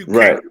 but you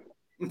can't."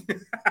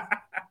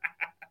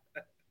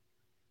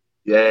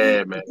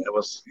 Yeah, man.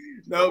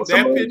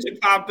 That picture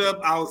popped up.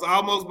 I was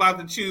almost about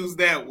to choose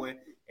that one.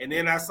 And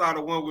then I saw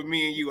the one with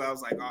me and you. I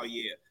was like, oh,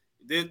 yeah,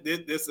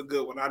 this is a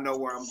good one. I know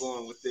where I'm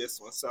going with this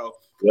one. So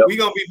we're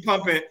going to be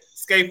pumping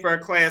Skate for a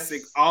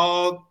Classic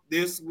all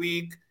this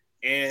week.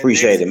 And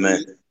appreciate it,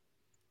 man.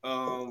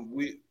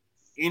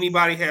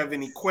 Anybody have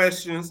any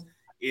questions?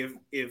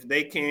 If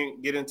they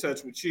can't get in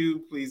touch with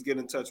you, please get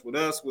in touch with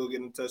us. We'll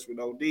get in touch with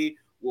OD.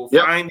 We'll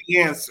find the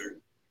answer.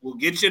 We'll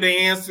get you the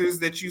answers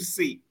that you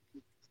seek.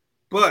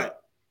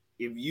 But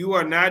if you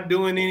are not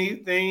doing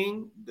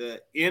anything the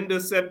end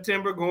of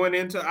September going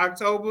into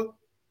October,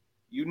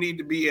 you need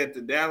to be at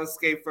the Dallas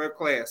Skate for a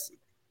Classic.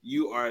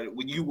 You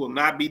will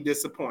not be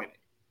disappointed.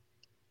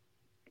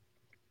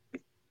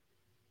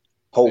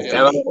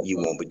 Hopefully you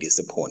won't be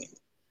disappointed.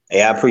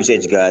 Hey, I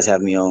appreciate you guys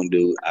having me on,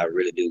 dude. I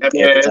really do.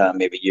 Every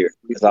time, every year.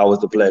 It's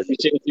always a pleasure.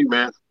 Appreciate you,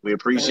 man. We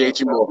appreciate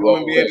you more. We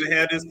wouldn't be able to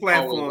have this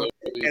platform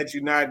had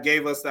you not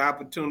gave us the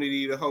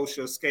opportunity to host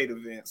your skate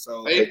event.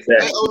 So, hey,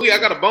 OD, I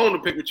got a bone to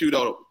pick with you,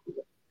 though.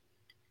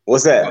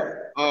 What's that?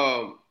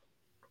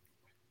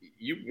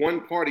 You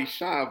one party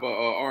shy of a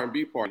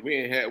R&B party.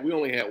 We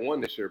only had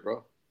one this year,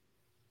 bro.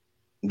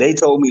 They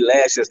told me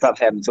last year stop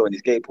having so many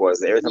skate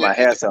parties. Every time I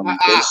had something,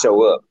 they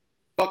show up.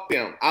 Fuck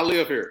them. I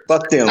live here.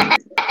 Fuck them.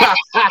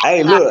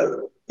 Hey,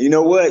 look. You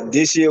know what?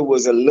 This year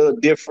was a little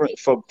different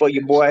for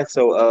your boy.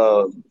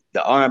 So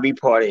the R&B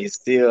party is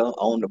still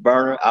on the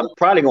burner. I'm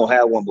probably gonna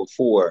have one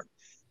before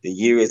the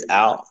year is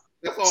out.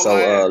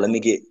 So let me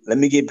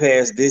get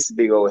past this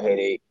big old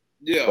headache.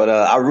 Yeah. But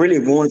I really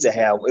wanted to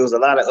have. It was a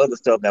lot of other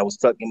stuff that was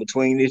stuck in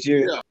between this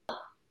year. Yeah.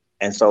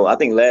 And so I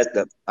think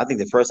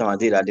the first time I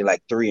did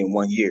like 3 in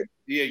 1 year.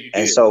 Yeah, you did.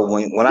 And so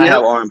when I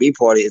have R&B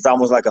party, it's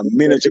almost like a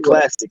miniature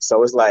classic.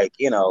 So it's like,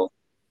 don't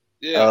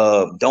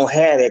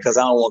have that because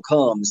I don't want to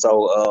come.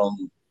 So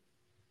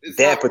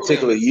that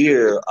particular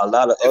year, a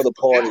lot of other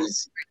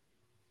parties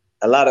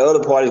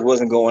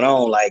wasn't going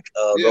on. Like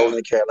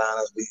Rolling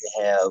Carolinas, we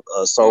didn't have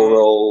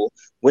Soro.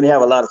 We didn't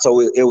have a lot of. So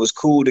it was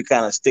cool to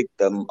kind of stick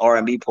the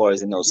R&B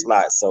parties in those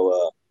slots.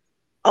 So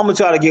I'm gonna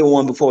try to get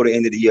one before the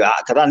end of the year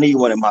because I need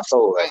one in my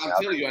soul right now.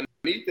 I'm telling you, I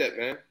need that,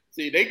 man.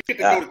 See, they get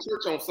to go to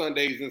church on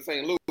Sundays in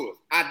St. Louis.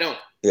 I don't.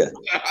 Yeah,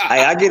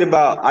 I get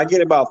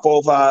about 4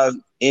 or 5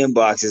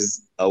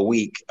 inboxes a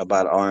week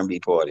about an R&B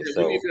party. Yeah,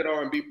 so we need that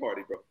R&B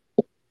party, bro.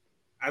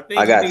 I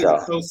think you need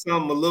to throw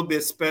something a little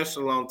bit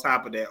special on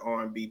top of that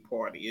R&B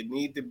party. It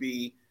need to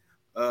be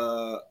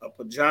a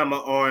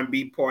pajama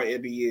R&B party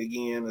every year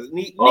again.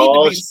 Need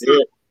to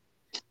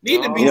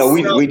be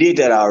something. We did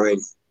that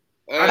already.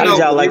 How did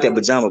y'all like that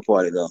pajama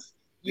party though?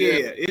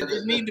 Yeah,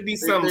 it need to be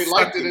something. They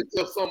liked it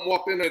until something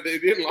walked in there they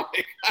didn't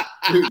like.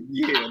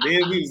 Yeah,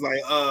 then we was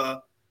like,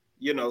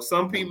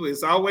 some people,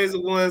 it's always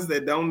the ones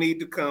that don't need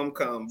to come,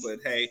 but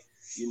hey,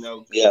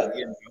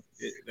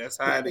 that's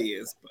how it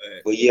is.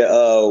 But yeah,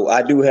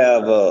 I do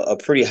have a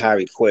pretty high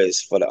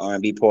request for the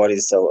R&B party.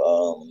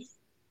 So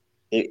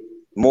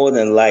more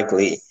than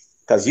likely,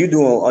 because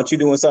aren't you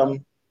doing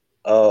something?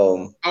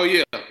 Oh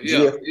yeah.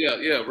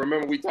 GF?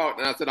 Remember we talked,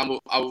 and I said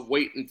I would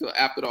wait until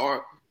after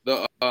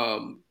the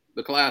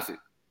classic.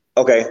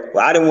 Okay.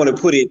 Well, I didn't want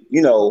to put it,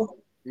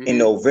 Mm-hmm. in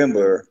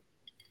November,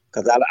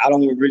 because I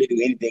don't really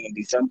do anything in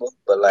December.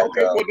 But like,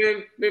 okay,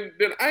 well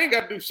then I ain't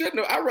got to do shit.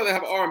 No, I'd rather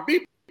have an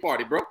R&B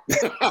party, bro.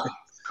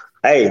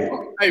 hey,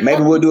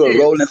 maybe we'll do a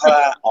Rolling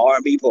High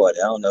R&B party.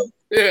 I don't know.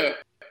 Yeah,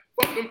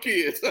 fuck them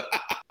kids.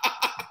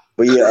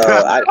 But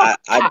yeah,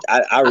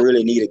 I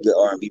really need a good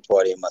R&B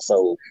party in my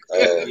soul.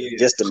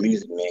 Just the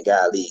music, man.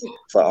 Golly,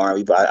 for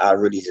R&B, but I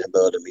really just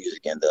love the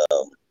music, and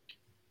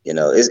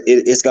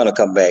it's gonna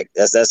come back.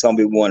 That's gonna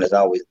be one that's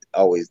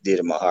always did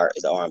in my heart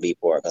is the R&B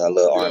part, because I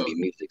love R&B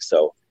music.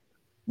 So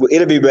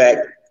it'll be back,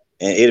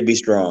 and it'll be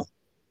strong.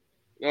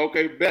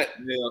 Okay, bet.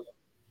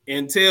 Yeah.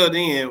 Until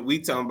then, we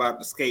talking about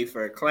the Skate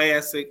Fair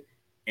Classic,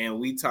 and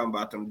we talking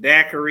about them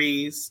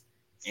daiquiris,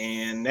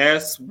 and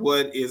that's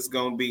what it's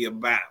gonna be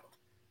about.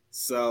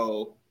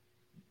 So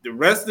the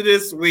rest of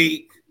this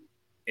week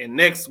and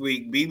next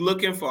week, be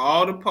looking for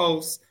all the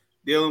posts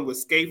dealing with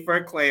Skate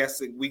Fair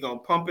Classic. We're going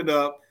to pump it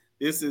up.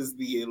 This is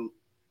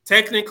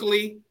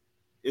technically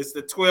it's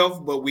the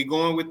 12th, but we're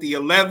going with the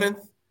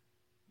 11th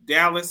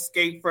Dallas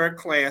Skate Fair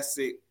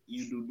Classic.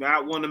 You do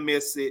not want to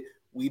miss it.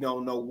 We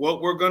don't know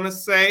what we're going to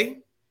say,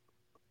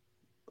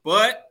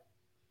 but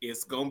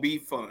it's going to be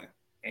fun.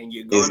 And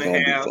you're going to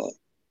have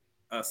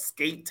a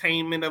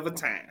skate-tainment of a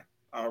time.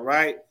 All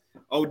right?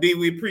 OD,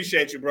 we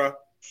appreciate you, bro.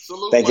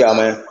 Salute. Thank y'all,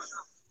 man.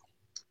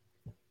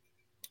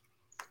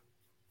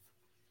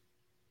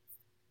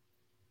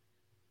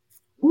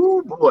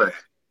 Woo, boy.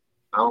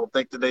 I don't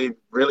think that they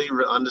really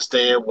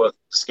understand what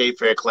Skate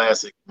Fair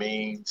Classic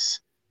means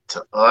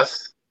to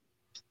us,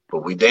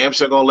 but we damn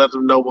sure gonna let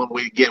them know when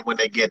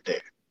they get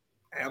there.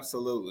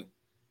 Absolutely.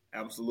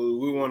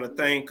 We want to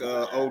thank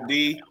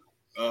OD,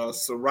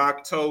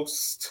 Ciroc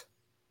Toast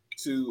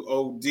to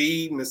OD,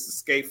 Mr.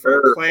 Skate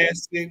Fair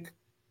Classic.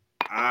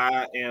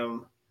 I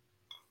am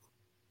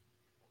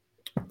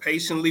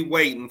patiently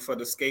waiting for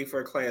the Skate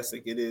Fair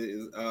Classic. It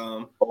is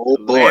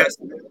last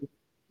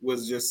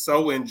was just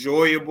so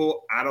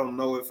enjoyable. I don't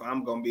know if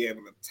I'm gonna be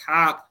able to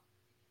top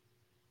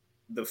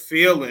the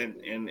feeling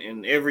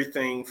and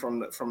everything from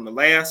the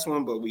last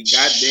one, but we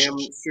goddamn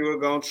sure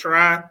gonna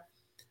try.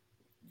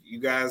 You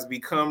guys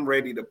become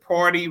ready to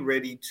party,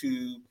 ready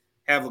to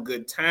have a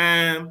good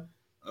time.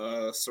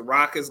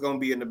 Ciroc is gonna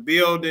be in the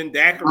building.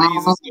 Daiquiris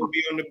is gonna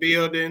be in the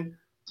building.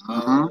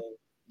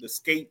 The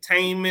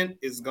skate-tainment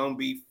is gonna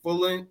be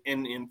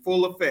in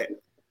full effect.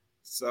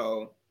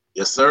 So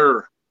yes,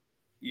 sir.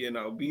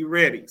 Be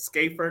ready.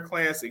 Skate Fair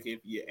Classic.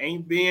 If you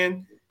ain't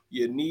been,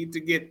 you need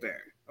to get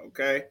there.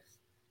 Okay.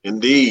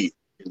 Indeed.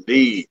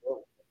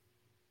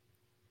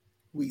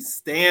 We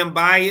stand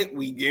by it.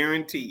 We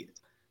guarantee it.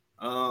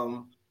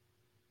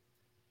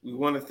 We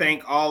want to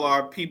thank all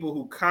our people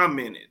who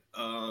commented.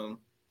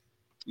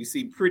 We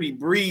see Pretty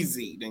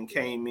Breezy then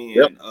came in.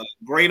 Yep.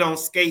 Great on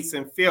Skates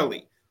in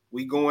Philly.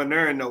 We going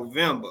there in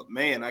November.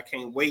 Man, I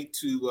can't wait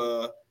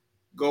to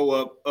go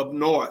up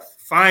north.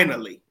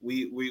 Finally,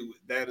 we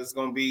that is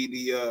going to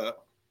be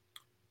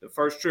the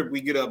first trip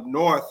we get up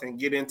north and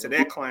get into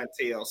that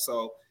clientele.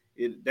 So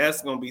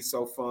that's going to be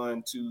so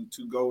fun to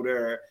go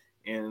there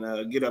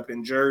and get up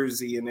in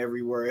Jersey and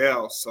everywhere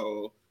else.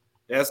 So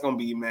that's going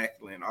to be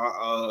immaculate.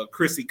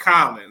 Chrissy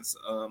Collins,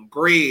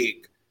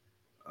 Greg,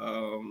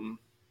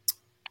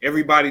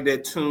 everybody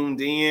that tuned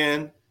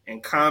in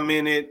and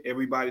commented,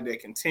 everybody that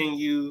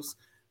continues,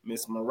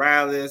 Miss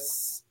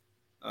Morales.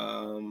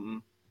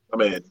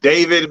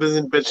 David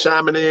has been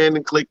chiming in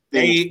and clicked.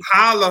 Hey,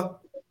 holla.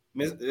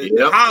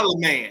 Holla,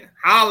 man.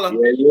 Holla.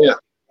 Yeah.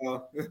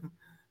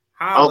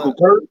 Holla.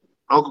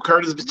 Uncle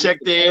Kurt has been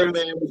checked in,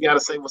 man. We got to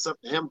say what's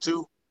up to him,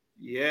 too.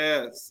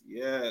 Yes.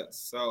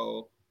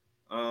 So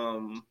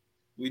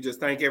we just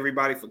thank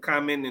everybody for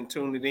coming and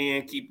tuning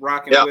in. Keep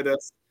rocking with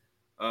us.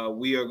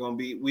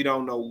 We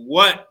don't know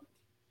what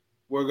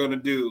we're going to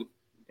do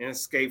in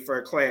Skate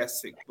Fair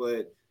Classic,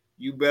 but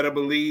you better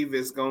believe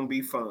it's going to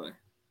be fun.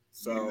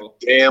 So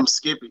damn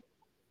Skippy.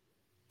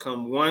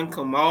 Come one,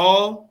 come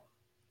all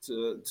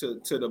to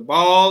the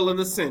ball of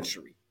the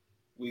century.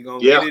 We're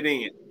going to get it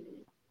in.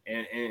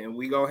 And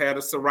we're going to have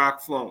the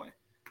Ciroc flowing.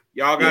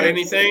 Y'all got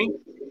anything?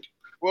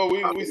 Well,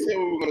 we said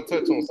we were going to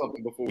touch on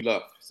something before we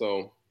left.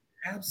 So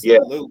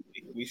absolutely.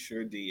 We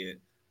sure did.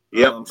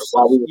 Yep. That's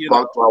why we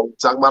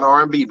talking about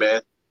R&B,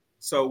 man.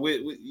 So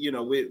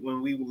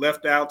when we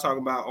left out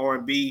talking about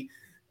R&B,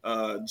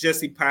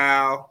 Jesse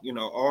Powell,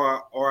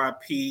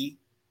 RIP,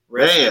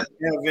 rest in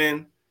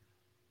heaven.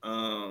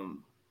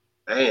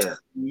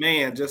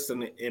 Man, just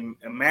an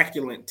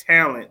immaculate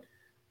talent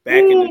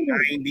back in the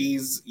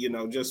 90s.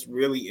 Just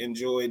really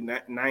enjoyed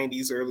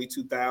 90s, early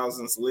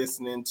 2000s,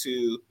 listening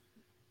to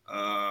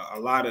a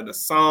lot of the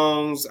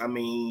songs. I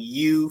mean,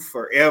 You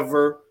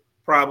Forever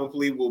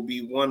probably will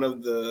be one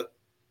of the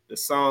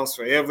songs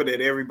forever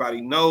that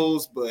everybody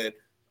knows, but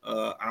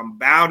I'm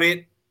About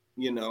It,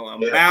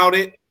 I'm About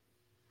It.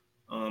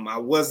 I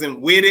wasn't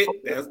with it.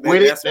 That's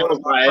one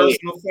of my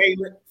personal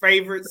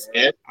favorites.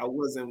 Yeah. I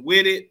wasn't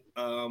with it.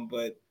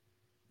 But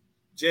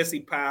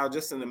Jesse Powell,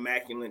 just an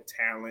immaculate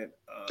talent.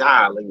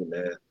 Golly,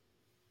 man.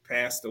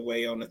 Passed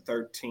away on the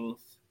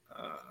 13th.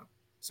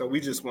 So we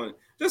just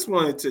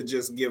wanted to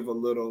just give a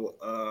little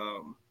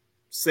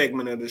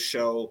segment of the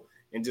show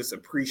and just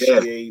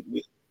appreciate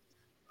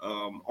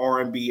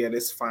R&B at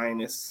its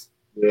finest.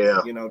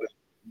 Yeah. You know,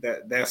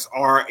 that's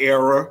our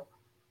era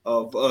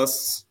of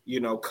us, you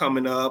know,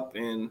 coming up,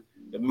 and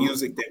the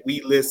music that we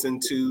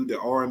listened to, the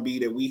R&B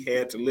that we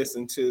had to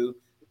listen to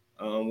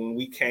when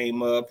we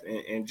came up,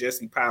 and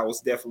Jesse Powell was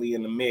definitely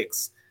in the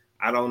mix.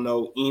 I don't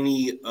know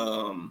any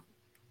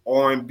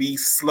R&B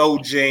slow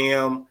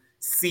jam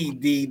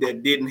CD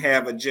that didn't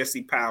have a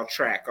Jesse Powell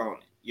track on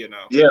it, you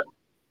know.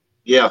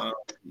 Yeah.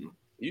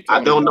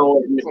 I don't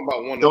know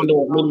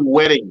many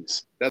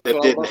weddings that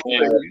didn't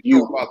have you.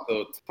 Talk about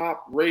the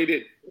top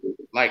rated,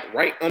 like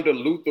right under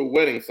Luther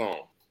wedding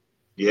song.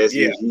 Yes,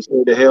 he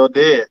said the hell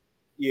did.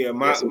 Yeah,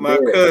 my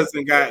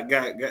cousin got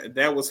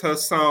that was her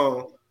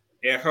song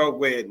at her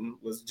wedding,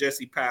 was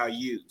Jesse Powell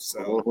used.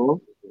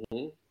 So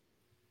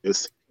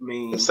it's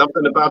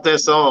something about that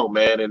song,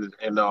 man, and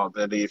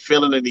the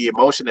feeling and the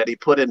emotion that he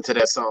put into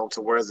that song,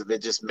 to whereas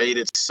it just made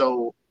it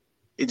so,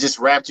 it just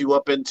wrapped you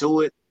up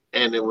into it,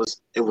 and it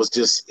was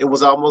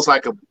almost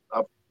like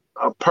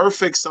a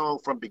perfect song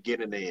from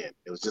beginning to end.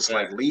 It was just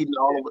like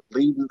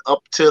leading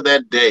up to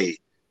that day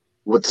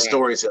with the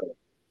storytelling.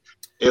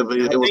 It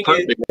was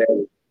perfect.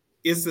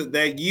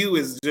 That You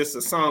is just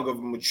a song of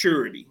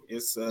maturity.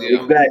 It's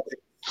exactly.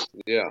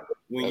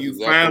 When you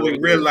finally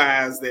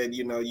realize that,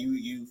 you know,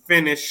 you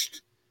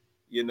finished,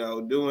 you know,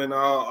 doing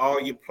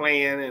all your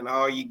plan and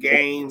all your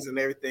games and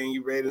everything,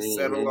 you ready to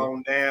settle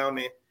on down,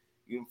 and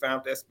you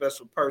found that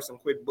special person,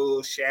 quit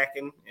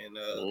bullshacking, and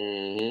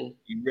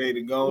you ready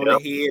to go on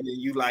ahead,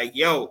 and you like,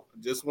 yo, I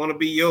just want to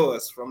be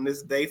yours from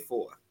this day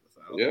forth.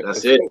 So,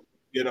 that's it.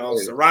 You know,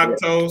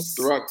 Soractos,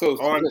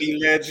 R&B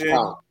legend,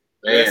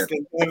 best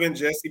in heaven,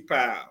 Jesse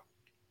Powell.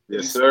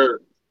 Yes, sir.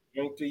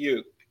 Thank to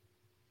you.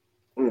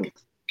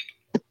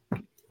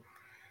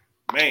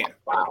 Man.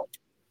 Wow.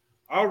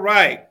 All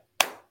right.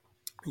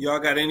 Y'all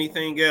got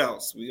anything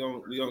else? We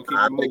gonna keep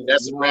I moving. think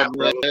that's a wrap,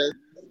 bro.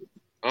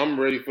 I'm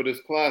ready for this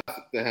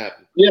classic to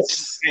happen.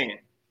 Yes. Man,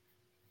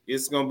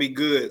 it's gonna be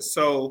good.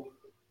 So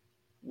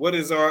what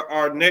is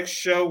our next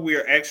show? We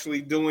are actually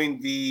doing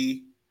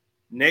the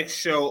next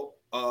show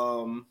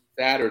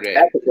Saturday.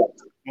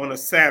 On a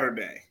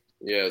Saturday.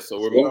 Yeah, so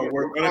we're going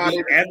to be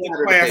at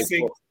the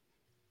Classic.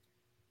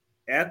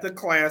 At the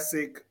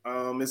Classic,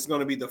 it's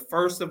going to be the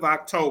 1st of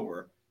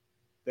October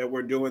that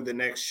we're doing the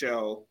next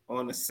show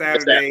on a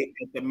Saturday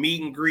at the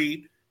meet and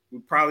greet.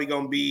 We're probably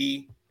going to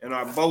be in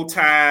our bow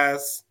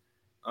ties.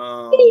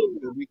 We're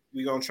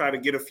going to try to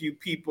get a few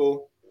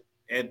people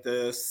at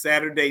the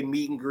Saturday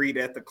meet and greet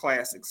at the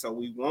Classic. So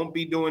we won't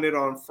be doing it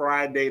on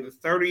Friday the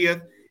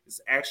 30th.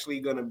 It's actually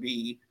going to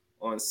be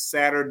on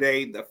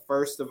Saturday, the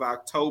 1st of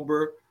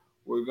October.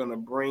 We're going to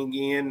bring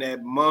in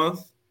that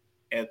month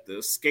at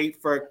the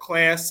Skate Fair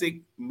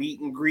Classic meet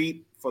and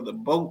greet for the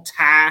bow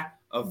tie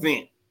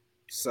event.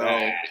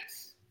 So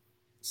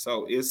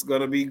it's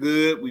going to be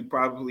good. We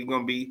probably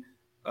going to be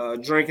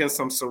drinking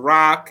some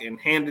Ciroc and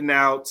handing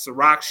out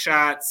Ciroc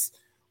shots.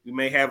 We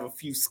may have a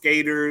few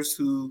skaters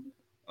who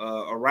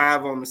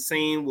arrive on the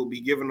scene. We'll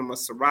be giving them a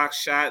Ciroc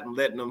shot and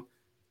letting them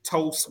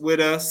toast with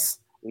us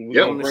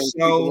on the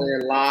show.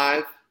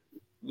 Live.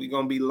 We're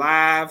going to be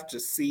live to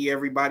see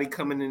everybody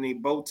coming in their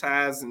bow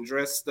ties and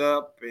dressed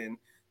up and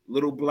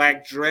little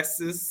black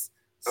dresses.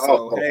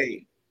 So,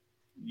 hey,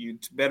 you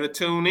better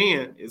tune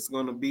in. It's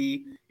going to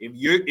be, if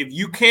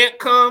you can't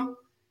come,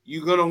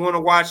 you're going to want to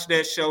watch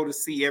that show to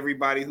see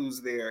everybody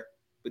who's there.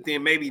 But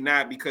then maybe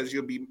not, because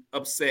you'll be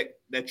upset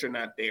that you're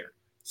not there.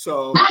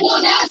 So,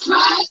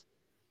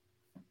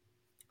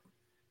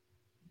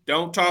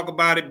 don't talk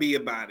about it, be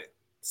about it.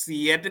 See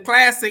you at the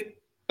Classic.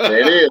 There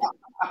it is.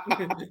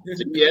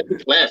 See you at the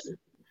Classic.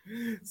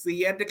 See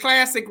you at the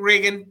Classic,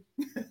 Riggin.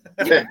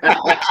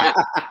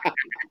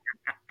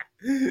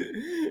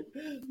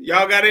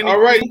 Y'all got any? All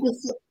right.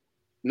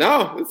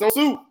 No, it's on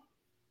Soup.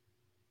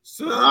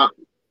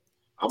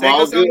 Take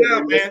us on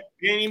out, man.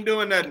 You ain't even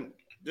doing nothing.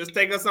 Just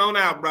take us on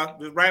out, bro.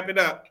 Just wrap it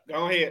up.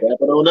 Go ahead. Wrap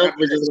it on up.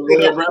 We're just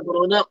going to wrap it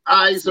on up.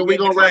 All right, so we're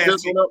going to wrap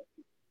this one up.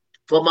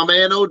 For my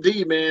man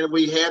OD, man,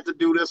 we had to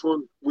do this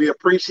one. We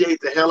appreciate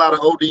the hell out of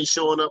OD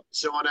showing up,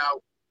 showing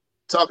out,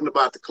 talking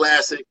about the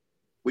Classic.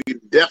 We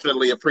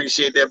definitely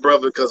appreciate that,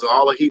 brother, because of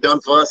all that he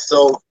done for us.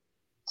 So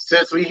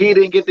since he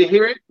didn't get to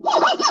hear it,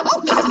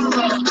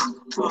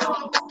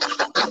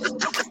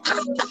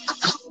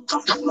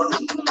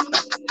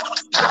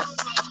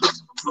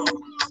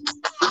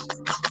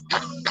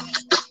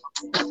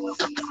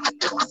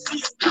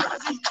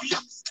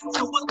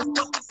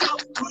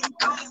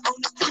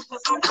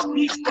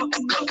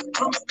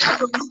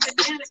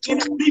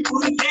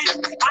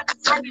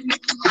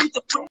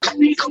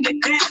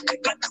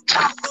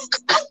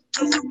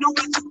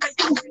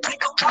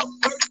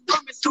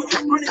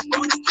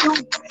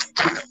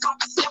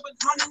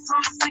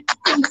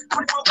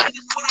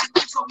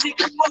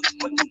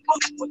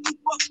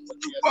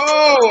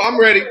 Oh, I'm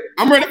ready.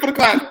 I'm ready for the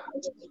class.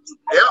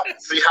 Yep.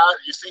 See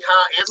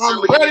how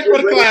instantly I'm ready for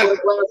the class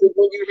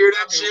when you hear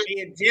that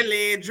shit. And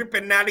jelly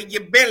dripping out of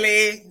your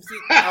belly.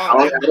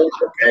 Okay.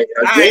 Hey,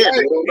 Again,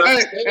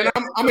 and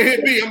I'm gonna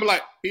hit B. I'm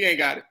like, he ain't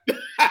got it.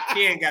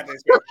 He ain't got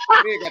that shit.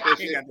 He ain't got that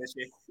He shit. ain't got that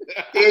shit.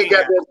 he ain't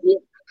got that shit.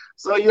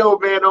 So, yo,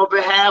 man, on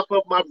behalf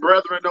of my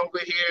brethren over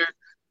here,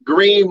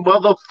 Green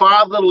Mother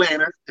Father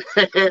Leonard,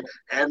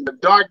 and the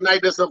Dark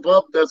Knight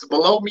that's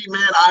below me,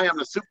 man, I am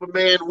the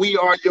Superman. We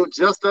are your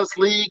Justice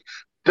League.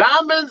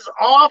 Diamonds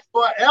are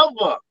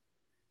forever.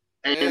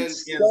 And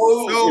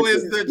so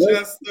is the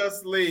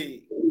Justice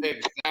League.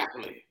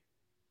 Exactly.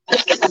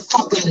 Let's get the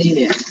fuck out of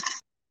here.